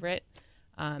his favorite.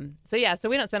 So yeah, so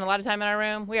we don't spend a lot of time in our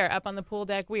room. We are up on the pool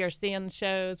deck. We are seeing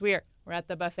shows. We're at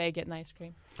the buffet getting ice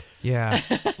cream. Yeah.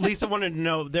 Lisa wanted to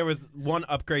know, there was one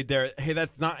upgrade there. Hey,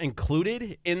 that's not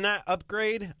included in that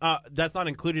upgrade. That's not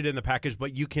included in the package,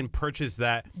 but you can purchase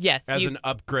that Yes, as you- an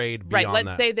upgrade Right. beyond Let's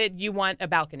that. say that you want a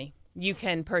balcony. You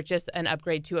can purchase an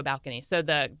upgrade to a balcony. So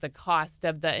the cost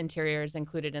of the interior is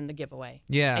included in the giveaway.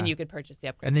 Yeah. And you could purchase the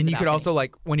upgrade. And to then the you could balcony. also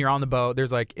like when you're on the boat,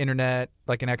 there's like internet,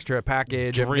 like an extra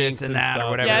package of Drinks this and and that stuff. or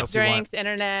whatever Yep, else you want. drinks,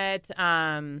 internet,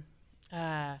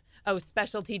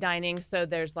 specialty dining. So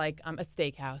there's like a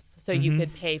steakhouse. So Mm-hmm. you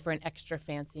could pay for an extra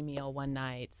fancy meal one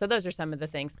night. So those are some of the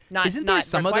things. Not Isn't there not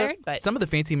some required, of the but some of the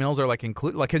fancy meals are like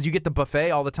included, like because you get the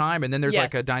buffet all the time, and then there's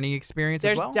like a Yes. dining experience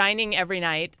there's as well. dining every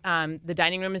night. The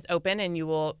dining room is open, and you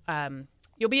will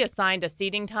you'll be assigned a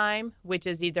seating time, which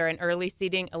is either an early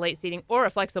seating, a late seating, or a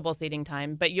flexible seating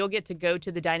time. But you'll get to go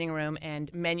to the dining room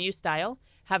and menu style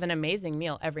have an amazing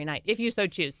meal every night if you so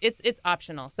choose. It's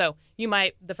optional. So you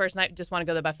might the first night just want to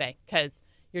go to the buffet because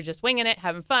you're just winging it,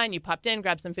 having fun. You popped in,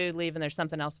 grab some food, leave, and there's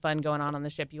something else fun going on the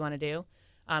ship you want to do.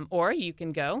 Or you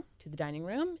can go to the dining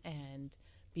room and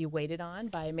be waited on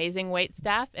by amazing wait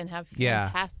staff and have Yeah.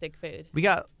 fantastic food. We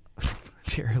got,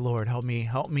 dear Lord, help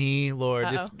me, Lord,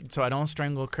 Uh-oh. just so I don't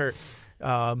strangle Kurt.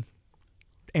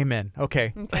 Amen.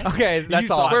 Okay, okay, that's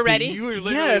You all. saw We're it, too. ready? You were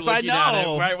literally Yes, I looking at it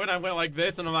know. right when I went like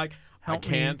this, and I'm like, Help I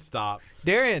can't stop.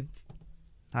 Darian,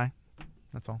 hi.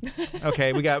 That's all.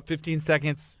 Okay, we got 15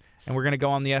 seconds, and we're gonna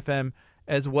go on the FM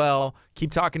as well.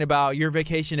 Keep talking about your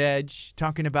vacation edge,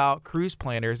 talking about cruise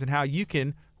planners and how you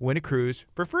can win a cruise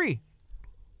for free.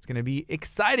 It's gonna be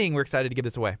exciting. We're excited to give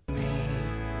this away.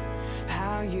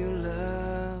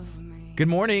 Good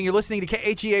morning. You're listening to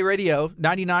KHEA Radio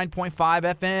 99.5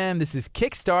 FM. This is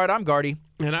Kickstart. I'm Gardy.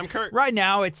 And I'm Kurt. Right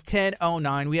now, it's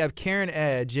 10:09. We have Karen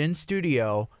Edge in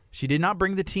studio. She did not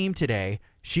bring the team today.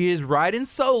 She is riding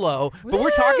solo, but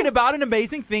we're talking about an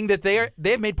amazing thing that they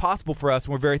have made possible for us,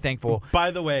 and we're very thankful.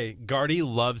 By the way, Gardy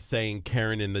loves saying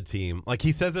Karen in the team. Like,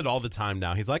 he says it all the time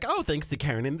now. He's like, oh, thanks to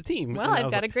Karen in the team. Well, And I I've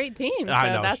was got like, a great team, so I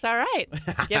know. that's all right.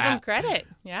 Give them credit.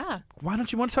 Yeah. Why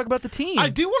don't you want to talk about the team? I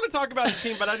do want to talk about the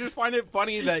team, but I just find it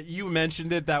funny that you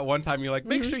mentioned it that one time. You're like,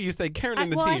 make sure you say Karen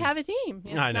in the Well, team. I have a team.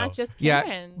 It's I know. not just Yeah,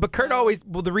 Karen. but Kurt so- always,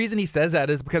 well, the reason he says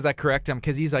that is because I correct him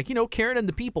because he's like, Karen and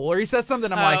the people, or he says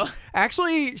something. I'm like, Oh. actually,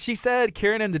 Actually, she said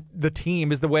Karen and the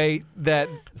team is the way that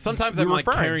Sometimes we I'm were like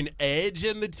referring. Karen Edge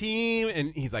in the team,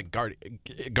 and he's like,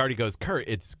 Gardy goes, Kurt,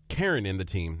 it's Karen in the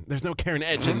team. There's no Karen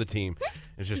Edge in the team.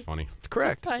 It's just funny. It's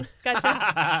correct. Fine.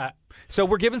 Gotcha. So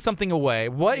we're giving something away.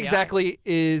 What We are. exactly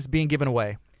is being given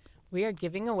away? We are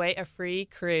giving away a free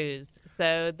cruise.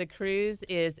 So the cruise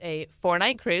is a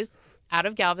 4-night cruise out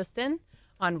of Galveston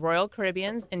on Royal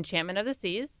Caribbean's Enchantment of the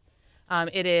Seas.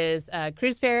 It is a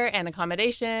cruise fare and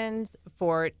accommodations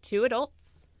for 2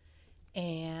 adults,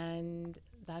 and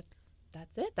that's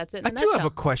it. That's it. In I a do have a nutshell.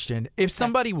 question. If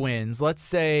somebody wins, let's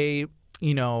say,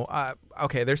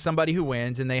 okay, there's somebody who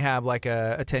wins and they have like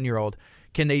a 10-year-old.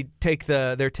 Can they take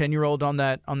their 10-year-old on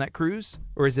that cruise,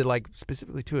 or is it like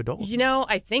specifically 2 adults?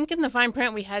 I think in the fine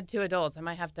print we had 2 adults. I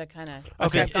might have to kind of I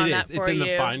think check on it that is. for It's in you.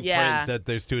 the fine yeah. print that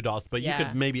there's 2 adults, but you Yeah.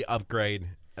 could maybe upgrade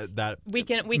that. We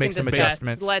can Make some discuss.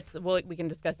 adjustments. We can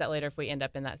discuss that later if we end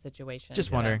up in that situation. Just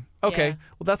So, wondering. Okay, yeah.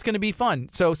 well that's going to be fun.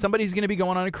 So somebody's going to be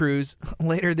going on a cruise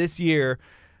later this year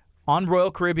on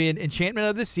Royal Caribbean Enchantment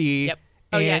of the Sea. Yep.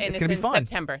 Oh and yeah, and it's going to be in fun.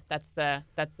 September. That's the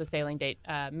sailing date,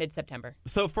 mid-September.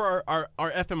 So for our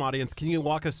FM audience, can you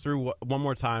walk us through one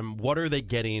more time? What are they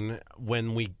getting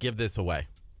when we give this away?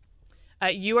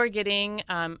 You are getting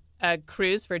a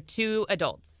cruise for 2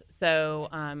 adults. So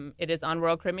it is on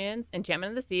Royal Caribbean's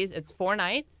Enchantment of the Seas. It's 4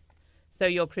 nights. So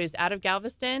you'll cruise out of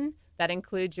Galveston. That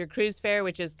includes your cruise fare,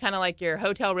 which is kind of like your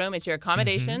hotel room. It's your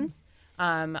accommodations.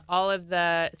 All of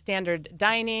the standard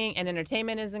dining and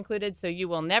entertainment is included, so you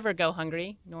will never go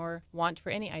hungry nor want for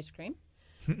any ice cream.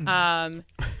 And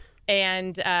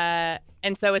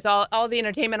so it's all the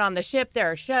entertainment on the ship.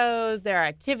 There are shows, there are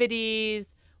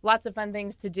activities, lots of fun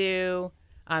things to do.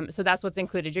 So that's what's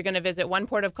included. You're going to visit one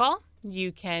port of call.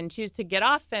 You can choose to get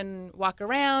off and walk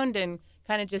around and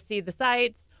kind of just see the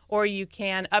sights, or you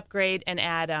can upgrade and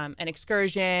add an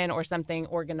excursion or something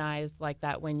organized like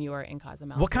that when you are in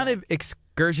Cozumel. What kind of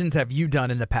excursions have you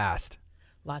done in the past?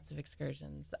 Lots of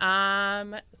excursions.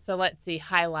 So let's see.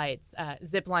 Highlights: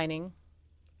 zip lining,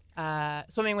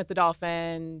 swimming with the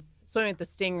dolphins, swimming with the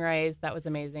stingrays. That was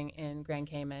amazing in Grand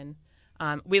Cayman.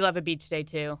 We love a beach day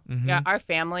too. Yeah, our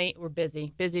family, we're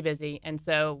busy, and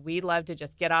so we love to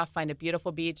just get off, find a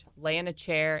beautiful beach, lay in a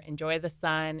chair, enjoy the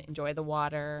sun, enjoy the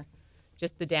water,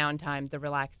 just the downtime, the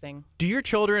relaxing. Do your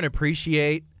children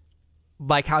appreciate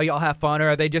like how y'all have fun, or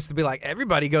are they just to be like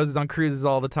everybody goes on cruises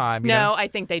all the time? You No, know? I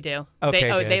think they do. Okay,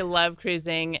 good. They love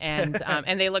cruising, and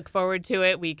and they look forward to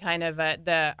it. We kind of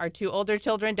our 2 older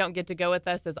children don't get to go with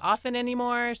us as often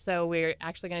anymore, so we're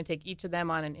actually going to take each of them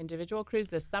on an individual cruise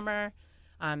this summer.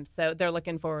 So they're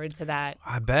looking forward to that.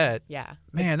 I bet. Yeah.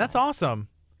 Man, that's awesome.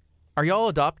 Are y'all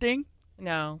adopting?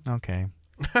 No, Okay.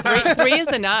 3 is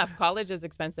enough. College is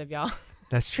expensive, y'all.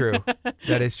 That's true.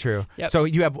 That is true. Yep. So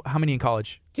you have how many in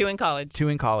college? 2 in college. 2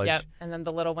 in college. Yep, and then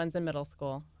the little one's in middle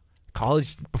school.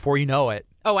 College before you know it.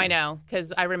 Oh, I know,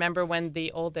 because I remember when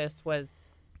the oldest was,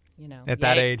 At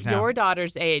that age now. Your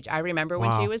daughter's age. I remember when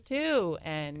Wow. she was 2,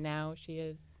 and now she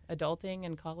is adulting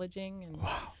and colleging. And,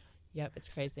 wow. Yep,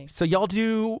 it's crazy. So y'all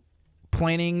do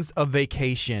plannings of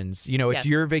vacations. It's Yes.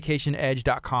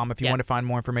 yourvacationedge.com if you Yes. want to find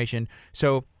more information.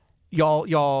 So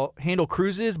y'all handle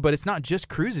cruises, but it's not just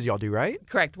cruises y'all do, right?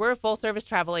 Correct. We're a full-service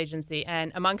travel agency,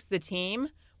 and amongst the team,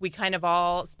 we kind of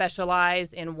all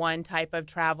specialize in one type of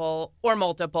travel or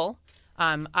multiple.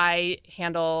 I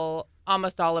handle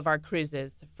almost all of our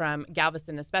cruises from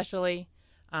Galveston especially.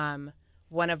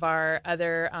 One of our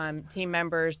other team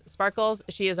members, Sparkles,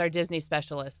 she is our Disney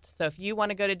specialist. So if you want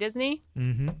to go to Disney,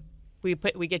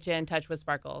 we get you in touch with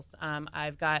Sparkles.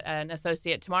 I've got an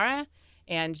associate, Tamara,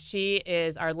 and she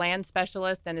is our land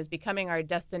specialist and is becoming our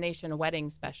destination wedding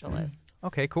specialist.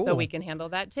 Okay, cool. So we can handle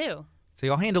that too. So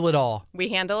y'all handle it all. We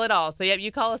handle it all. So yep,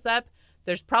 you call us up.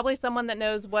 There's probably someone that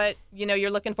knows what you're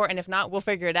looking for, and if not, we'll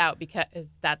figure it out because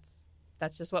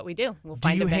that's just what we do. We'll Do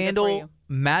find you a vendor handle for you.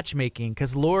 matchmaking?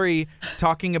 Because Lori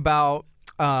talking about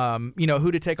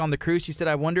who to take on the cruise, she said,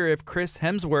 I wonder if Chris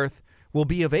Hemsworth will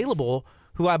be available,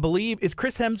 who I believe is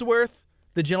Chris Hemsworth,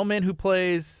 the gentleman who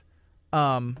plays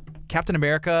Captain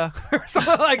America or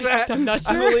something like that. I'm not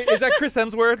I sure. believe- is that Chris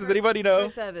Hemsworth? Does anybody know?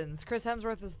 Chris Evans. Chris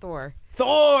Hemsworth is Thor.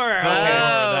 Thor! Okay.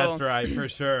 Oh. That's right, for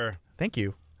sure. Thank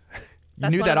you. You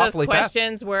That's knew one that of those awfully fast.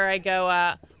 questions where I go,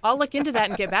 I'll look into that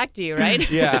and get back to you, right?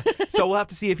 Yeah. So we'll have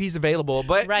to see if he's available.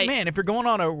 But Right. man, if you're going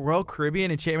on a Royal Caribbean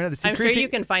Enchantment of the Sea I'm sure cruise, you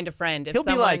can find a friend. If he'll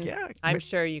be someone, like, yeah, I'm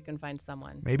sure you can find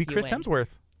someone. maybe You Chris win.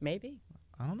 Hemsworth. Maybe.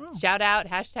 I don't know. Shout out,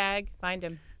 hashtag, find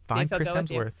him. See Find if he'll Chris go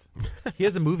with you. Hemsworth. He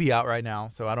has a movie out right now,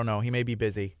 so I don't know. He may be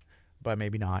busy, but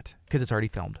maybe not because it's already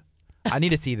filmed. I need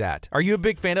to see that. Are you a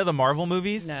big fan of the Marvel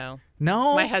movies? No.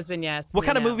 No? My husband, yes. What we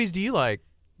kind of know. movies do you like?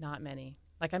 Not many.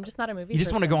 Like I'm just not a movie. You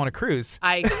just want to person. go on a cruise.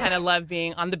 I kind of love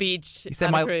being on the beach You said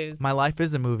on a my cruise. my life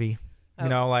is a movie. Oh. You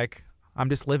know, like I'm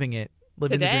just living it.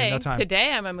 Living the dream, no time.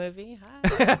 Today I'm a movie.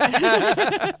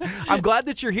 Hi. I'm glad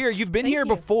that you're here. You've been here you.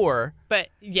 before. But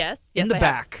yes, In the I have.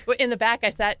 back. Well, in the back, I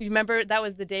sat. You remember that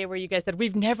was the day where you guys said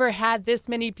we've never had this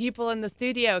many people in the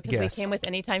studio because Yes. we came with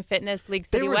Anytime Fitness League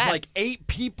City There was West. like 8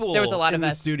 people There was a lot in of the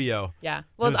us. studio. Yeah.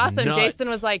 Well, It it's was awesome. nuts. Jason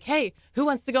was like, "Hey, who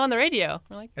wants to go on the radio?"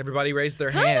 We're like, Everybody raised their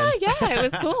 "Oh hand. yeah, it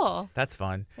was cool. That's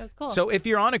fun. It was cool." So if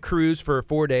you're on a cruise for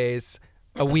 4 days,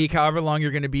 a week, however long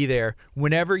you're going to be there,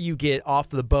 whenever you get off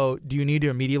the boat, do you need to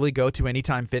immediately go to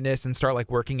Anytime Fitness and start like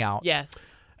working out? yes.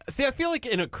 See, I feel like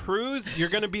in a cruise, you're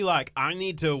going to be like, I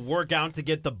need to work out to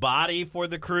get the body for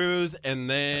the cruise and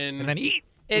then eat.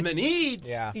 and then eat.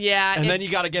 Yeah. Yeah. And it- then you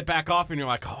got to get back off and you're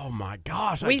like, oh my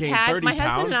gosh, I We've gained had 30 my pounds.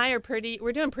 husband and I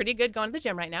we're doing pretty good going to the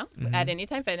gym right now at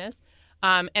Anytime Fitness.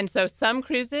 And so some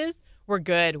cruises we're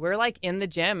good. We're like in the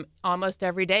gym almost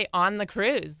every day on the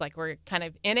cruise. Like we're kind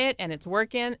of in it and it's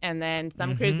working. And then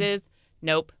some cruises,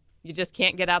 nope. You just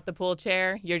can't get out the pool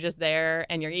chair. You're just there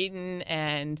and you're eating.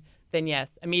 And then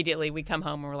yes, immediately we come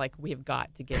home and we're like, we've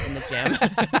got to get in the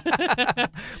gym.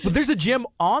 But there's a gym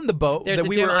on the boat There's that a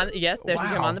we gym were on. Yes, there's a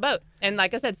gym Wow. on the boat. And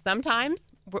like I said,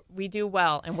 sometimes we do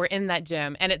well, and we're in that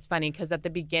gym. And it's funny because at the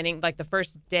beginning, like the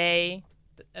first day,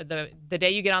 the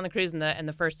day you get on the cruise and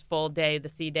the first full day, the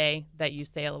sea day that you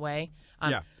sail away,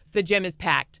 Yeah. the gym is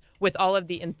packed with all of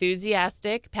the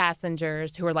enthusiastic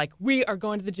passengers who are like, we are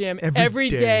going to the gym every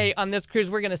day. day on this cruise.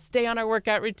 We're going to stay on our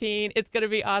workout routine. It's going to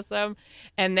be awesome.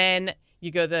 And then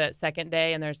you go the second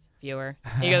day and there's fewer.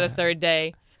 You go the third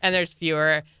day and there's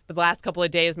fewer. But the last couple of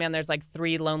days, man, there's like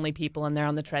 3 lonely people in there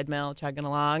on the treadmill chugging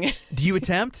along. Do you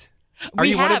attempt? Are We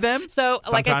you one of have. them? So,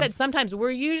 like I said, Sometimes? sometimes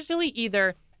we're usually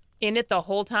either in it the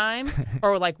whole time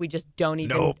or like we just don't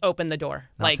even Nope. open the door.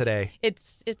 Not like today.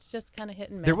 It's just kind of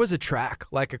hit and miss. There was a track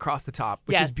like across the top,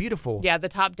 which is Yes. beautiful. Yeah, the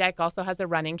top deck also has a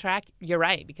running track. You're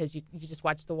right, because you just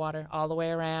watch the water all the way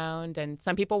around. And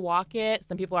some people walk it.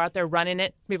 Some people are out there running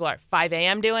it. Some people are at 5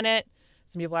 a.m. doing it.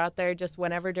 Some people are out there just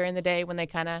whenever during the day when they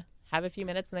kind of have a few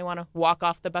minutes and they want to walk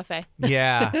off the buffet.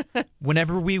 Yeah.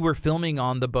 Whenever we were filming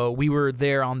on the boat, we were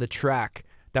there on the track.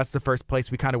 That's the first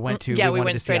place we kind of went to. Yeah, we wanted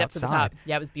went to see straight up to the outside. top.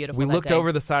 Yeah, it was beautiful. We that looked day.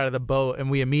 over the side of the boat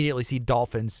and we immediately see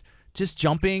dolphins just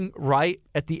jumping right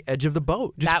at the edge of the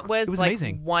boat. Just, That was, it was like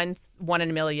amazing. one in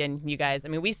a million, you guys. I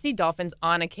mean, we see dolphins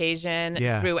on occasion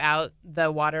Yeah. throughout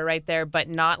the water right there, but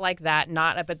not like that.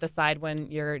 Not up at the side when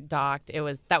you're docked.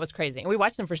 That was crazy. And we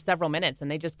watched them for several minutes,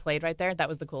 and they just played right there. That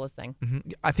was the coolest thing.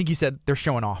 I think you said they're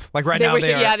showing off. Like right They now, were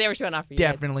they are they were showing off for you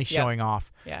guys. definitely Yep. showing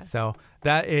off. Yeah. So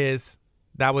that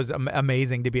was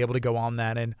amazing to be able to go on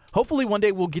that, and hopefully one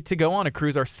day we'll get to go on a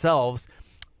cruise ourselves,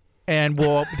 and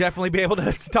we'll definitely be able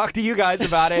to talk to you guys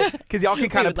about it because y'all can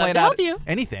kind of would love plan to out help you.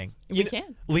 anything. We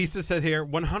can. Lisa says here,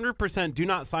 100% do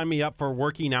not sign me up for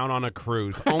working out on a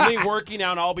cruise. Only working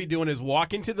out I'll be doing is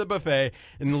walking to the buffet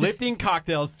and lifting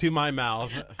cocktails to my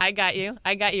mouth. I got you.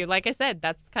 Like I said,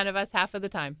 that's kind of us half of the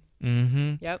time.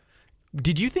 Mm-hmm. Yep.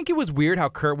 Did you think it was weird how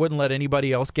Kurt wouldn't let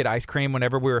anybody else get ice cream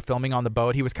whenever we were filming on the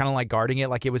boat? He was kind of like guarding it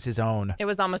like it was his own. It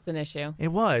was almost an issue. It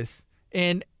was.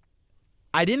 And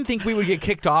I didn't think we would get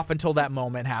kicked off until that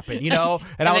moment happened, you know?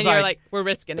 And I then was you're like, we're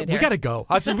risking it we here. got to go.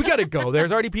 I said, we got to go.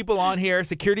 There's already people on here.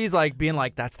 Security's like being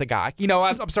like, that's the guy. You know,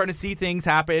 I'm starting to see things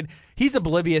happen. He's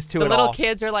oblivious to The it little all.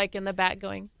 kids are like in the back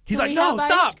going, He's "Can like, we no, have ice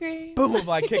stop. cream?" Boom, I'm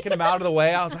like kicking him out of the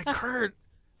way. I was like, Kurt,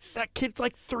 that kid's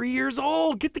like 3 years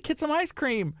old. Get the kid some ice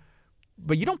cream.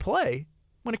 But you don't play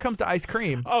when it comes to ice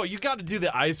cream. Oh, you got to do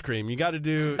the ice cream. You got to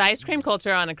do. The ice cream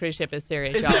culture on a cruise ship is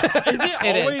serious, Is y'all. it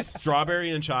It is. always strawberry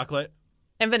and chocolate?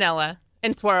 And vanilla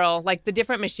and swirl, like the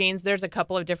different machines. There's a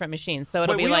couple of different machines, so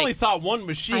it'll Wait, be we like. only saw one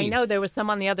machine. I know there was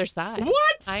some on the other side.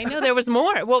 What? I know there was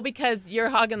more. Well, because you're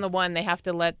hogging the one, they have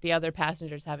to let the other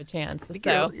passengers have a chance.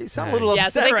 So You sound a little yeah,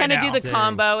 upset so they right kind of now. do the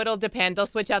combo. It'll depend. They'll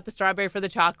switch out the strawberry for the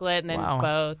chocolate, and then Wow. it's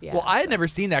both. Yeah. Well, I had never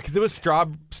seen that because it was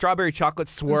strawberry chocolate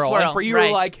swirl. Swirl, And for you, were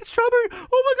right. like, it's strawberry.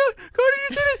 Oh my God. God, did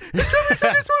you see this? It's strawberry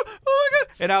chocolate swirl. Oh my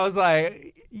God. And I was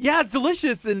like, yeah, it's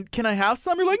delicious. And can I have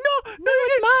some? You're like, no,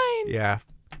 it's mine. Yeah.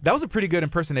 That was a pretty good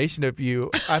impersonation of you,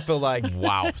 I feel like.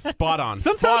 Wow, spot on.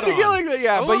 Sometimes spot you on. get like that,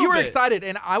 yeah. A But little you were bit. excited,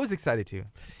 and I was excited too,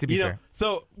 to be You know, fair.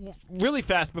 so really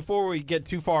fast before we get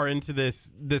too far into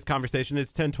this conversation,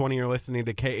 it's 10:20. You're listening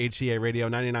to KHEA Radio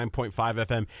 99.5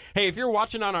 FM. Hey, if you're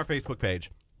watching on our Facebook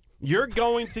page, you're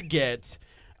going to get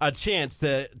a chance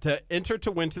to enter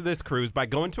to win to this cruise by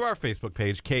going to our Facebook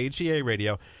page, KHEA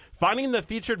Radio, finding the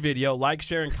featured video, like,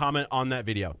 share, and comment on that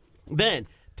video. Then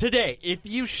today, if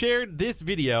you shared this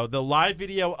video, the live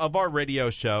video of our radio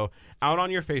show, out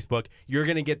on your Facebook, you're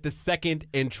going to get the second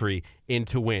entry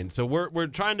into win. So we're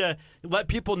trying to let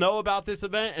people know about this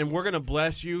event, and we're going to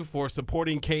bless you for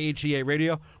supporting KHEA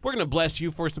Radio. We're going to bless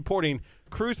you for supporting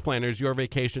Cruise Planners, Your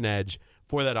Vacation Edge,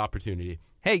 for that opportunity.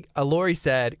 Hey, Lori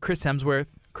said Chris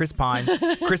Hemsworth, Chris Pines,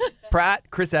 Chris Pratt,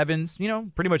 Chris Evans,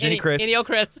 pretty much any Chris. Any old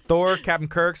Chris. Thor, Captain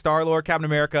Kirk, Star-Lord, Captain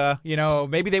America,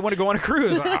 maybe they want to go on a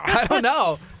cruise. I don't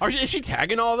know. Is she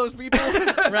tagging all those people?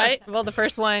 Right? Well, the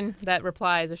first one that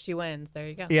replies if she wins. There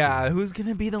you go. Yeah, who's going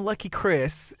to be the lucky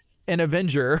Chris, an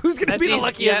Avenger? Who's going to That's be the easy.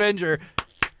 lucky Yep. Avenger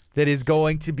that is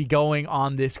going to be going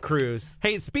on this cruise?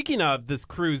 Hey, speaking of this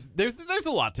cruise, there's a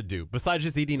lot to do besides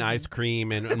just eating ice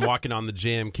cream and walking on the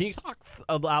gym. Can you talk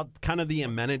about kind of the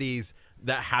amenities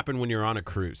that happen when you're on a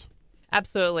cruise?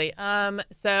 Absolutely.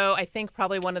 So I think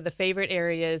probably one of the favorite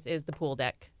areas is the pool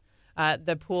deck.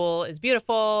 The pool is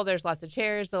beautiful. There's lots of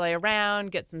chairs to lay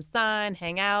around, get some sun,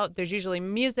 hang out. There's usually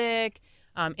music,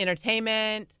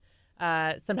 entertainment.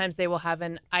 Sometimes they will have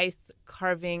an ice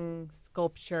carving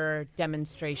sculpture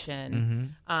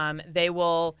demonstration. They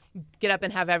will get up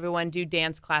and have everyone do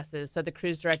dance classes. So the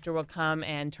cruise director will come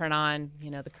and turn on,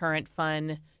 the current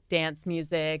fun dance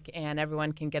music, and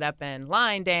everyone can get up and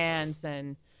line dance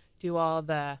and do all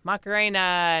the Macarena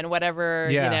and whatever,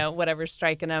 whatever's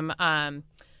striking them.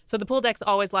 So the pool deck's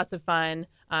always lots of fun.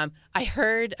 I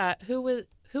heard, who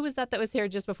was that was here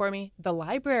just before me? The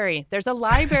library. There's a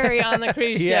library on the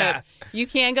cruise ship. You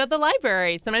can go to the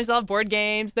library. Sometimes they'll have board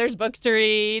games. There's books to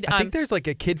read. I think there's like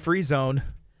a kid-free zone.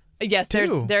 Yes,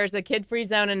 too. there's a kid-free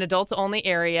zone and adults-only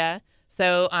area.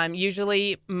 So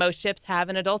usually most ships have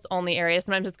an adults-only area.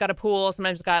 Sometimes it's got a pool.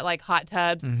 Sometimes it's got like hot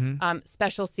tubs.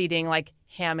 Special seating like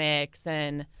hammocks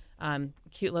and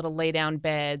cute little lay-down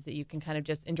beds that you can kind of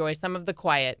just enjoy some of the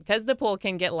quiet, because the pool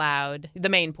can get loud. The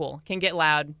main pool can get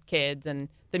loud, kids and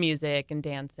the music and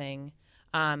dancing.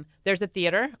 There's a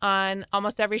theater on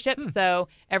almost every ship. So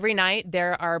every night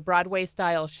there are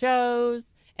Broadway-style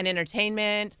shows and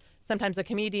entertainment, sometimes a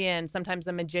comedian, sometimes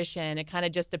a magician. It kind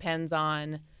of just depends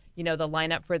on, the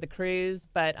lineup for the cruise.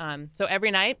 But so every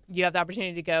night you have the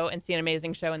opportunity to go and see an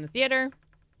amazing show in the theater.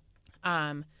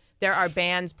 There are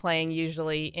bands playing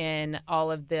usually in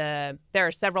there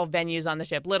are several venues on the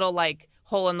ship, little like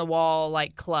hole-in-the-wall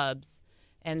like clubs.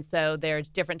 And so there's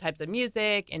different types of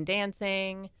music and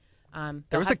dancing.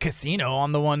 There was a casino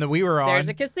on the one that we were on. There's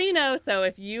a casino. So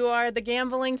if you are the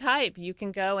gambling type, you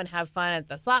can go and have fun at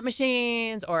the slot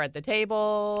machines or at the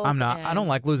tables. I'm not. I don't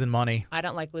like losing money. I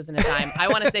don't like losing a dime. I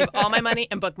want to save all my money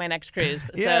and book my next cruise.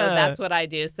 So that's what I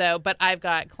do. So, but I've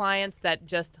got clients that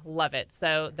just love it.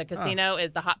 So the casino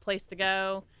is the hot place to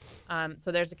go.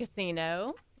 So there's a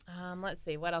casino. Let's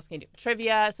see, what else can you do?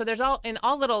 Trivia. So there's in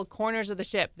all little corners of the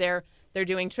ship. They're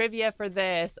doing trivia for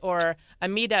this, or a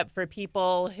meetup for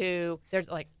people there's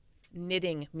like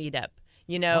knitting meetup,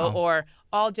 or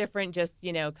all different just,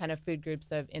 kind of food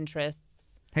groups of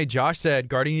interests. Hey, Josh said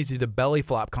Guardian needs to do the belly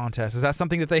flop contest. Is that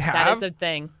something that they have? That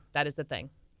is a thing.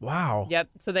 Wow. Yep.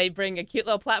 So they bring a cute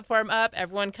little platform up.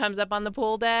 Everyone comes up on the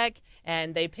pool deck,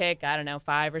 and they pick,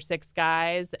 5 or 6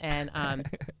 guys, and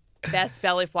best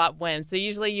belly flop wins. So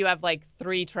usually you have like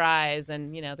 3 tries,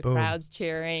 and the Boom. crowd's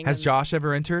cheering. Has Josh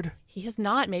ever entered? He has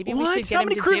not. Maybe What? we should get How him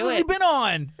many to cruises do has he it. been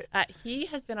on? He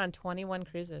has been on 21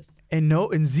 cruises And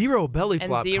 0 belly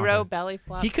flop. and 0 contest. belly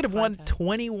flop. He could have won contest.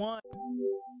 21.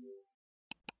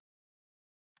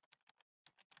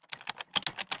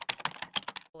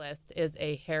 List is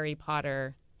a Harry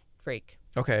Potter freak,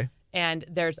 Okay. and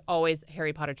there's always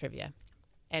Harry Potter trivia,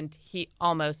 and he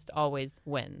almost always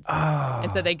wins. Oh.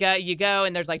 And so you go,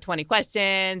 and there's like 20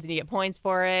 questions, and you get points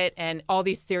for it, and all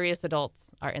these serious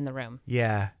adults are in the room,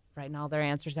 Yeah. writing all their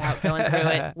answers out, going through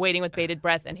it, waiting with bated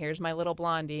breath. And here's my little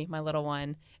blondie, my little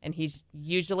one, and he's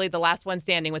usually the last one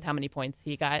standing with how many points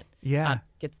he got. Yeah.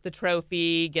 Gets the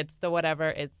trophy, gets the whatever.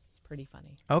 It's pretty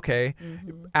funny. Okay.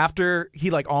 After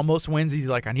he like almost wins, he's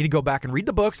like, I need to go back and read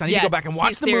the books. I need to go back and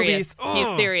watch he's the serious. movies. He's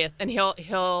Ugh. serious, and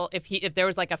he'll if there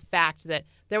was like a fact that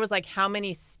there was like how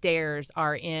many stairs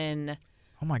are in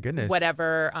Oh my goodness.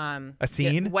 whatever A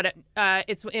scene?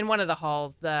 It's in one of the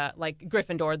halls, the like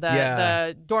Gryffindor, Yeah.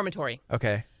 the dormitory.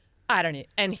 Okay. I don't know.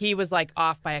 And he was like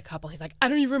off by a couple. He's like, I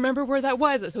don't even remember where that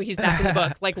was. So he's back in the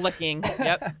book, like looking.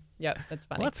 Yep. That's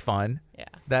funny. Well, that's fun. Yeah.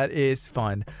 That is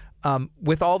fun.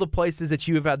 With all the places that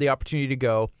you have had the opportunity to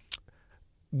go,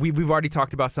 we've already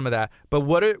talked about some of that. But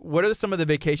what are some of the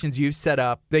vacations you've set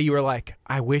up that you were like,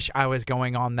 I wish I was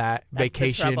going on that That's the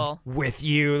vacation trouble. with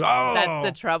you? Oh, That's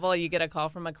the trouble. You get a call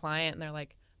from a client, and they're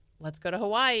like, let's go to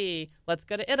Hawaii. Let's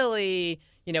go to Italy.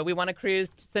 We want to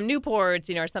cruise to some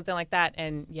Newports, or something like that.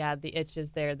 And yeah, the itch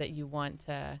is there that you want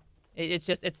to.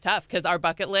 It's tough because our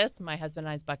bucket list, my husband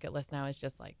and I's bucket list now is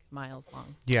just like miles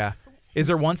long. Yeah. Is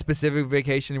there one specific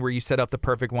vacation where you set up the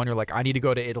perfect one? You're like, I need to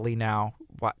go to Italy now.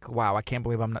 Wow, I can't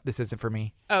believe this isn't for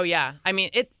me. Oh yeah, I mean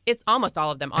it's almost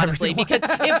all of them, honestly, because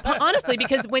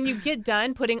when you get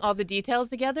done putting all the details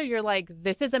together, you're like,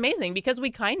 this is amazing, because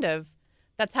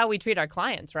that's how we treat our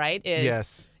clients, right?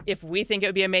 Yes. If we think it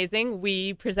would be amazing,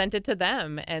 we present it to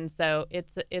them, and so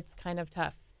it's kind of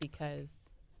tough because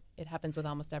it happens with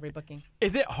almost every booking.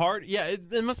 Is it hard? Yeah,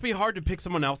 it must be hard to pick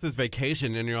someone else's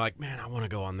vacation, and you're like, man, I want to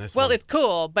go on this one. Well, it's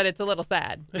cool, but it's a little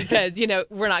sad because,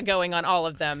 we're not going on all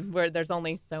of them, where there's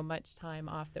only so much time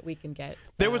off that we can get.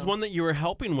 So. There was one that you were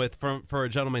helping with for a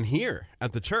gentleman here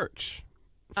at the church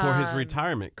for his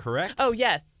retirement, correct? Oh,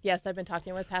 yes. Yes, I've been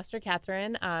talking with Pastor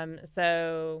Catherine.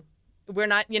 So we're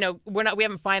not, we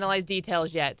haven't finalized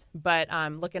details yet, but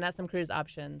looking at some cruise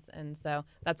options. And so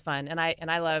that's fun. And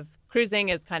I love cruising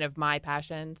is kind of my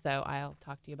passion. So I'll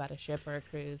talk to you about a ship or a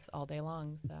cruise all day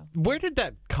long. So where did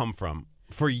that come from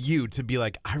for you to be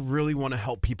like, I really want to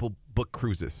help people book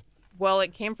cruises? Well,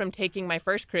 it came from taking my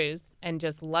first cruise and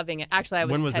just loving it. Actually, I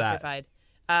was When was petrified.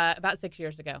 About 6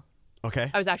 years ago.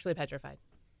 Okay. I was actually petrified.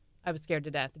 I was scared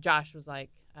to death. Josh was like,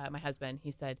 my husband,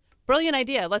 he said, brilliant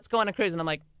idea. Let's go on a cruise. And I'm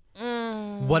like,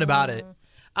 What about it?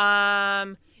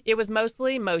 It was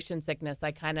mostly motion sickness.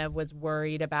 I kind of was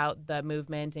worried about the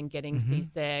movement and getting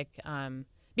seasick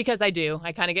because I do.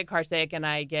 I kind of get car sick, and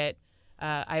I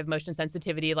have motion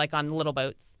sensitivity, like on little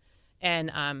boats.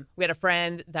 And we had a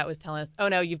friend that was telling us, oh,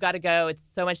 no, you've got to go. It's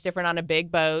so much different on a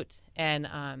big boat.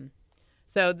 And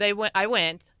so I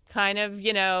went kind of,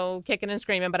 kicking and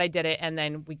screaming, but I did it. And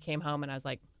then we came home, and I was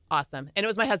like, awesome. And it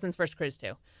was my husband's first cruise,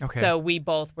 too. Okay. So we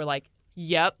both were like,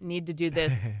 yep, need to do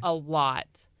this a lot.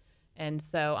 And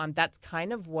so that's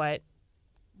kind of what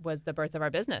was the birth of our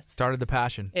business. Started the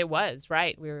passion. It was,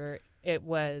 right. It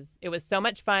was so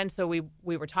much fun. So we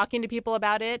were talking to people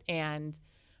about it, and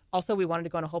also we wanted to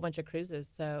go on a whole bunch of cruises.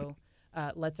 So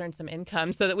let's earn some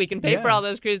income so that we can pay for all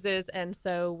those cruises. And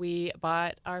so we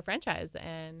bought our franchise,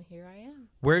 and here I am.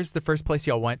 Where's the first place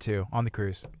y'all went to on the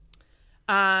cruise?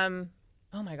 Oh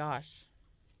my gosh.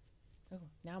 Oh,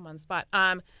 now I'm on the spot.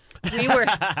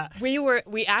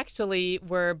 We actually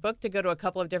were booked to go to a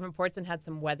couple of different ports and had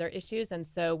some weather issues, and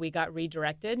so we got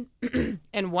redirected.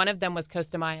 And one of them was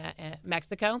Costa Maya,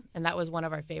 Mexico, and that was one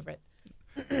of our favorite.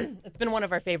 It's been one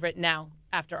of our favorite now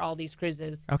after all these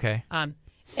cruises. Okay. And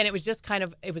it was just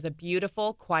it was a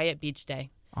beautiful, quiet beach day.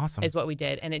 Awesome. Is what we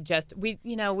did, and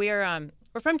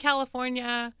we're from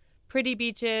California. Pretty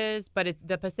beaches, but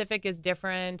the Pacific is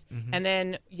different. Mm-hmm. And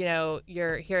then,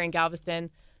 you're here in Galveston.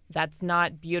 That's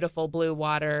not beautiful blue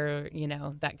water,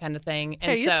 that kind of thing.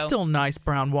 And hey, it's still nice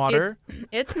brown water.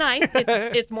 It's nice.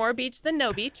 It's more beach than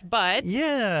no beach, but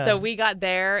yeah. So we got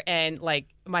there, and like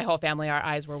my whole family, our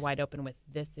eyes were wide open with,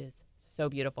 this is so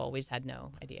beautiful. We just had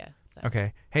no idea. So.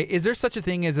 Okay. Hey, is there such a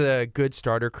thing as a good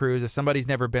starter cruise? If somebody's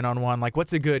never been on one, like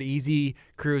what's a good easy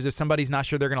cruise? If somebody's not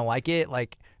sure they're going to like it,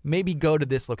 like maybe go to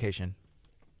this location.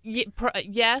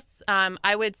 Yes.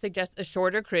 I would suggest a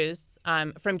shorter cruise.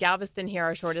 From Galveston here,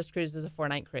 our shortest cruise is a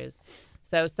 4-night cruise.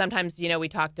 So sometimes, we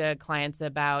talk to clients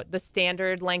about the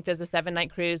standard length is a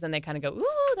 7-night cruise, and they kind of go,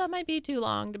 ooh, that might be too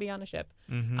long to be on a ship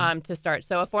to start.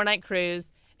 So a 4-night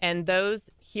cruise, and those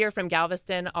here from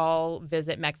Galveston all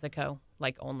visit Mexico,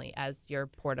 like only as your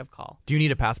port of call. Do you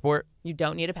need a passport? You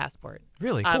don't need a passport.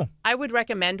 Really? Cool. I would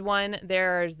recommend one.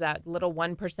 There's that little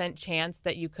 1% chance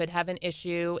that you could have an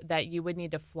issue that you would need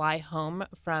to fly home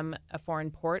from a foreign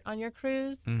port on your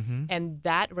cruise, and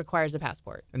that requires a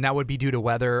passport. And that would be due to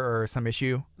weather or some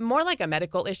issue? More like a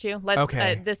medical issue.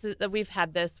 Okay. We've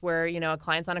had this where, a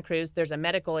client's on a cruise, there's a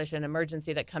medical issue, an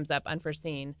emergency that comes up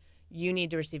unforeseen. You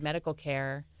need to receive medical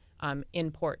care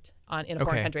in port in a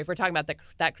foreign country. If we're talking about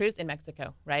that cruise in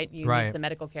Mexico, right? You need some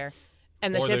medical care.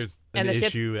 And there's an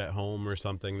issue at home or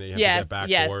something that you have to get back for.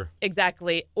 Yes,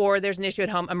 exactly. Or there's an issue at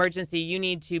home, emergency. You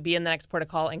need to be in the next port of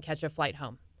call and catch a flight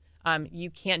home. You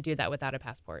can't do that without a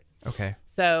passport. Okay.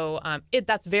 So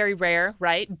that's very rare,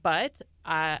 right? But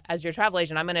as your travel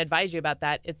agent, I'm going to advise you about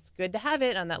that. It's good to have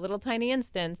it on that little tiny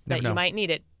instance that you might need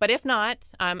it. But if not,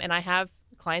 and I have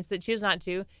clients that choose not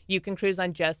to, you can cruise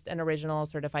on just an original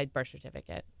certified birth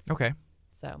certificate. Okay.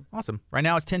 So awesome. Right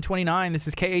now it's 10:29. This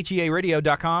is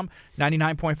KHEARadio.com,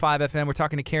 99.5 FM. We're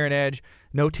talking to Karen Edge.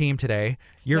 No team today.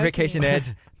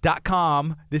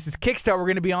 YourVacationEdge.com. This is Kickstart. We're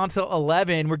going to be on till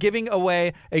 11. We're giving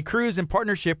away a cruise in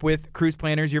partnership with Cruise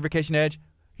Planners, Your Vacation Edge.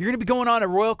 You're going to be going on a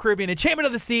Royal Caribbean Enchantment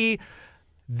of the Sea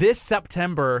this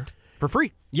September for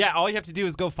free. Yeah, all you have to do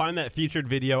is go find that featured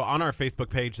video on our Facebook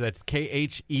page. That's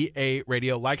KHEA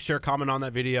Radio. Like, share, comment on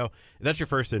that video. That's your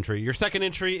first entry. Your second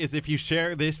entry is if you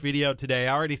share this video today.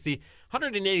 I already see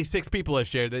 186 people have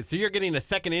shared this, so you're getting a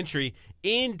second entry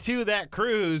into that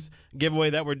cruise giveaway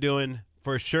that we're doing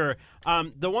for sure.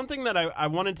 The one thing that I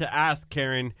wanted to ask,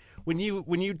 Karen, when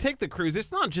you take the cruise,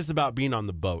 it's not just about being on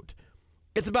the boat.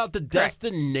 It's about the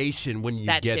destination when you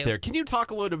That get too. there. Can you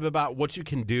talk a little bit about what you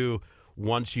can do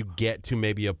once you get to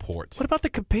maybe a port? What about the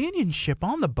companionship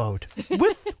on the boat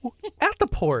at the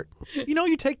port?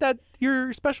 You take that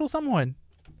your special someone.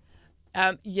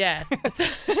 Yes.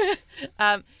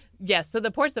 Yes. So the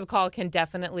ports of call can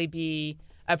definitely be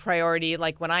a priority.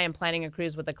 Like when I am planning a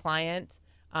cruise with a client,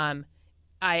 I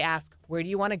ask, where do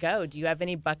you want to go? Do you have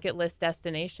any bucket list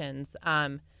destinations?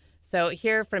 So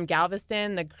here from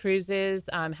Galveston, the cruises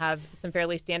have some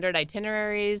fairly standard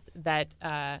itineraries that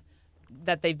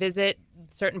they visit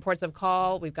certain ports of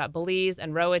call. We've got Belize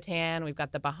and Roatan. We've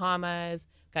got the Bahamas,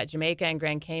 got Jamaica and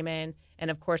Grand Cayman,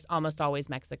 and of course, almost always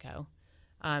Mexico.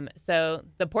 So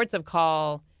the ports of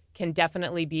call can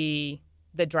definitely be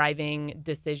the driving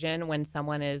decision when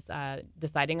someone is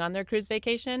deciding on their cruise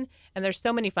vacation. And there's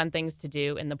so many fun things to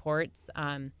do in the ports.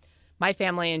 My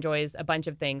family enjoys a bunch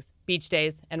of things, beach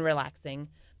days and relaxing,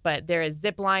 but there is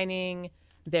zip lining,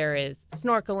 there is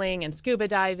snorkeling and scuba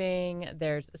diving,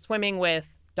 there's swimming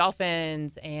with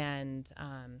dolphins and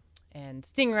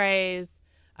stingrays.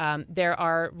 There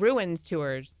are ruins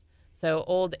tours. So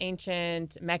old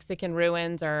ancient Mexican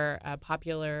ruins are a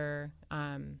popular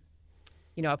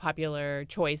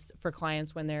choice for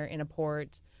clients when they're in a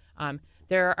port.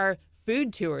 There are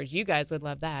food tours. You guys would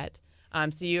love that.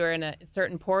 So you are in a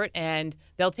certain port, and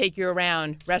they'll take you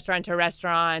around restaurant to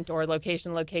restaurant or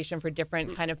location to location for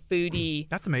different kind of foodie.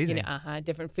 That's amazing.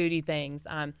 Different foodie things.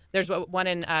 There's one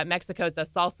in Mexico. It's a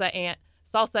salsa and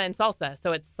salsa.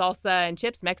 So it's salsa and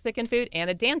chips, Mexican food, and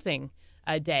a dancing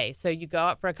day. So you go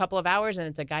out for a couple of hours, and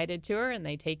it's a guided tour, and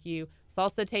they take you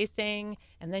salsa tasting,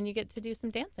 and then you get to do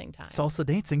some dancing time. Salsa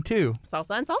dancing too.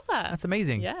 Salsa and salsa. That's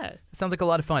amazing. Yes. It sounds like a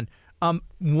lot of fun.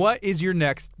 What is your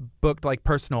next booked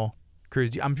personal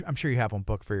cruise? I'm sure you have one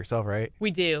booked for yourself, right? We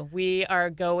do. We are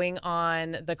going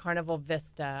on the Carnival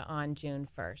Vista on June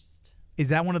 1st. Is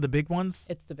that one of the big ones?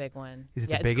 It's the big one. Is it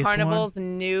the it's biggest one? Carnival's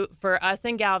new for us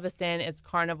in Galveston. It's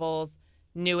Carnival's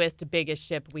newest, biggest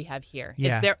ship we have here.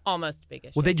 Yeah. It's their almost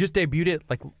biggest. Well, ship. they just debuted it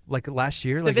like last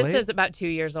year. The late? Vista's about 2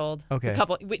 years old. Okay.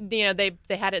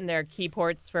 They had it in their key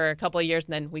ports for a couple of years,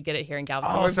 and then we get it here in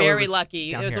Galveston. Oh, We're so it very was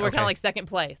lucky. down We're here. kind Okay. of like second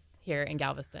place here in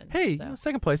Galveston. Hey, so.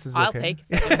 second place is I'll okay. take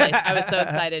second place. I was so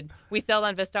excited. We sailed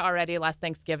on Vista already last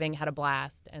Thanksgiving, had a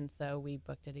blast, and so we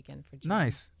booked it again for June.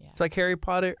 Nice. Yeah. It's like Harry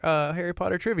Potter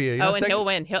trivia. And he'll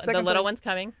win. The second little place. one's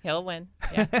coming. He'll win.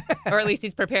 Yeah. Or at least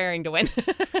he's preparing to win.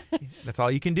 That's all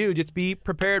you can do. Just be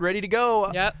prepared, ready to go.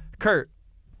 Yep. Kurt,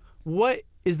 what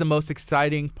is the most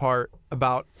exciting part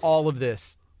about all of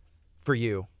this for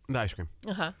you? The ice cream.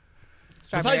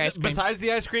 Strawberry ice cream. Besides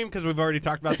the ice cream, because we've already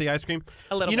talked about the ice cream.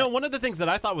 A little You know, bit. one of the things that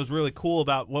I thought was really cool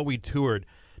about what we toured,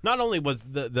 not only was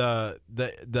the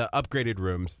upgraded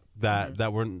rooms that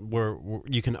were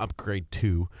you can upgrade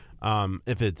to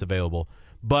if it's available,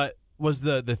 but was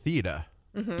the theater.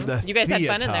 The You guys had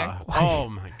fun in there. theater. Oh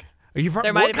my god. Are you from?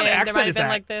 There might What have kind been, of there accent might have is been that?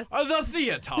 like this. The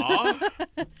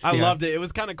theater. I Yeah. loved it. It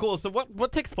was kind of cool. So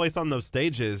what takes place on those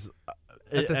stages?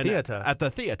 At the theater. At the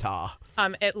theater.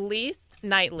 At least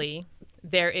nightly,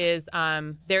 there is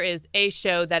a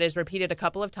show that is repeated a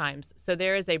couple of times. So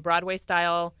there is a Broadway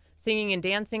style singing and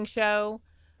dancing show,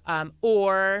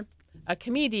 or a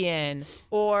comedian,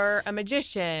 or a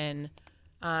magician,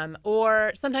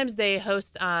 or sometimes they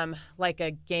host like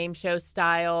a game show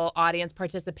style audience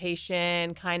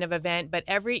participation kind of event. But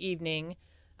every evening,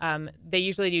 they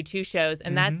usually do two shows,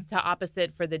 and that's to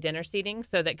opposite for the dinner seating,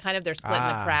 so that kind of they're splitting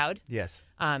the crowd. Yes.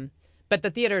 But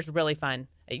the theater is really fun.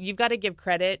 You've got to give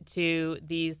credit to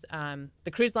these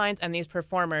the cruise lines and these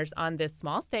performers on this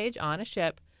small stage on a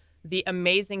ship, the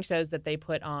amazing shows that they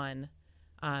put on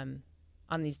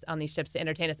these ships to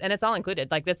entertain us, and it's all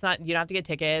included. Like that's not, you don't have to get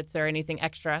tickets or anything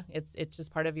extra. It's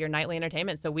just part of your nightly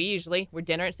entertainment. So we're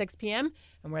dinner at 6 p.m.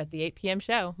 and we're at the 8 p.m.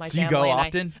 show. My So you family go and I-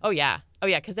 often? Oh yeah,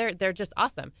 because they're just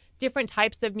awesome. Different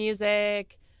types of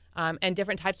music, and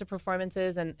different types of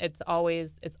performances, and it's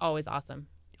always awesome.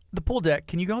 The pool deck.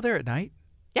 Can you go there at night?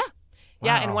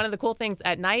 Yeah, and Wow. one of the cool things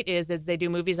at night is they do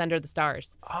movies under the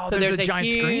stars. Oh, so there's there's a giant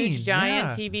huge, screen.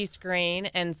 giant Yeah. TV screen,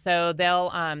 and so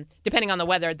they'll, depending on the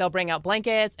weather, they'll bring out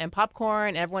blankets and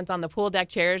popcorn. Everyone's on the pool deck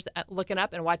chairs looking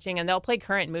up and watching, and they'll play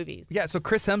current movies. Yeah, so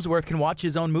Chris Hemsworth can watch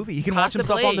his own movie. He can watch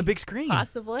himself on the big screen.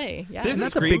 Possibly, yeah. There's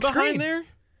That's a a screen big behind screen. there.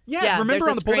 Yeah, remember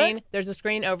there's on a the pool screen. deck? There's a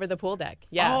screen over the pool deck.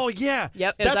 Yeah. Oh yeah.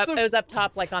 Yep. That's It was up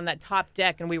top, like on that top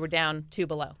deck, and we were down 2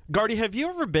 below. Guardy, have you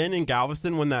ever been in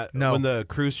Galveston when No. when the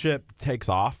cruise ship takes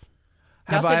off?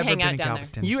 Have also I ever hang been out in down there.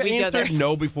 Galveston? You We go answered there.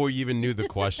 no before you even knew the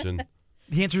question.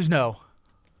 The answer is no.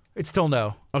 It's still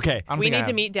no. Okay. I don't We think I need to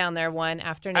have. meet down there one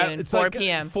afternoon, It's 4 like,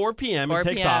 p.m. 4 p.m. 4 It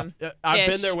takes p.m. off. I've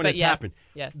been ish, there when but it's yes, happened.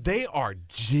 yes. They are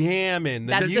jamming.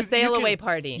 That's the sail can- away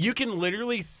party. You can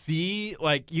literally see,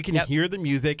 like, you can Yep. hear the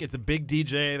music. It's a big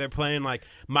DJ. They're playing like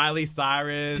Miley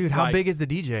Cyrus. Dude, how like- big is the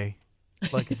DJ?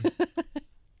 Like,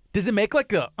 does it make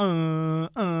like a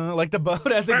like the boat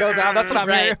as it goes out? That's what I'm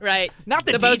hearing. Right. Not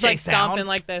the boat's DJ like sound. stomping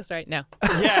like this right now.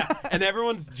 Yeah, and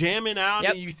everyone's jamming out,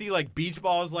 Yep. and you see like beach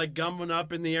balls like gumming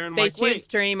up in the air, and They like, shoot wait,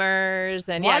 streamers,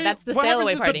 and why- yeah, that's the what sail happens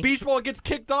away if party. the beach ball gets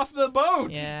kicked off the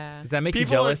boat? Yeah. Does that make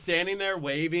People you are jealous? standing there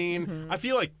waving. Mm-hmm. I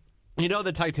feel like, you know,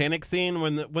 the Titanic scene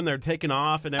when they're taking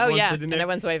off and everyone's yeah, sitting and there.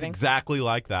 everyone's waving. It's exactly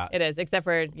like that. It is, except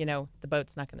for the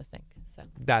boat's not going to sink. So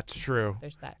That's true.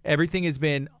 there's that. Everything has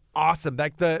been awesome.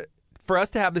 Like for us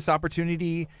to have this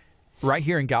opportunity right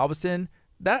here in Galveston,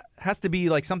 that has to be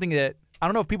like something that I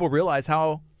don't know if people realize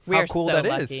how We how are cool so that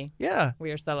is. lucky. Yeah.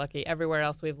 We are so lucky. Everywhere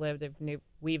else we've lived,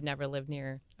 we've never lived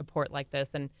near a port like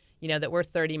this, and that we're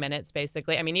 30 minutes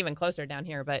basically. I mean, even closer down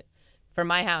here, but for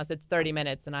my house, it's 30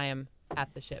 minutes, and I am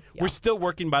at the ship. We're still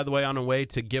working, by the way, on a way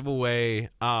to give away.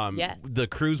 Yes. The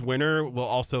cruise winner will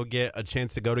also get a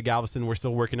chance to go to Galveston. We're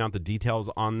still working out the details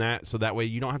on that, so that way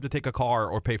you don't have to take a car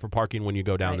or pay for parking when you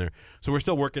go down Right. there. So we're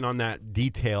still working on that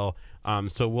detail.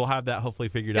 So we'll have that hopefully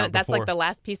figured out That's before like the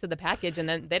last piece of the package, and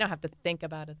then they don't have to think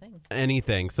about a thing.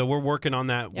 anything. So we're working on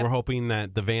that. Yep. We're hoping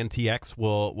that the Van TX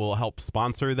will help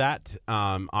sponsor that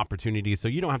opportunity, so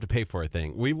you don't have to pay for a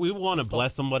thing. We want to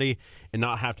bless somebody and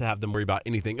not have to have them worry about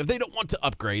anything. If they don't want to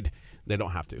upgrade, they don't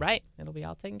have to. Right. It'll be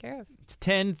all taken care of. It's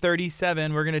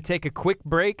 10:37. We're going to take a quick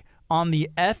break on the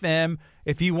FM.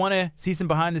 If you want to see some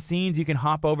behind the scenes, you can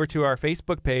hop over to our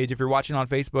Facebook page. If you're watching on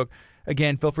Facebook,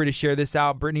 again, feel free to share this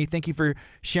out. Brittany, thank you for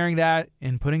sharing that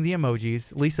and putting the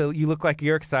emojis. Lisa, you look like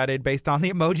you're excited based on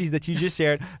the emojis that you just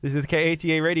shared. This is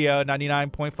KHEA Radio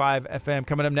 99.5 FM.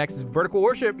 Coming up next is Vertical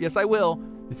Worship. Yes, I will.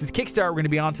 This is Kickstart. We're going to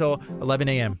be on till 11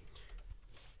 a.m.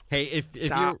 Hey, if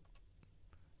Stop.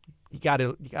 You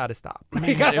gotta stop.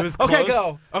 it was Okay, close.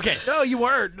 go. Okay. No, you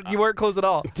weren't. You weren't close at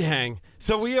all. Dang.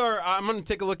 So I'm going to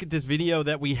take a look at this video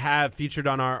that we have featured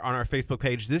on our Facebook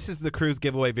page. This is the cruise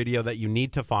giveaway video that you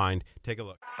need to find. Take a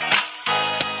look.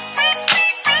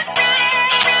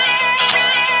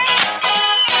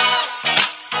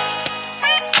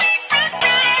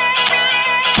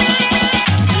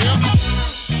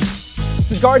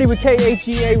 This is Guardy with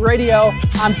KHEA Radio.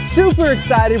 I'm super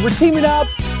excited. We're teaming up,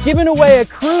 giving away a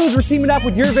cruise. We're teaming up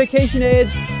with Your Vacation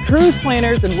Edge, Cruise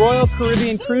Planners, and Royal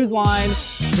Caribbean Cruise Line.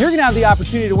 You're going to have the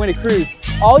opportunity to win a cruise.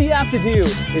 All you have to do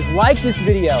is like this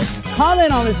video,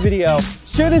 comment on this video,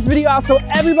 share this video out so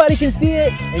everybody can see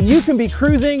it, and you can be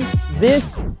cruising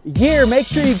this year. Make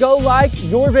sure you go like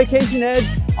Your Vacation Edge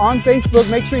on Facebook.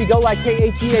 Make sure you go like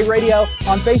KHEA Radio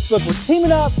on Facebook. We're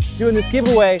teaming up, doing this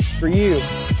giveaway for you.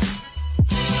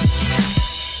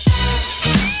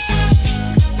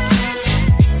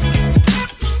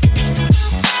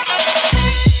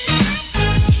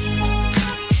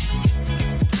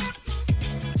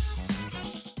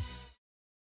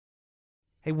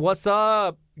 Hey, what's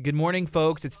up? Good morning,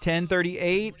 folks. It's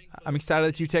 10:38. I'm excited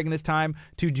that you've taken this time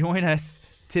to join us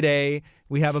today.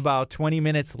 We have about 20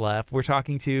 minutes left. We're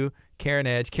talking to Karen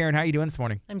Edge. Karen, how are you doing this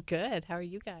morning? I'm good. How are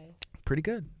you guys? Pretty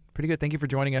good. Pretty good. Thank you for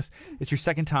joining us. It's your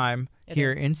second time It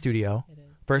here is. in studio. It is.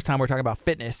 First time we're talking about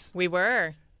fitness, We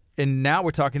were. and now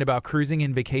we're talking about cruising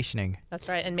and vacationing. That's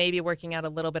right. And maybe working out a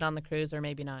little bit on the cruise, or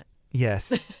maybe not.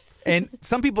 Yes. And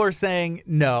some people are saying,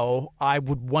 no, I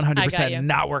would I got 100% you.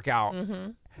 not work out.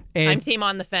 I'm And team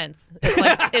on the fence.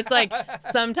 It's like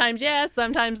sometimes yes,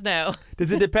 sometimes no.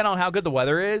 does it depend on how good the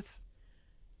weather is?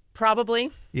 Probably.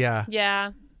 Yeah.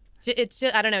 Yeah. It's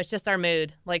just, I don't know. It's just our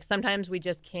mood. Like sometimes we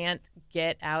just can't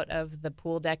get out of the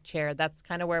pool deck chair. That's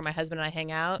kind of where my husband and I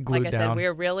hang out. Glued like I down. said,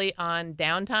 we're really on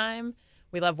downtime.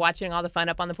 We love watching all the fun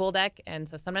up on the pool deck. And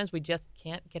so sometimes we just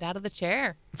can't get out of the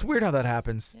chair. It's weird how that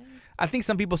happens. I think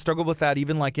some people struggle with that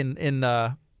even like in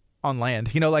on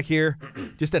land. You know, like here,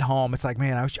 just at home, it's like,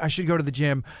 man, I should go to the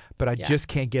gym, but I Yeah. just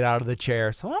can't get out of the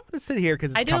chair. So I'm going to sit here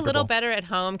because it's I do a little comfortable. better at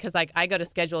home because like I go to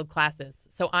scheduled classes.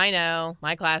 So I know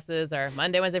my classes are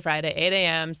Monday, Wednesday, Friday, 8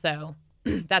 a.m. So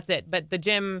that's it. But the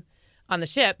gym on the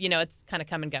ship, it's kind of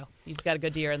come and go. You've got to go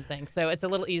do your own thing. So it's a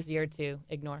little easier to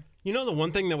ignore. You know, the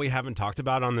one thing that we haven't talked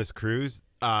about on this cruise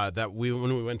when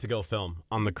we went to go film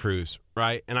on the cruise,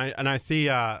 right? And I see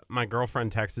my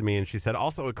girlfriend texted me and she said,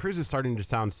 also, a cruise is starting to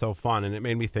sound so fun. And it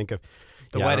made me think of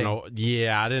the wedding.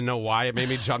 I didn't know why it made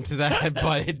me jump to that,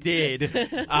 but it did.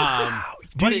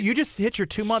 Dude, you just hit your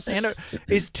 2-month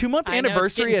is 2-month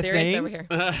anniversary a thing? Over here.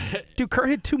 Dude, Kurt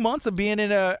had 2 months of being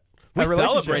in a We relationship.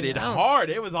 celebrated hard.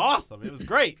 It was awesome. It was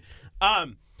great.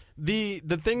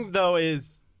 The thing though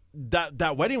is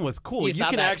that wedding was cool. You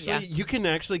can that, you can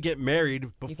actually get married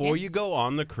before you go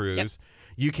on the cruise.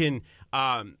 Yep.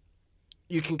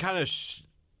 You can kind of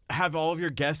have all of your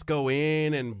guests go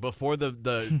in, and before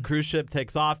the cruise ship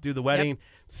takes off, do the wedding,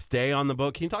 stay on the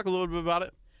boat. Can you talk a little bit about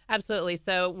it? Absolutely.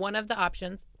 So one of the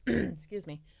options, excuse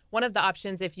me, one of the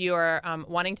options if you are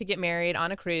wanting to get married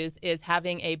on a cruise is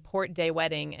having a port day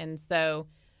wedding, and so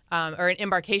or an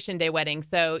embarkation day wedding.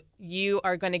 So you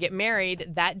are going to get married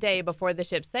that day before the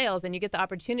ship sails, and you get the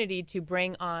opportunity to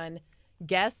bring on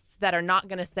guests that are not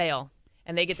going to sail,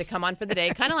 and they get to come on for the day,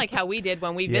 kind of like how we did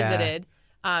when we visited.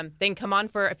 They can come on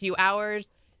for a few hours,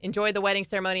 enjoy the wedding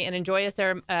ceremony, and enjoy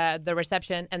the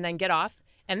reception, and then get off.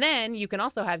 And then you can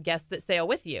also have guests that sail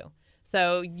with you.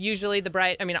 So usually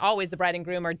always the bride and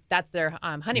groom that's their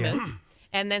honeymoon. Yeah.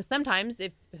 And then sometimes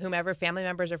if whomever, family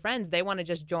members or friends, they want to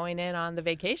just join in on the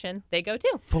vacation, they go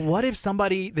too. But what if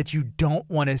somebody that you don't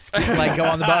want to go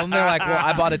on the boat and they're like, well,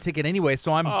 I bought a ticket anyway,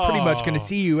 so I'm pretty much going to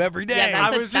see you every day. Yeah,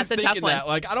 I was just that's a thinking tough one. that.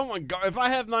 Like, I don't want if I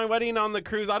have my wedding on the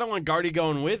cruise, I don't want Gardy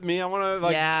going with me. I want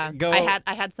to go.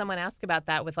 I had someone ask about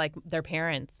that with like their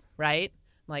parents, right?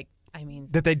 Like, I mean,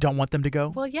 that they don't want them to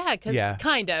go? Well, yeah,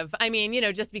 kind of. I mean,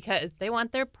 just because they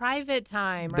want their private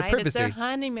time, right? Privacy. It's their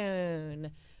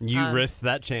honeymoon. You risk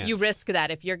that chance. You risk that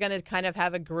if you're going to kind of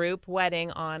have a group wedding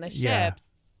on a ship.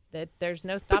 That there's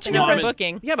no stopping them from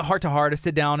booking. You have a heart-to-heart to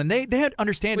sit down, and they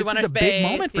understand this is a big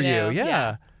moment for you.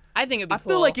 Yeah. I think it'd be cool.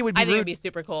 I feel like it would be I think it'd be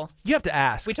super cool. You have to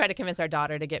ask. We tried to convince our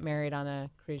daughter to get married on a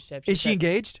cruise ship. Is she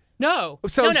engaged? No.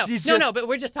 So no, but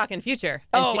we're just talking future.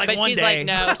 And but one she's day. like,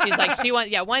 no. She's like, she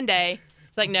wants, one day.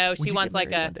 She's like, no, she wants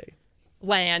like a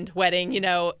land wedding,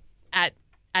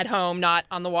 at home, not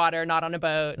on the water, not on a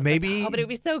boat. Maybe. But it would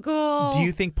be so cool. Do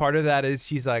you think part of that is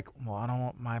she's like, well, I don't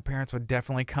want, my parents would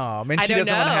definitely come. And she don't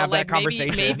doesn't know. want to have like, that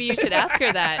conversation. Maybe you should ask her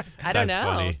that. I don't know.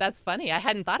 Funny. That's funny. I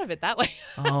hadn't thought of it that way.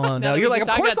 Oh, no. You're like, of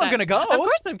course I'm going to go. Of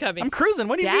course I'm coming. I'm cruising.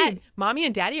 What do you mean? Mommy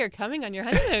and Daddy are coming on your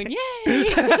honeymoon.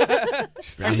 Yay.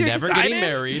 I'm never getting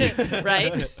married.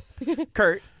 Right?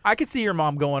 Kurt, I could see your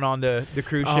mom going on the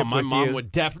cruise ship my with mom you.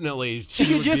 would definitely. She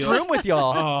could just room with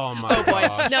y'all. Oh, my Oh, boy.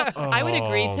 God. No, I would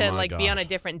agree Oh, to my be on gosh. a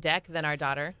different deck than our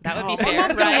daughter. That would No, be my fair,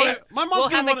 mom's gonna right? wanna- my mom's We'll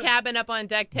gonna have wanna- a cabin up on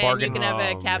deck 10. Bargain. You can have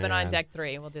a Oh, cabin on man. deck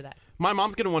 3. We'll do that. My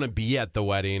mom's going to want to be at the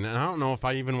wedding, and I don't know if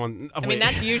I even want. I mean,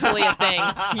 that's usually a thing.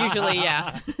 Usually,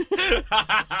 yeah.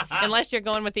 Unless you're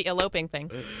going with the eloping thing.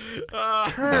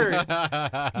 Kurt,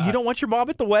 you don't want your mom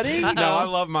at the wedding? No, I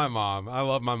love my mom.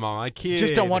 I kid.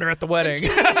 Just don't want her at the wedding.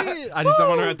 I just don't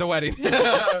want her at the wedding.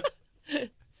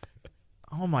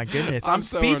 Oh my goodness, I'm I'm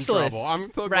so in speechless. trouble. I'm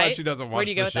so glad Right? she doesn't Where watch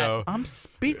do you go the with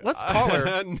that? show. Let's call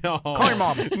her. No. Call your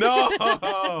mom. No.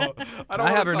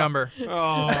 I have her number. Oh.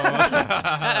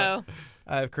 Uh-oh.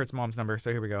 I have Kurt's mom's number,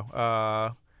 so here we go.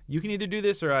 You can either do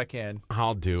this or I can.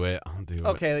 I'll do it.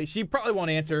 Okay, she probably won't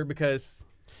answer because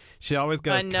She always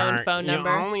goes Unknown "Kurt, phone you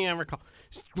number?" only ever call.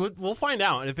 We'll find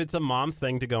out if it's a mom's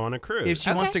thing to go on a cruise. if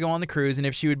she wants to go on the cruise and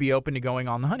if she would be open to going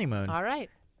on the honeymoon. All right.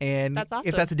 And That's awesome.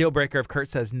 if that's a deal breaker, if Kurt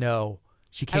says no,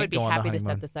 she I can't would be go on the happy to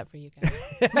honeymoon. set this up for you guys.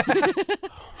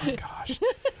 Oh my gosh.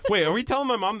 Wait, are we telling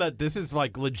my mom that this is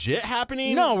like legit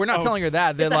happening? No, we're not Oh, telling her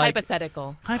that. They're It's a like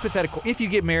hypothetical. hypothetical. If you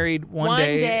get married one One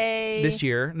day day. this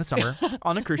year in the summer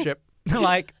on a cruise ship,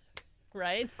 like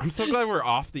Right? I'm so glad we're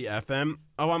off the FM.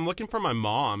 Oh, I'm looking for my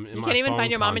mom. In You my can't even phone find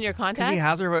your mom in your contact. because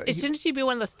contacts? he has her. Shouldn't she be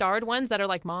one of the starred ones that are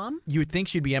like mom? You would think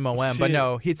she'd be MOM, but Shit.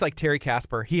 no, it's like Terry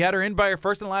Casper. He had her in by her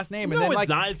first and last name, and No, then it's like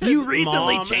not. It says you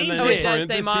recently mom and changed then Oh, it. it does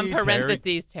say mom Terry.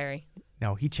 parentheses Terry.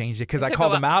 No, he changed it because I could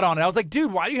called go him out on it. I was like,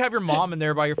 dude, why do you have your mom in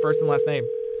there by your first and last name?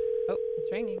 Oh,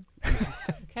 it's ringing.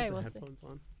 Okay, we'll see. Headphones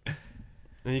on.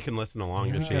 And you can listen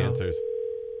along if she Yeah. answers.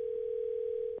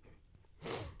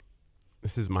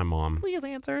 This is my mom. Please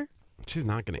answer. She's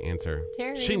not going to answer.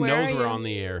 Terry, She where knows are we're you? on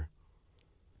the air.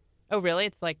 Oh, really?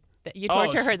 It's like you Oh,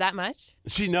 torture her that much?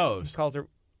 She knows. Calls her.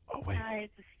 Oh, wait. Hi,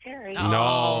 this is Terry. Oh.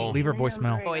 No. Leave her My voicemail.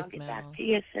 number, I'll get back to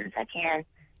you as soon as I can.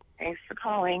 Thanks for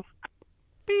calling.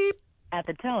 At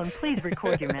the tone, please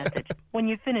record your message. When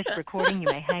you've finished recording, you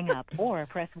may hang up or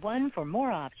press 1 for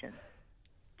more options.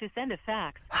 To send a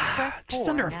fax, press 4 Just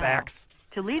send her a now. fax.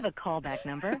 To leave a callback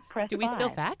number, press Do we still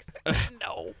 5. fax?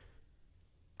 No.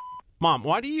 Mom,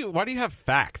 why do you have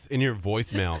facts in your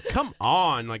voicemail? Come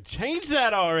on, like change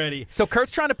that already. So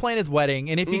Kurt's trying to plan his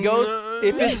wedding, and if he goes,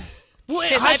 if it's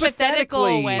His hypothetical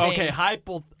hypothetically- wedding. Okay,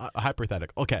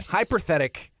 hypothetical. Okay.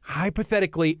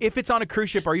 hypothetically, if it's on a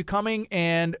cruise ship, are you coming?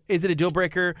 And is it a deal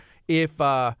breaker if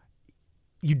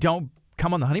you don't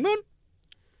come on the honeymoon?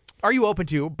 Are you open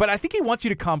to? But I think he wants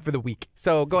you to come for the week.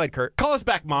 So go ahead, Kurt. Call us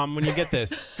back, Mom, when you get this.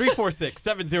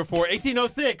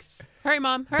 346-704-1806. Hurry,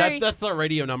 Mom. Hurry. That's our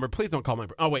radio number. Please don't call my...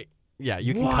 Oh, wait. Yeah,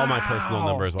 you can call my personal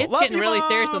number as well. It's Love getting you, really Mom.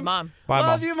 serious with Mom. Bye,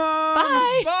 Love Mom. you, Mom.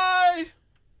 Bye. Bye.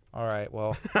 All right,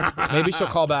 well, maybe she'll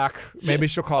call back. Maybe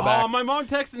she'll call Oh, back. my mom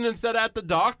texted and said at the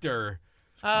doctor.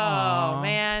 Oh,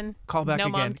 man. Call back No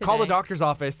Mom again. Call the today. doctor's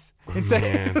office. Instead,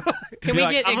 Man. Can Be we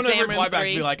like, get I'm gonna exam reply room back 3?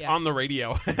 and be like, Yeah. on the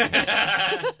radio.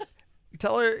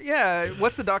 tell her, yeah,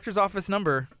 what's the doctor's office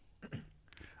number?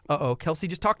 Uh-oh, Kelsey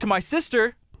just talked to my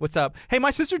sister. What's up? Hey,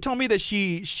 my sister told me that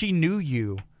she knew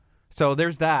you. So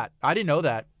there's that. I didn't know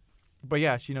that. But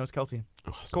yeah, she knows Kelsey.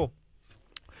 Cool.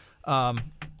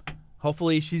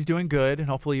 Hopefully she's doing good, and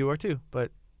hopefully you are too.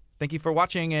 But thank you for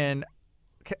watching. And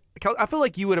I feel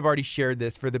like you would have already shared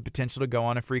this for the potential to go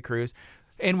on a free cruise.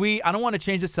 And I don't want to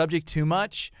change the subject too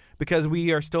much because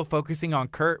we are still focusing on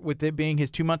Kurt with it being his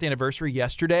 2-month anniversary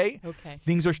yesterday. Okay.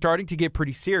 Things are starting to get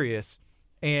pretty serious.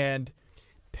 And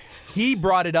he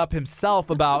brought it up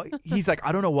himself about, he's like,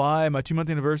 I don't know why, my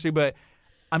 2-month anniversary, but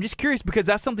I'm just curious because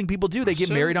that's something people do. They get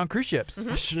married on cruise ships.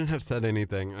 I shouldn't have said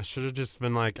anything. I should have just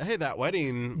been like, hey, that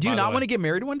wedding. Do you not want to get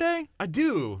married one day? I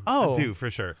do. Oh. I do,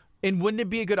 for sure. And wouldn't it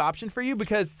be a good option for you?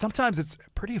 Because sometimes it's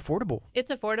pretty affordable.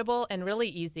 It's affordable and really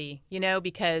easy,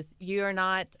 because you're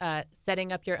not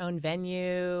setting up your own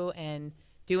venue and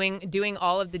doing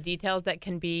all of the details that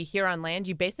can be here on land.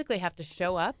 You basically have to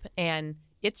show up and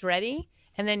it's ready,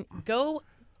 and then go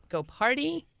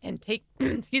party and take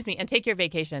and take your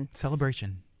vacation.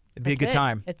 Celebration. It'd be a That's good it.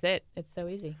 time. It's it. It's so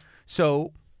easy.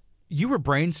 So you were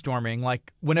brainstorming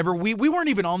like whenever we weren't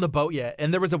even on the boat yet,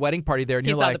 and there was a wedding party there, and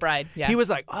He you're saw like, the bride, yeah. He was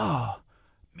like, oh,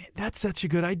 man, that's such a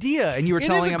good idea. And you were It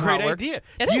telling is a him great how it works. idea.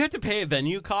 It Do you is. have to pay a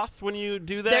venue cost when you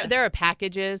do that? There are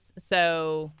packages,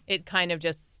 so it kind of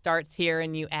just starts here,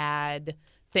 and you add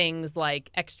things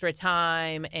like extra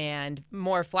time and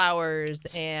more flowers,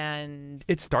 and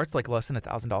It starts like less than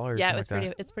 $1,000. yeah, like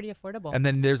it's pretty affordable. And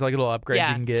then there's like little upgrades yeah,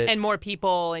 you can get. and more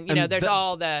people, and And there's the-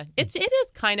 all the. It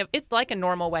is kind of it's like a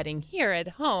normal wedding here at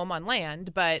home on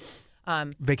land, but.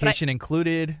 Vacation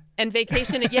included. And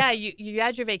vacation, yeah, you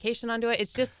add your vacation onto it.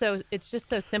 It's just so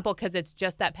simple because it's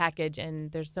just that package,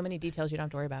 and there's so many details you don't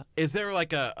have to worry about. Is there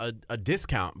like a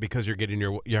discount because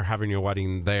you're having your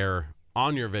wedding there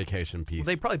on your vacation piece?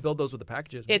 They probably build those with the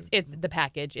packages. It's the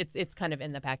package. It's kind of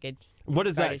in the package. What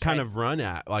does that Package, kind right. of run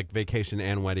at, like vacation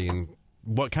and wedding?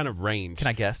 What kind of range? Can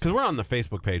I guess? Because we're on the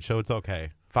Facebook page, so it's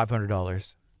okay.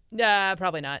 $500.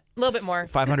 Probably not. A little bit more.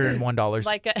 $501.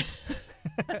 Like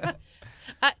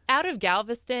out of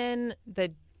Galveston,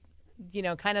 the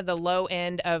kind of the low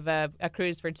end of a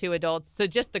cruise for 2 adults. So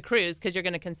just the cruise, because you're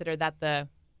going to consider that the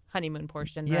honeymoon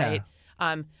portion, Yeah.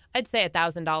 right? I'd say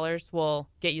 $1,000 will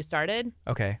get you started.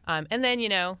 Okay. And then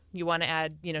you want to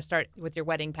add start with your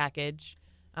wedding package.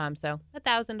 So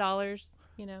 $1,000.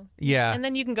 Yeah. And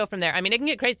then you can go from there. I mean, it can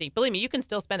get crazy. Believe me, you can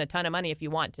still spend a ton of money if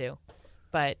you want to,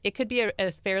 but it could be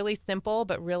a fairly simple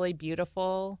but really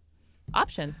beautiful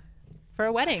option for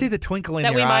a wedding See the twinkle in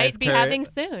that your we eyes, might be Kurt. having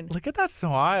soon. Look at that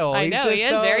smile. I He's know, just he is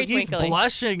so- very He's twinkly.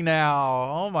 blushing now.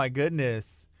 Oh my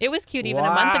goodness. It was cute even a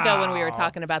month ago when we were Wow.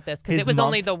 talking about this because His it was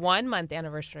only month- the 1-month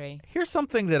anniversary. Here's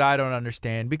something that I don't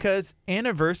understand because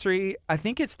anniversary, I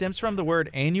think it stems from the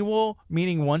word annual,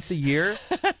 meaning once a year.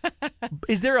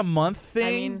 Is there a month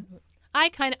thing? I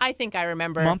mean, I think I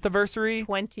remember month anniversary?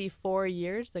 24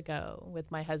 years ago with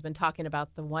my husband talking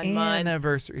about the 1 month,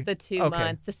 Anniversary. the 2 Okay.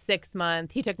 month, the 6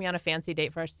 month. He took me on a fancy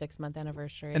date for our 6-month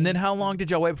anniversary. And then how long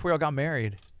did y'all wait before y'all got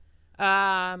married?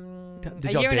 Did Did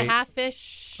a y'all year and date? a half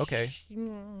ish. Okay.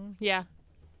 Yeah,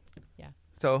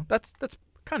 So that's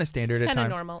kind of standard at kind of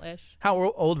times. normal-ish. How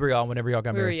old were y'all whenever y'all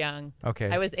got We were married? young.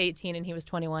 Okay. I was 18 and he was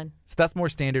 21. So that's more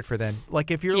standard for them. Like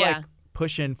if you're Yeah. like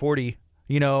pushing 40,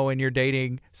 and you're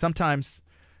dating, sometimes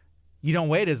you don't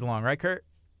wait as long, right, Kurt?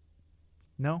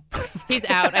 No? He's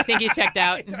out. I think he's checked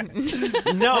out.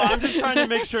 No, I'm just trying to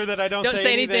make sure that I don't, Don't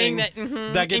say anything that,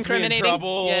 that gets me in incriminating.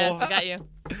 trouble. Yes, I got you.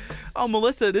 Oh,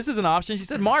 Melissa, this is an option. She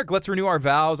said, Mark, let's renew our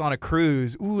vows on a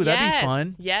cruise. Ooh, that'd Yes, be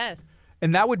fun. Yes.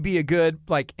 And that would be a good,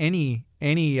 like any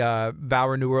vow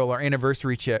renewal or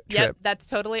anniversary trip. Yep, that's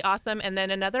totally awesome. And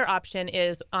then another option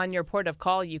is on your port of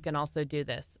call, you can also do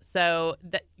this. So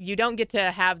you don't get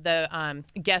to have the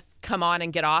guests come on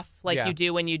and get off like you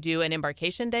do when you do an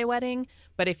embarkation day wedding.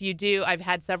 But if you do, I've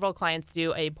had several clients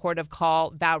do a port of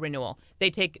call vow renewal.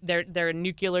 They take their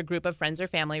nuclear group of friends or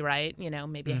family, right?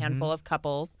 Maybe a handful of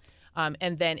couples.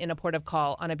 And then in a port of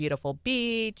call on a beautiful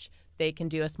beach, they can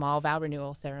do a small vow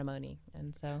renewal ceremony.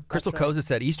 And so Crystal Koza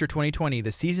said, Easter 2020,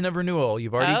 the season of renewal.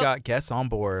 You've already got guests on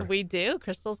board. We do.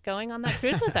 Crystal's going on that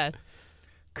cruise with us.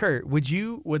 Kurt,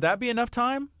 would that be enough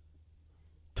time?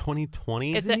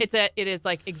 2020? It is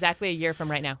like exactly a year from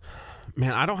right now.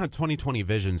 Man, I don't have 2020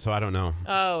 vision, so I don't know.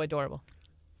 Oh, adorable.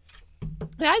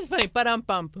 That's funny.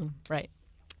 Right.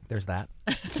 There's that.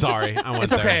 Sorry, I went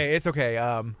It's okay. It's okay.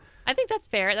 I think that's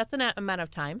fair. That's an amount of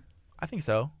time. I think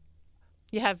so.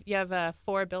 You have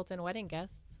 4 built-in wedding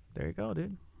guests. There you go,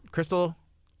 dude. Crystal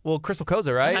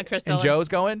Koza, right? Crystal. And Joe's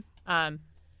going?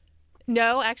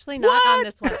 No, actually not on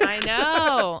this one. I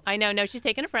know. No, she's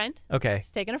taking a friend. Okay.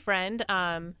 She's taking a friend.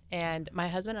 And my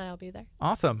husband and I will be there.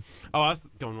 Awesome. Oh, I was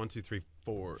going 1, 2, 3,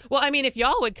 4. Well, I mean, if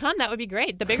y'all would come, that would be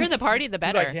great. The bigger the party, the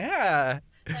better. He's like, yeah.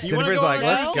 Jennifer's Jennifer's like,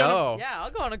 let's go. Yeah,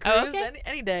 I'll go on a cruise okay.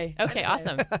 any day. Okay,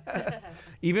 awesome.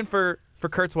 Even for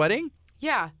Kurt's wedding?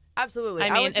 Yeah, absolutely. I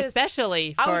mean, would just,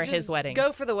 especially I for would his just wedding.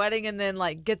 Go for the wedding and then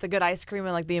get the good ice cream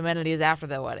and the amenities after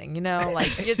the wedding. You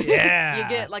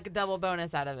get like a double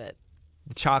bonus out of it.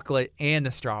 The chocolate and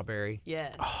the strawberry.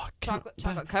 Yes. Oh, chocolate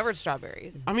covered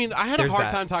strawberries. I mean, I had a hard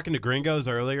time talking to gringos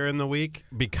earlier in the week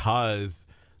because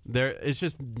it's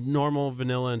just normal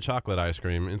vanilla and chocolate ice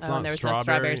cream. It's not there was strawberry. no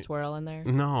strawberry swirl in there.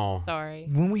 No. Sorry.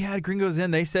 When we had gringos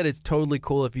in, they said it's totally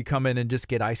cool if you come in and just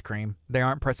get ice cream. They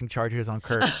aren't pressing charges on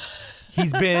Kurt.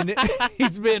 He's been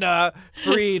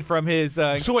freed from his.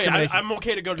 So wait, I'm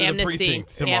okay to go to the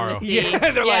precinct tomorrow.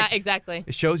 Yeah, exactly.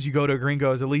 It shows you go to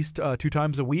gringos at least 2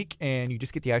 times a week, and you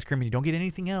just get the ice cream and you don't get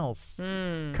anything else.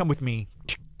 Come with me.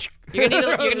 You're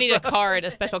gonna need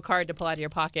a special card to pull out of your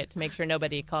pocket to make sure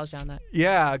nobody calls you on that.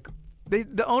 Yeah,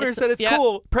 the owner said it's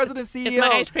cool. President, CEO. It's my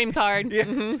ice cream card. Yeah.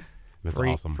 Mm-hmm. That's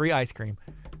awesome. Free ice cream.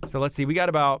 So let's see. We got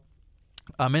about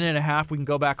a minute and a half. We can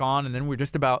go back on, and then we're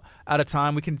just about out of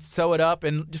time. We can sew it up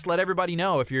and just let everybody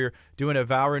know if you're doing a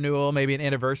vow renewal, maybe an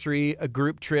anniversary, a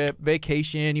group trip,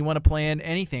 vacation, you want to plan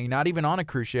anything, not even on a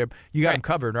cruise ship. You got them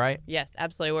covered, right? Yes,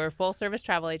 absolutely. We're a full-service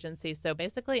travel agency, so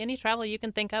basically any travel you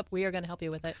can think up, we are going to help you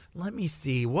with it. Let me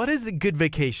see. What is a good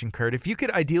vacation, Kurt? If you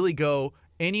could ideally go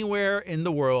anywhere in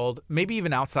the world, maybe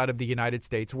even outside of the United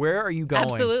States, where are you going?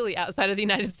 Absolutely, outside of the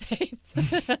United States.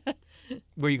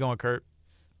 Where are you going, Kurt?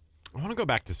 I want to go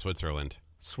back to Switzerland.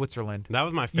 Switzerland. That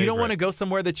was my favorite. You don't want to go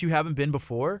somewhere that you haven't been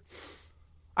before?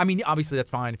 I mean, obviously that's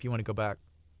fine if you want to go back.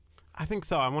 I think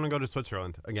so. I want to go to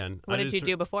Switzerland again. What did you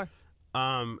do before?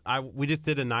 We just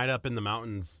did a night up in the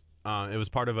mountains. It was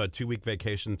part of a 2-week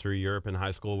vacation through Europe in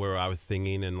high school where I was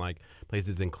singing in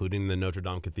places including the Notre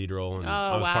Dame Cathedral, and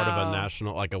I was part of a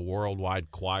national, a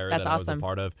worldwide choir that I was a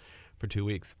part of for 2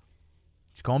 weeks.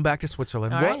 He's going back to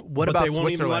Switzerland. All right. What but about they won't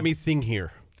Switzerland? even let me sing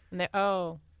here.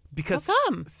 Because how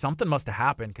come? Something must have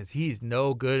happened because he's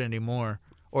no good anymore.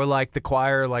 Or the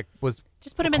choir was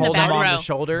just put him in the back row. row. On the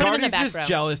shoulder. Put him in the Gardy's back just row.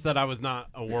 jealous that I was not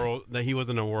that he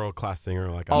wasn't a world class singer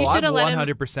like I Oh, was. I'm should've let him-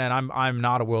 100%. I'm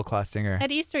not a world class singer.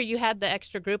 At Easter, you had the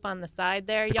extra group on the side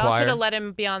there. The Y'all choir? should have let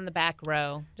him be on the back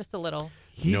row, just a little.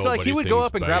 He's Nobody he would go sings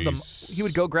up and grab them. bass. He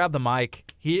would go grab the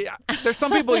mic. There's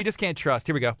some people you just can't trust.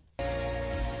 Here we go.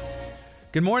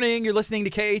 Good morning. You're listening to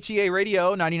KHEA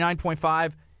Radio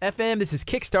 99.5 FM. This is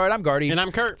Kickstart. I'm Gardy. And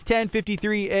I'm Kurt. It's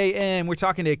 10:53 a.m. We're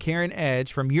talking to Karen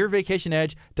Edge from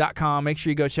YourVacationEdge.com. Make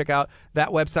sure you go check out that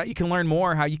website. You can learn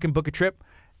more how you can book a trip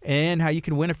and how you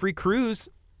can win a free cruise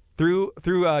through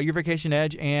Your Vacation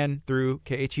Edge and through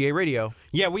KHEA Radio.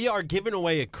 Yeah, we are giving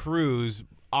away a cruise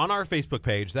on our Facebook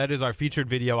page. That is our featured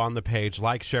video on the page.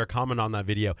 Like, share, comment on that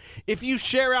video. If you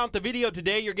share out the video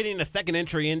today, you're getting a second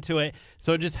entry into it,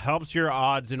 so it just helps your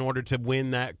odds in order to win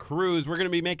that cruise. We're going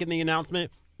to be making the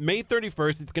announcement May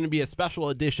 31st. It's going to be a special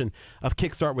edition of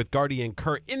Kickstart with Gardy and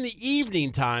Kurt in the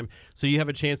evening time, so you have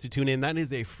a chance to tune in. That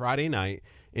is a Friday night.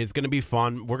 It's going to be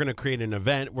fun. We're going to create an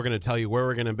event. We're going to tell you where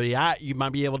we're going to be at. You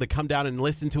might be able to come down and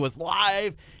listen to us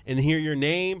live and hear your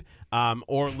name,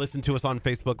 or listen to us on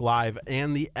Facebook Live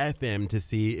and the FM to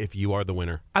see if you are the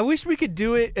winner. I wish we could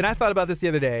do it, and I thought about this the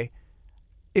other day.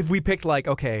 If we picked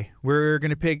okay, we're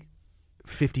going to pick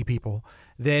 50 people.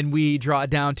 Then we draw it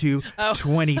down to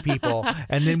 20 people.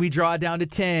 And then we draw it down to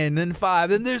 10, then 5.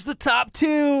 Then there's the top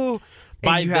 2.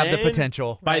 And you have the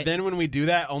potential. By then, when we do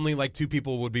that, only 2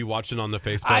 people would be watching on the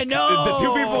Facebook. I know. The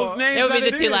 2 people's names. It would be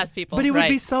that the 2 last people. But it would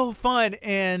right. be so fun.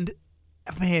 And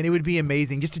Man, it would be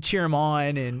amazing just to cheer them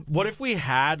on. And What if we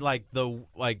had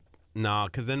nah,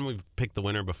 because then we've picked the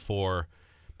winner before,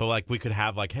 but like we could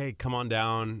have like, hey, come on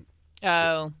down,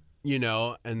 Oh,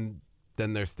 and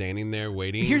then they're standing there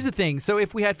waiting. here's the thing. So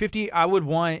if we had 50,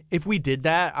 if we did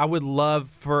that, I would love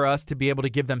for us to be able to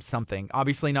give them something.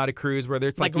 Obviously not a cruise where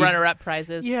it's like runner-up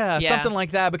prizes. Yeah, something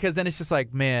like that, because then it's just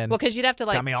like, man. Well, because you'd have to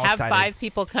Got me all have excited. 5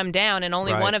 people come down, and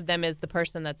only Right. one of them is the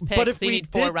person that's picked. But if so you we need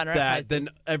 4 did runner-up that, prizes. then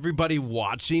everybody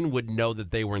watching would know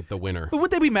that they weren't the winner. But would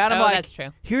they be mad? I'm Oh, like, that's true.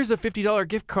 here's a $50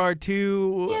 gift card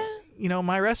to,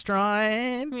 my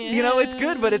restaurant. It's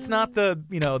good, but it's not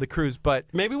the cruise. But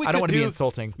Maybe we I don't could want to be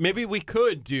insulting. Maybe we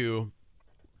could do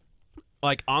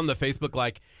like on the Facebook,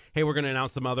 like, hey, we're going to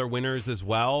announce some other winners as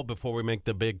well before we make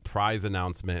the big prize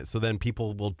announcement. So then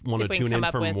people will want to if we can tune come in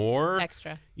up for with more.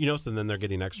 extra. So then they're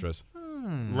getting extras.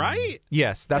 Right?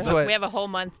 Yes, that's we what. have a whole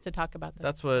month to talk about this.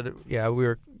 That's what. Yeah, we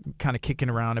were kind of kicking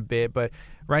around a bit, but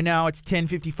right now it's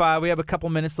 10:55. We have a couple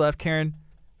minutes left. Karen,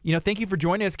 thank you for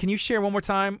joining us. Can you share one more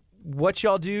time what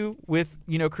y'all do with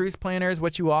cruise planners,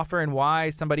 what you offer, and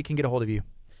why somebody can get a hold of you?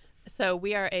 So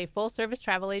we are a full-service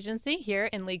travel agency here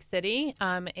in League City,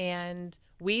 and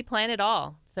we plan it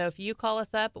all. So if you call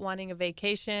us up wanting a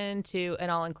vacation to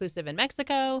an all-inclusive in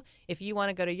Mexico, if you want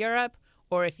to go to Europe,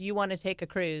 or if you want to take a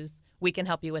cruise, we can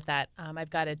help you with that. I've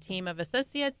got a team of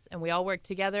associates, and we all work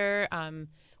together.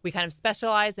 We kind of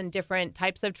specialize in different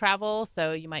types of travel.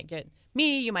 So you might get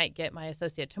me, you might get my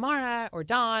associate Tamara, or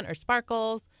Dawn, or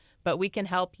Sparkles. But we can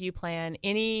help you plan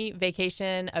any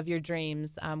vacation of your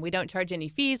dreams. We don't charge any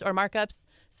fees or markups,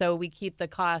 so we keep the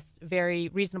cost very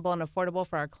reasonable and affordable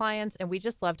for our clients, and we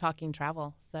just love talking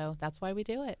travel. So that's why we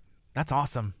do it. That's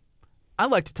awesome. I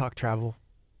like to talk travel.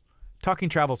 Talking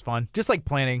travel's fun, just like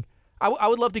planning. I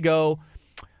would love to go.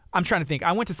 I'm trying to think.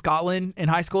 I went to Scotland in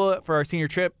high school for our senior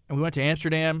trip, and we went to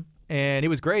Amsterdam, and it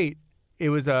was great. It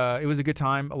was a good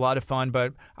time, a lot of fun,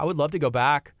 but I would love to go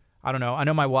back. I don't know. I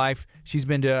know my wife, she's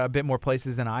been to a bit more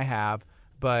places than I have,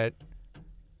 but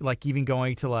like even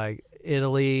going to like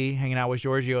Italy, hanging out with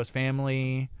Giorgio's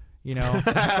family, all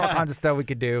kinds of stuff we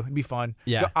could do. It'd be fun.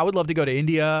 Yeah. I would love to go to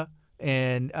India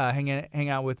and hang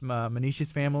out with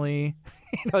Manisha's family.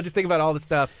 Just think about all the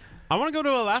stuff. I want to go to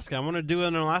Alaska. I want to do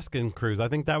an Alaskan cruise. I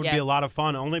think that would be a lot of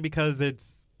fun, only because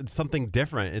it's something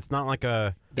different. It's not like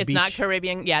It's not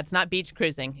Caribbean. Yeah, it's not beach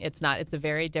cruising. It's not. It's a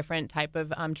very different type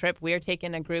of trip. We are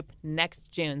taking a group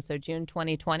next June, so June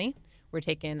 2020. We're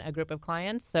taking a group of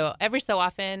clients. So every so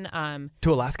often,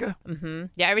 to Alaska.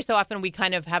 every so often we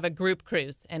kind of have a group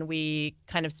cruise, and we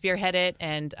kind of spearhead it.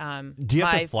 And Do you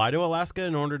have to fly to Alaska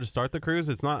in order to start the cruise?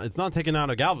 It's not taken out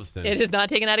of Galveston. It is not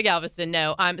taken out of Galveston.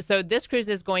 No. So this cruise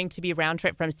is going to be round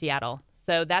trip from Seattle.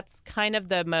 So that's kind of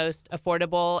the most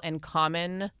affordable and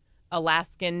common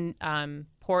Alaskan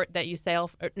port that you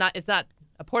sail. It's not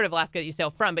a port of Alaska that you sail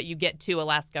from, but you get to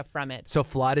Alaska from it. So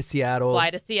fly to Seattle.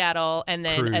 And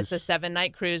then Cruise. it's a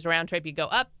 7-night cruise round trip. You go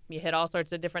up, you hit all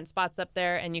sorts of different spots up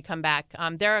there, and you come back.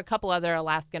 There are a couple other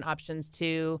Alaskan options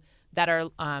too that are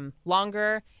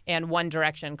longer and one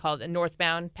direction, called a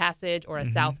northbound passage or a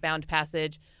southbound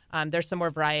passage. There's some more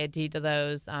variety to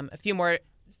those. A few more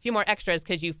extras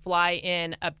because you fly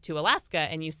in up to Alaska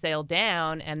and you sail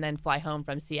down and then fly home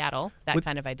from Seattle. That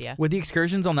kind of idea. Would the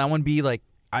excursions on that one be like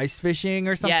ice fishing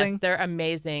or something? Yes, they're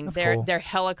amazing. That's They're cool. they're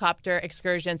helicopter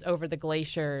excursions over the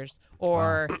glaciers,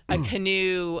 or a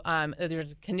canoe.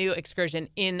 There's a canoe excursion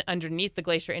underneath the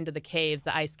glacier into the caves,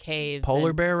 the ice caves.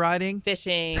 Polar and bear riding?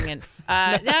 fishing, and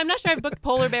I'm not sure I've booked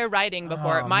polar bear riding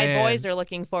before. Oh, My man. boys are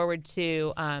looking forward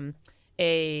to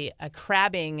a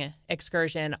crabbing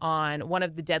excursion on one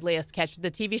of the Deadliest Catch,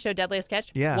 the TV show Deadliest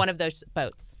Catch. Yeah. One of those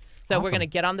boats. So we're Awesome. going to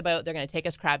get on the boat. They're going to take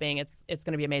us crabbing. It's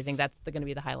going to be amazing. That's going to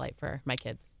be the highlight for my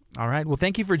kids. All right. Well,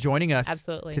 thank you for joining us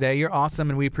Absolutely. today. You're awesome,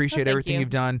 and we appreciate thank everything you. you've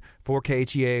done for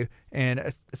KHEA,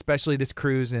 and especially this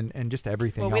cruise and just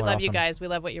everything. Well, we Y'all are love you awesome. guys. We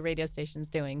love what your radio station's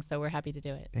doing, so we're happy to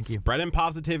do it. Thank you. Spreading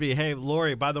positivity. Hey,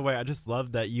 Lori, by the way, I just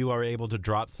love that you are able to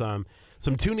drop some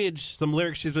tunage, some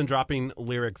lyrics. She's been dropping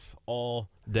lyrics all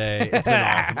day. It's been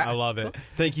awesome. I love it.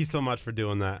 Thank you so much for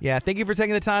doing that. Yeah, thank you for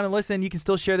taking the time and listen. You can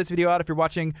still share this video out if you're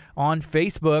watching on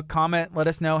Facebook. Comment, let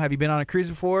us know, have you been on a cruise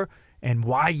before and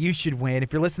why you should win.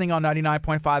 If you're listening on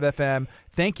 99.5 FM,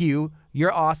 thank you.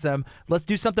 You're awesome. Let's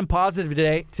do something positive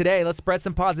today. Let's spread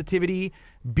some positivity.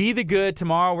 Be the good.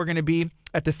 Tomorrow we're going to be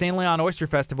at the San Leon Oyster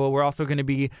Festival. We're also going to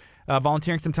be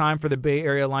volunteering some time for the Bay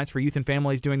Area Alliance for Youth and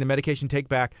Families doing the medication take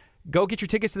back. Go get your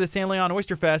tickets to the San Leon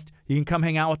Oyster Fest. You can come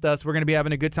hang out with us. We're going to be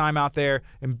having a good time out there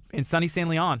in sunny San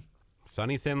Leon.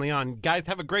 Sunny San Leon. Guys,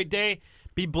 have a great day.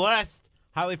 Be blessed.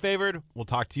 Highly favored. We'll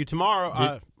talk to you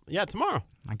tomorrow. Yeah, tomorrow.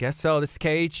 I guess so. This is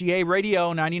KHEA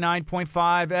Radio 99.5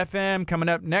 FM. Coming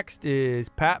up next is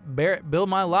Pat Barrett, Build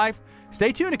My Life.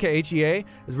 Stay tuned to KHEA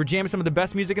as we're jamming some of the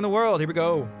best music in the world. Here we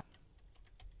go.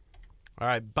 All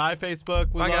right. Bye,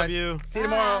 Facebook. We Bye, love guys. you. See you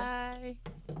tomorrow. Bye.